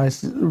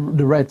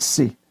Red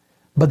Sea.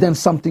 But then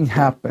something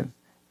happened.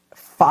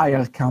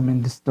 Fire come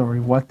in the story.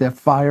 What the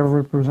fire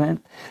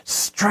represent?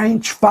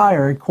 Strange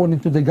fire, according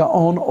to the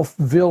Gaon of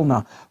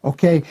Vilna.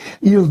 Okay,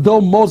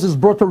 although Moses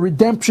brought a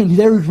redemption,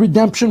 their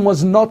redemption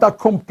was not a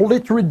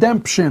complete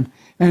redemption,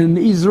 and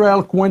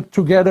Israel went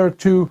together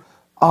to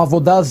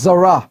Avodah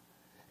Zarah.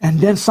 And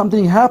then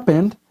something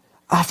happened.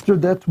 After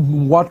that,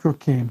 water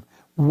came.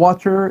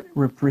 Water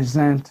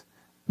represent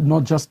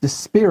not just the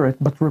spirit,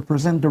 but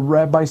represent the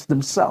rabbis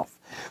themselves,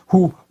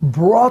 who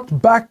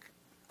brought back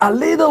a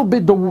little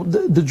bit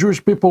the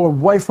Jewish people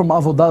away from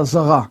Avodah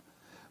Zarah.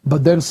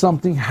 But then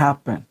something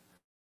happened.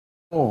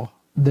 Oh,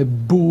 the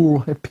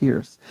bull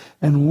appears.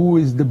 And who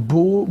is the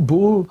bull?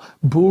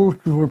 Bull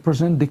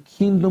represents the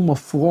kingdom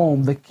of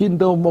Rome, the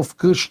kingdom of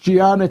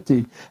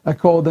Christianity,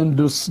 according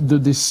to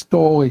this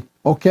story.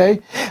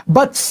 Okay?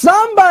 But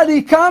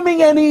somebody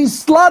coming and he's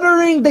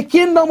slaughtering the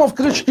kingdom of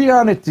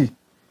Christianity.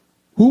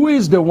 Who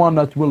is the one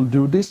that will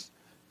do this?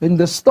 In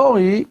the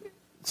story,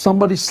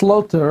 somebody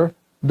slaughtered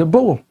the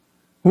bull.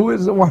 Who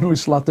is the one who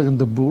is slaughtering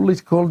the bull?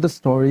 It's called the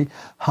story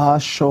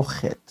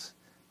HaShochet.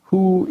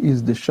 Who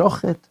is the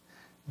Shochet?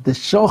 The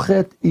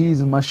Shochet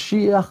is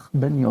Mashiach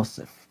ben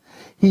Yosef.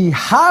 He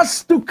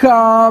has to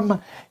come,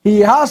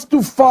 he has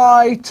to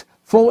fight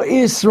for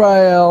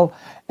Israel,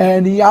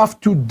 and he has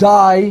to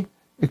die,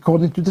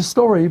 according to the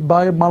story,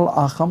 by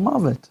Malach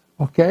HaMavet.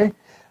 Okay?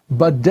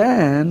 But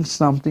then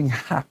something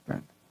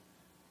happened.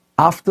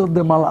 After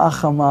the Malach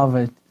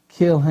HaMavet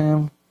killed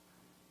him,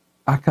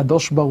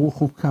 HaKadosh Baruch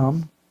Hu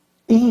come,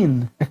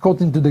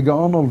 according to the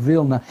Gaon of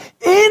Vilna,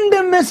 in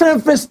the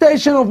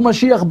manifestation of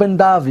Mashiach ben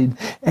David,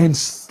 and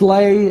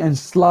slay and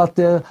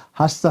slaughter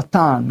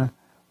Hasatan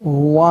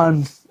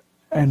once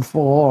and for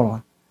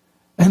all.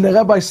 And the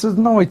rabbi says,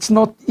 no, it's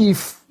not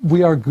if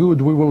we are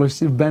good, we will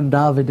receive Ben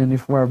David, and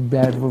if we are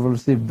bad, we will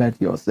receive Ben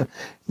Yosef.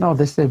 No,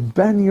 they say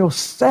Ben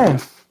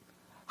Yosef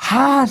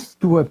has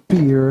to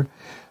appear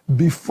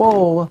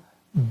before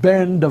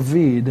Ben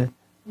David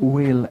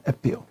will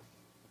appear.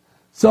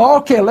 So,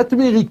 okay, let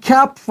me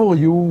recap for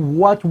you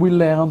what we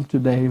learned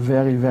today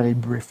very, very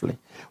briefly.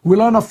 We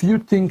learned a few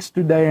things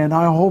today, and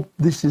I hope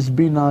this has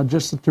been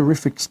just a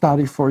terrific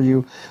study for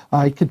you.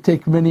 It could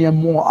take many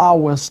more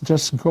hours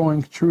just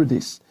going through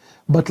this.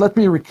 But let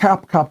me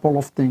recap a couple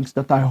of things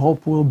that I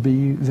hope will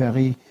be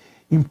very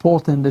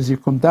important as you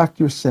conduct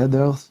your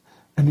seders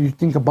and you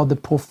think about the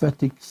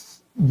prophetic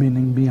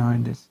meaning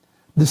behind this.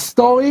 The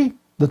story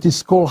that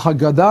is called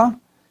Haggadah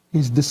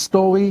is the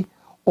story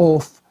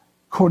of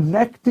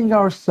connecting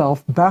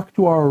ourselves back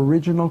to our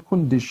original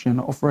condition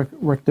of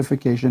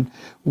rectification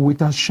with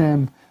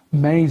Hashem,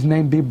 may His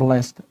name be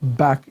blessed,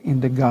 back in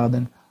the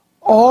garden.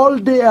 All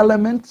the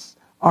elements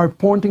are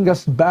pointing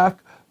us back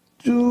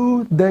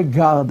to the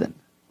garden.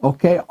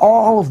 Okay,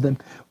 all of them.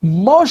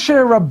 Moshe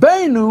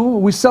Rabbeinu,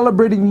 we're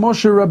celebrating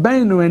Moshe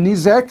Rabbeinu and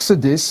his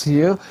exodus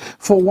here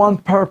for one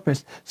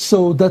purpose,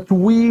 so that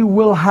we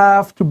will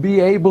have to be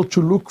able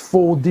to look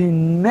for the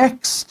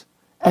next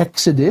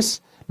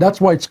exodus. That's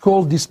why it's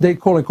called, this day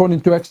called, according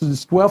to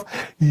Exodus 12,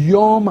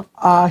 Yom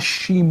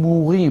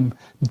HaShimurim,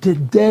 the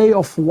day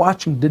of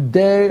watching, the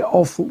day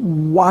of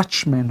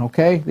watchmen,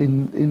 okay,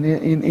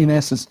 in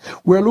essence.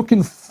 We're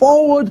looking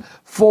forward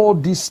for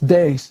these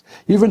days,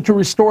 even to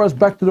restore us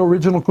back to the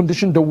original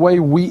condition, the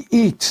way we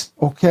eat,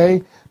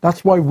 okay?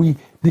 That's why we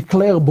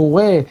declare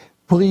Boreh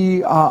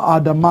Pri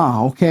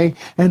Adama, okay?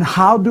 And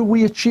how do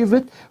we achieve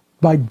it?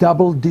 By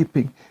double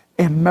dipping.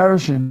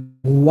 Immersion.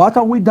 What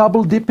are we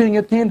double dipping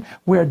it in?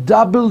 We're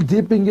double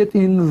dipping it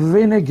in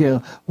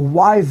vinegar.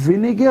 Why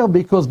vinegar?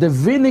 Because the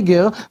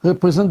vinegar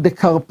represents the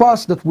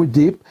karpas that we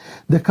dip.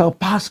 The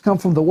karpas come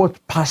from the word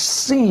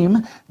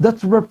pasim,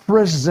 that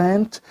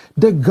represent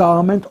the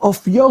garment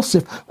of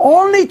Yosef.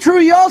 Only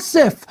through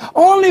Yosef,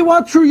 only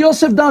what through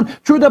Yosef done,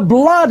 through the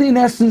blood in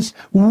essence,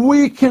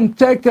 we can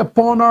take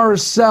upon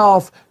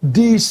ourselves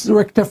this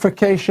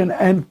rectification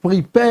and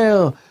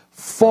prepare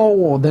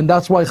forward. And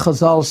that's why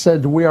Chazal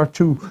said we are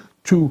to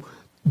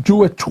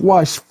do it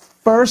twice.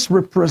 First,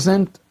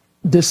 represent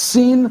the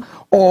sin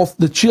of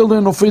the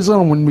children of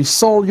Israel when we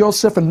sold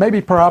Yosef, and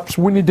maybe perhaps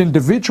we need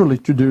individually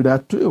to do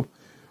that too,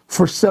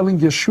 for selling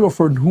Yeshua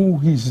for who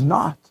he's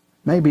not.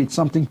 Maybe it's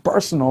something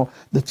personal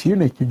that you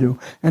need to do.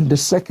 And the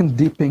second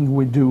dipping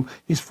we do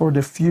is for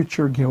the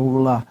future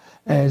Geulah,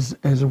 as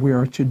we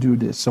are to do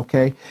this,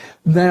 okay?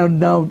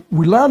 Now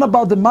we learn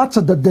about the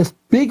matzah, that the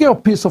bigger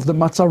piece of the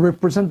matzah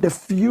represent the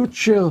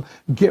future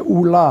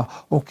Geulah,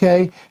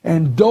 okay?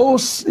 And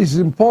those is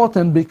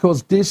important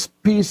because this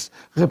piece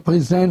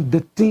represent the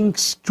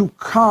things to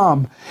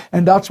come.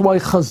 And that's why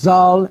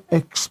Chazal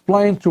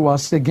explained to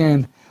us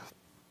again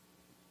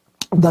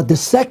that the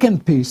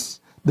second piece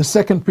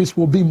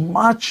will be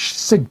much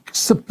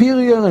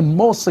superior and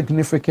more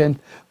significant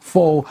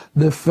for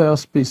the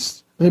first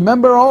piece.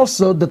 Remember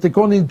also that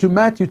according to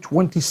Matthew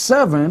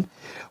 27,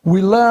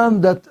 we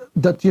learn that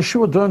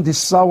Yeshua drank this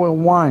sour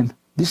wine.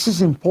 This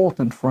is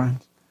important,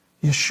 friends.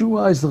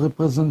 Yeshua is a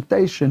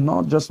representation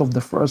not just of the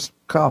first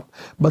cup,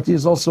 but he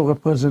is also a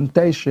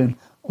representation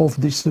of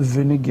this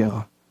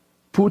vinegar.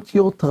 Put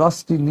your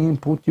trust in him,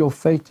 put your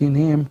faith in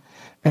him,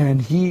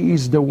 and he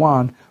is the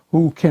one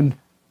who can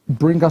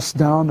bring us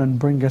down and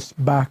bring us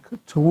back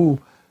through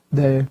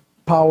the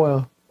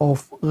power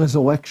of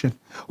resurrection.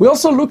 We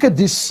also look at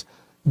this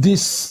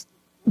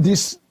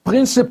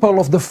principle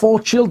of the 4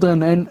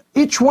 children, and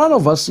each one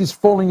of us is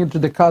falling into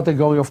the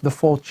category of the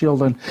 4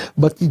 children.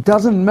 But it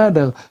doesn't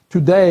matter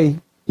today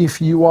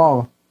if you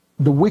are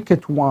the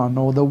wicked one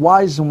or the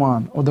wise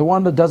one or the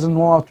one that doesn't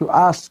know how to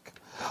ask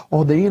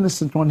or the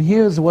innocent one.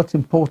 Here's what's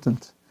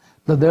important,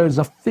 that there is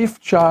a 5th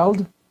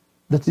child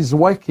that is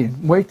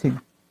waiting.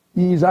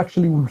 He is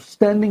actually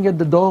standing at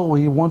the door.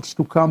 He wants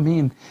to come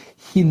in.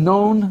 He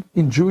known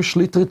in Jewish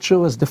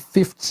literature as the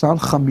 5th son,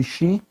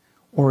 Chamishi,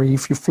 or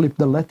if you flip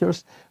the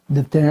letters,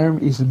 the term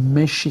is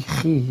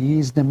Meshichi. He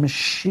is the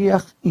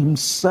Mashiach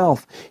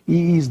himself.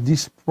 He is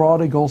this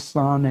prodigal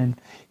son, and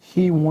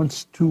he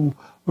wants to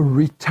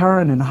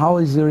return. And how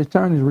is he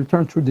return? He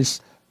return through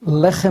this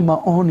lechem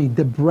ha'oni,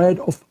 the bread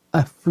of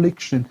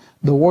affliction.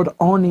 The word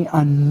oni,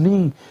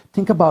 ani.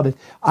 Think about it.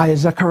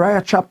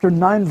 Zechariah chapter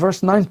 9,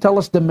 verse 9 tell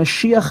us the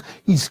Mashiach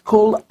is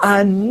called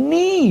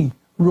ani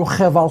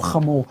rochev al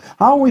chamor.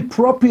 How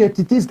appropriate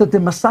it is that the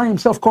Messiah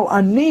himself called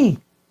ani.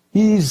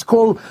 He is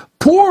called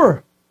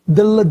poor.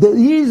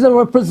 He is a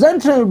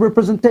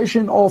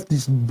representation of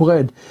this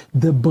bread,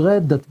 the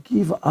bread that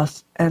give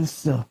us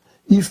answer.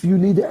 If you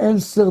need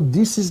answer,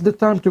 this is the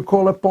time to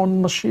call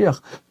upon Mashiach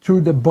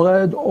through the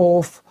bread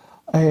of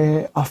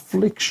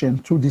affliction,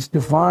 through this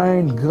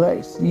divine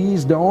grace. He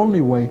is the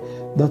only way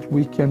that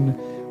we can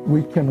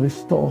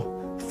restore.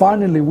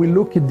 Finally, we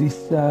look at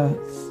this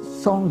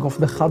song of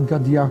the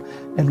Haggadah,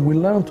 and we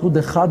learn through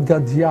the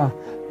Haggadah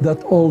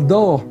that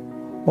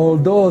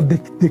although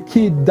the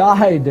kid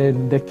died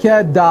and the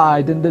cat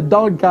died and the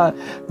dog died,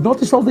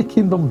 notice all the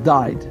kingdom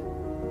died.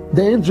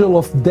 The angel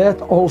of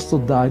death also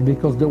died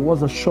because there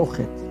was a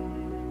shochet,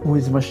 who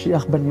is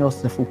Mashiach ben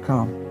Yosef, who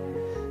came.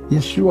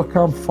 Yeshua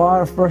come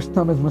first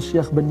time as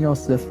Mashiach ben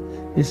Yosef,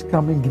 is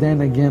coming then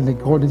again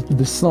according to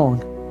the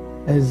song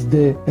as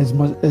the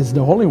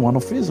Holy One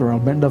of Israel.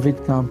 Ben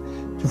David come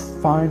to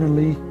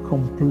finally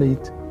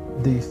complete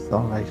this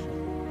salvation.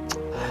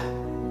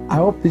 I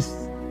hope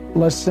this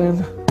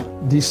lesson,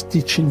 this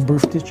teaching,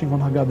 brief teaching on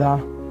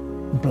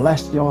Haggadah,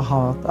 bless your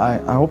heart.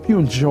 I hope you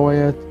enjoy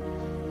it.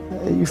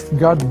 If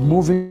God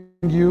moving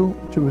you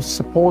to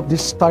support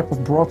this type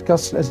of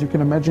broadcast, as you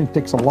can imagine, it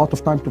takes a lot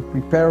of time to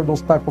prepare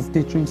those type of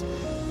teachings,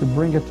 to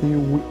bring it to you.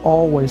 We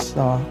always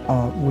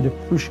would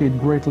appreciate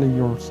greatly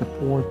your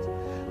support.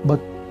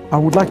 But I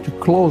would like to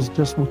close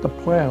just with a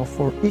prayer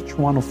for each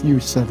one of you,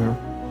 Seder,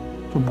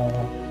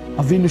 tomorrow.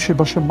 Avinu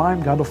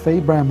Shebashamayim, God of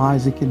Abraham,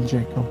 Isaac, and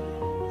Jacob,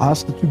 I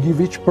ask that you give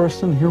each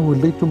person here who will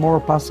lead tomorrow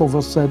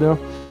Passover Seder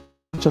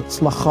much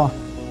atzlacha,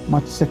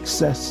 much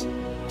success,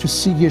 to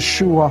see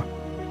Yeshua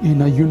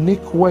in a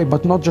unique way,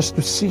 but not just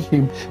to see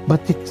him,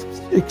 but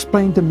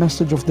explain the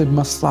message of the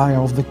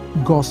Messiah, of the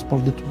gospel,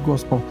 the true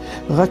gospel.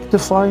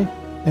 Rectify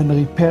and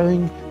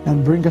repairing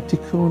and bring a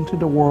tikkun to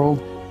the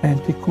world, and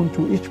tikkun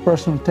to each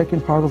person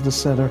taking part of the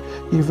Seder,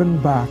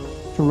 even back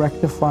to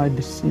rectify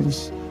the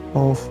sins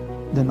of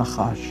the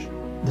Nachash,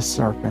 the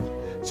serpent.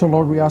 So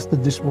Lord, we ask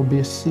that this will be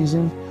a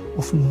season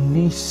of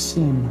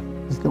Nisim.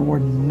 Is the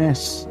word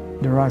Nes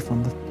derived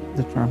from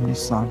the term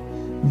Nisan.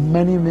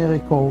 Many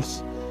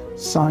miracles,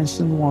 signs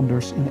and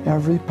wonders in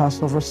every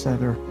Passover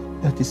Seder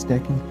that is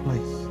taking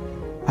place.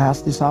 I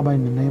ask this, Abba,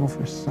 in the name of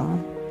your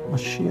Son,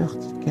 Mashiach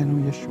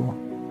Tzidkenu Yeshua.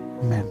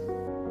 Amen.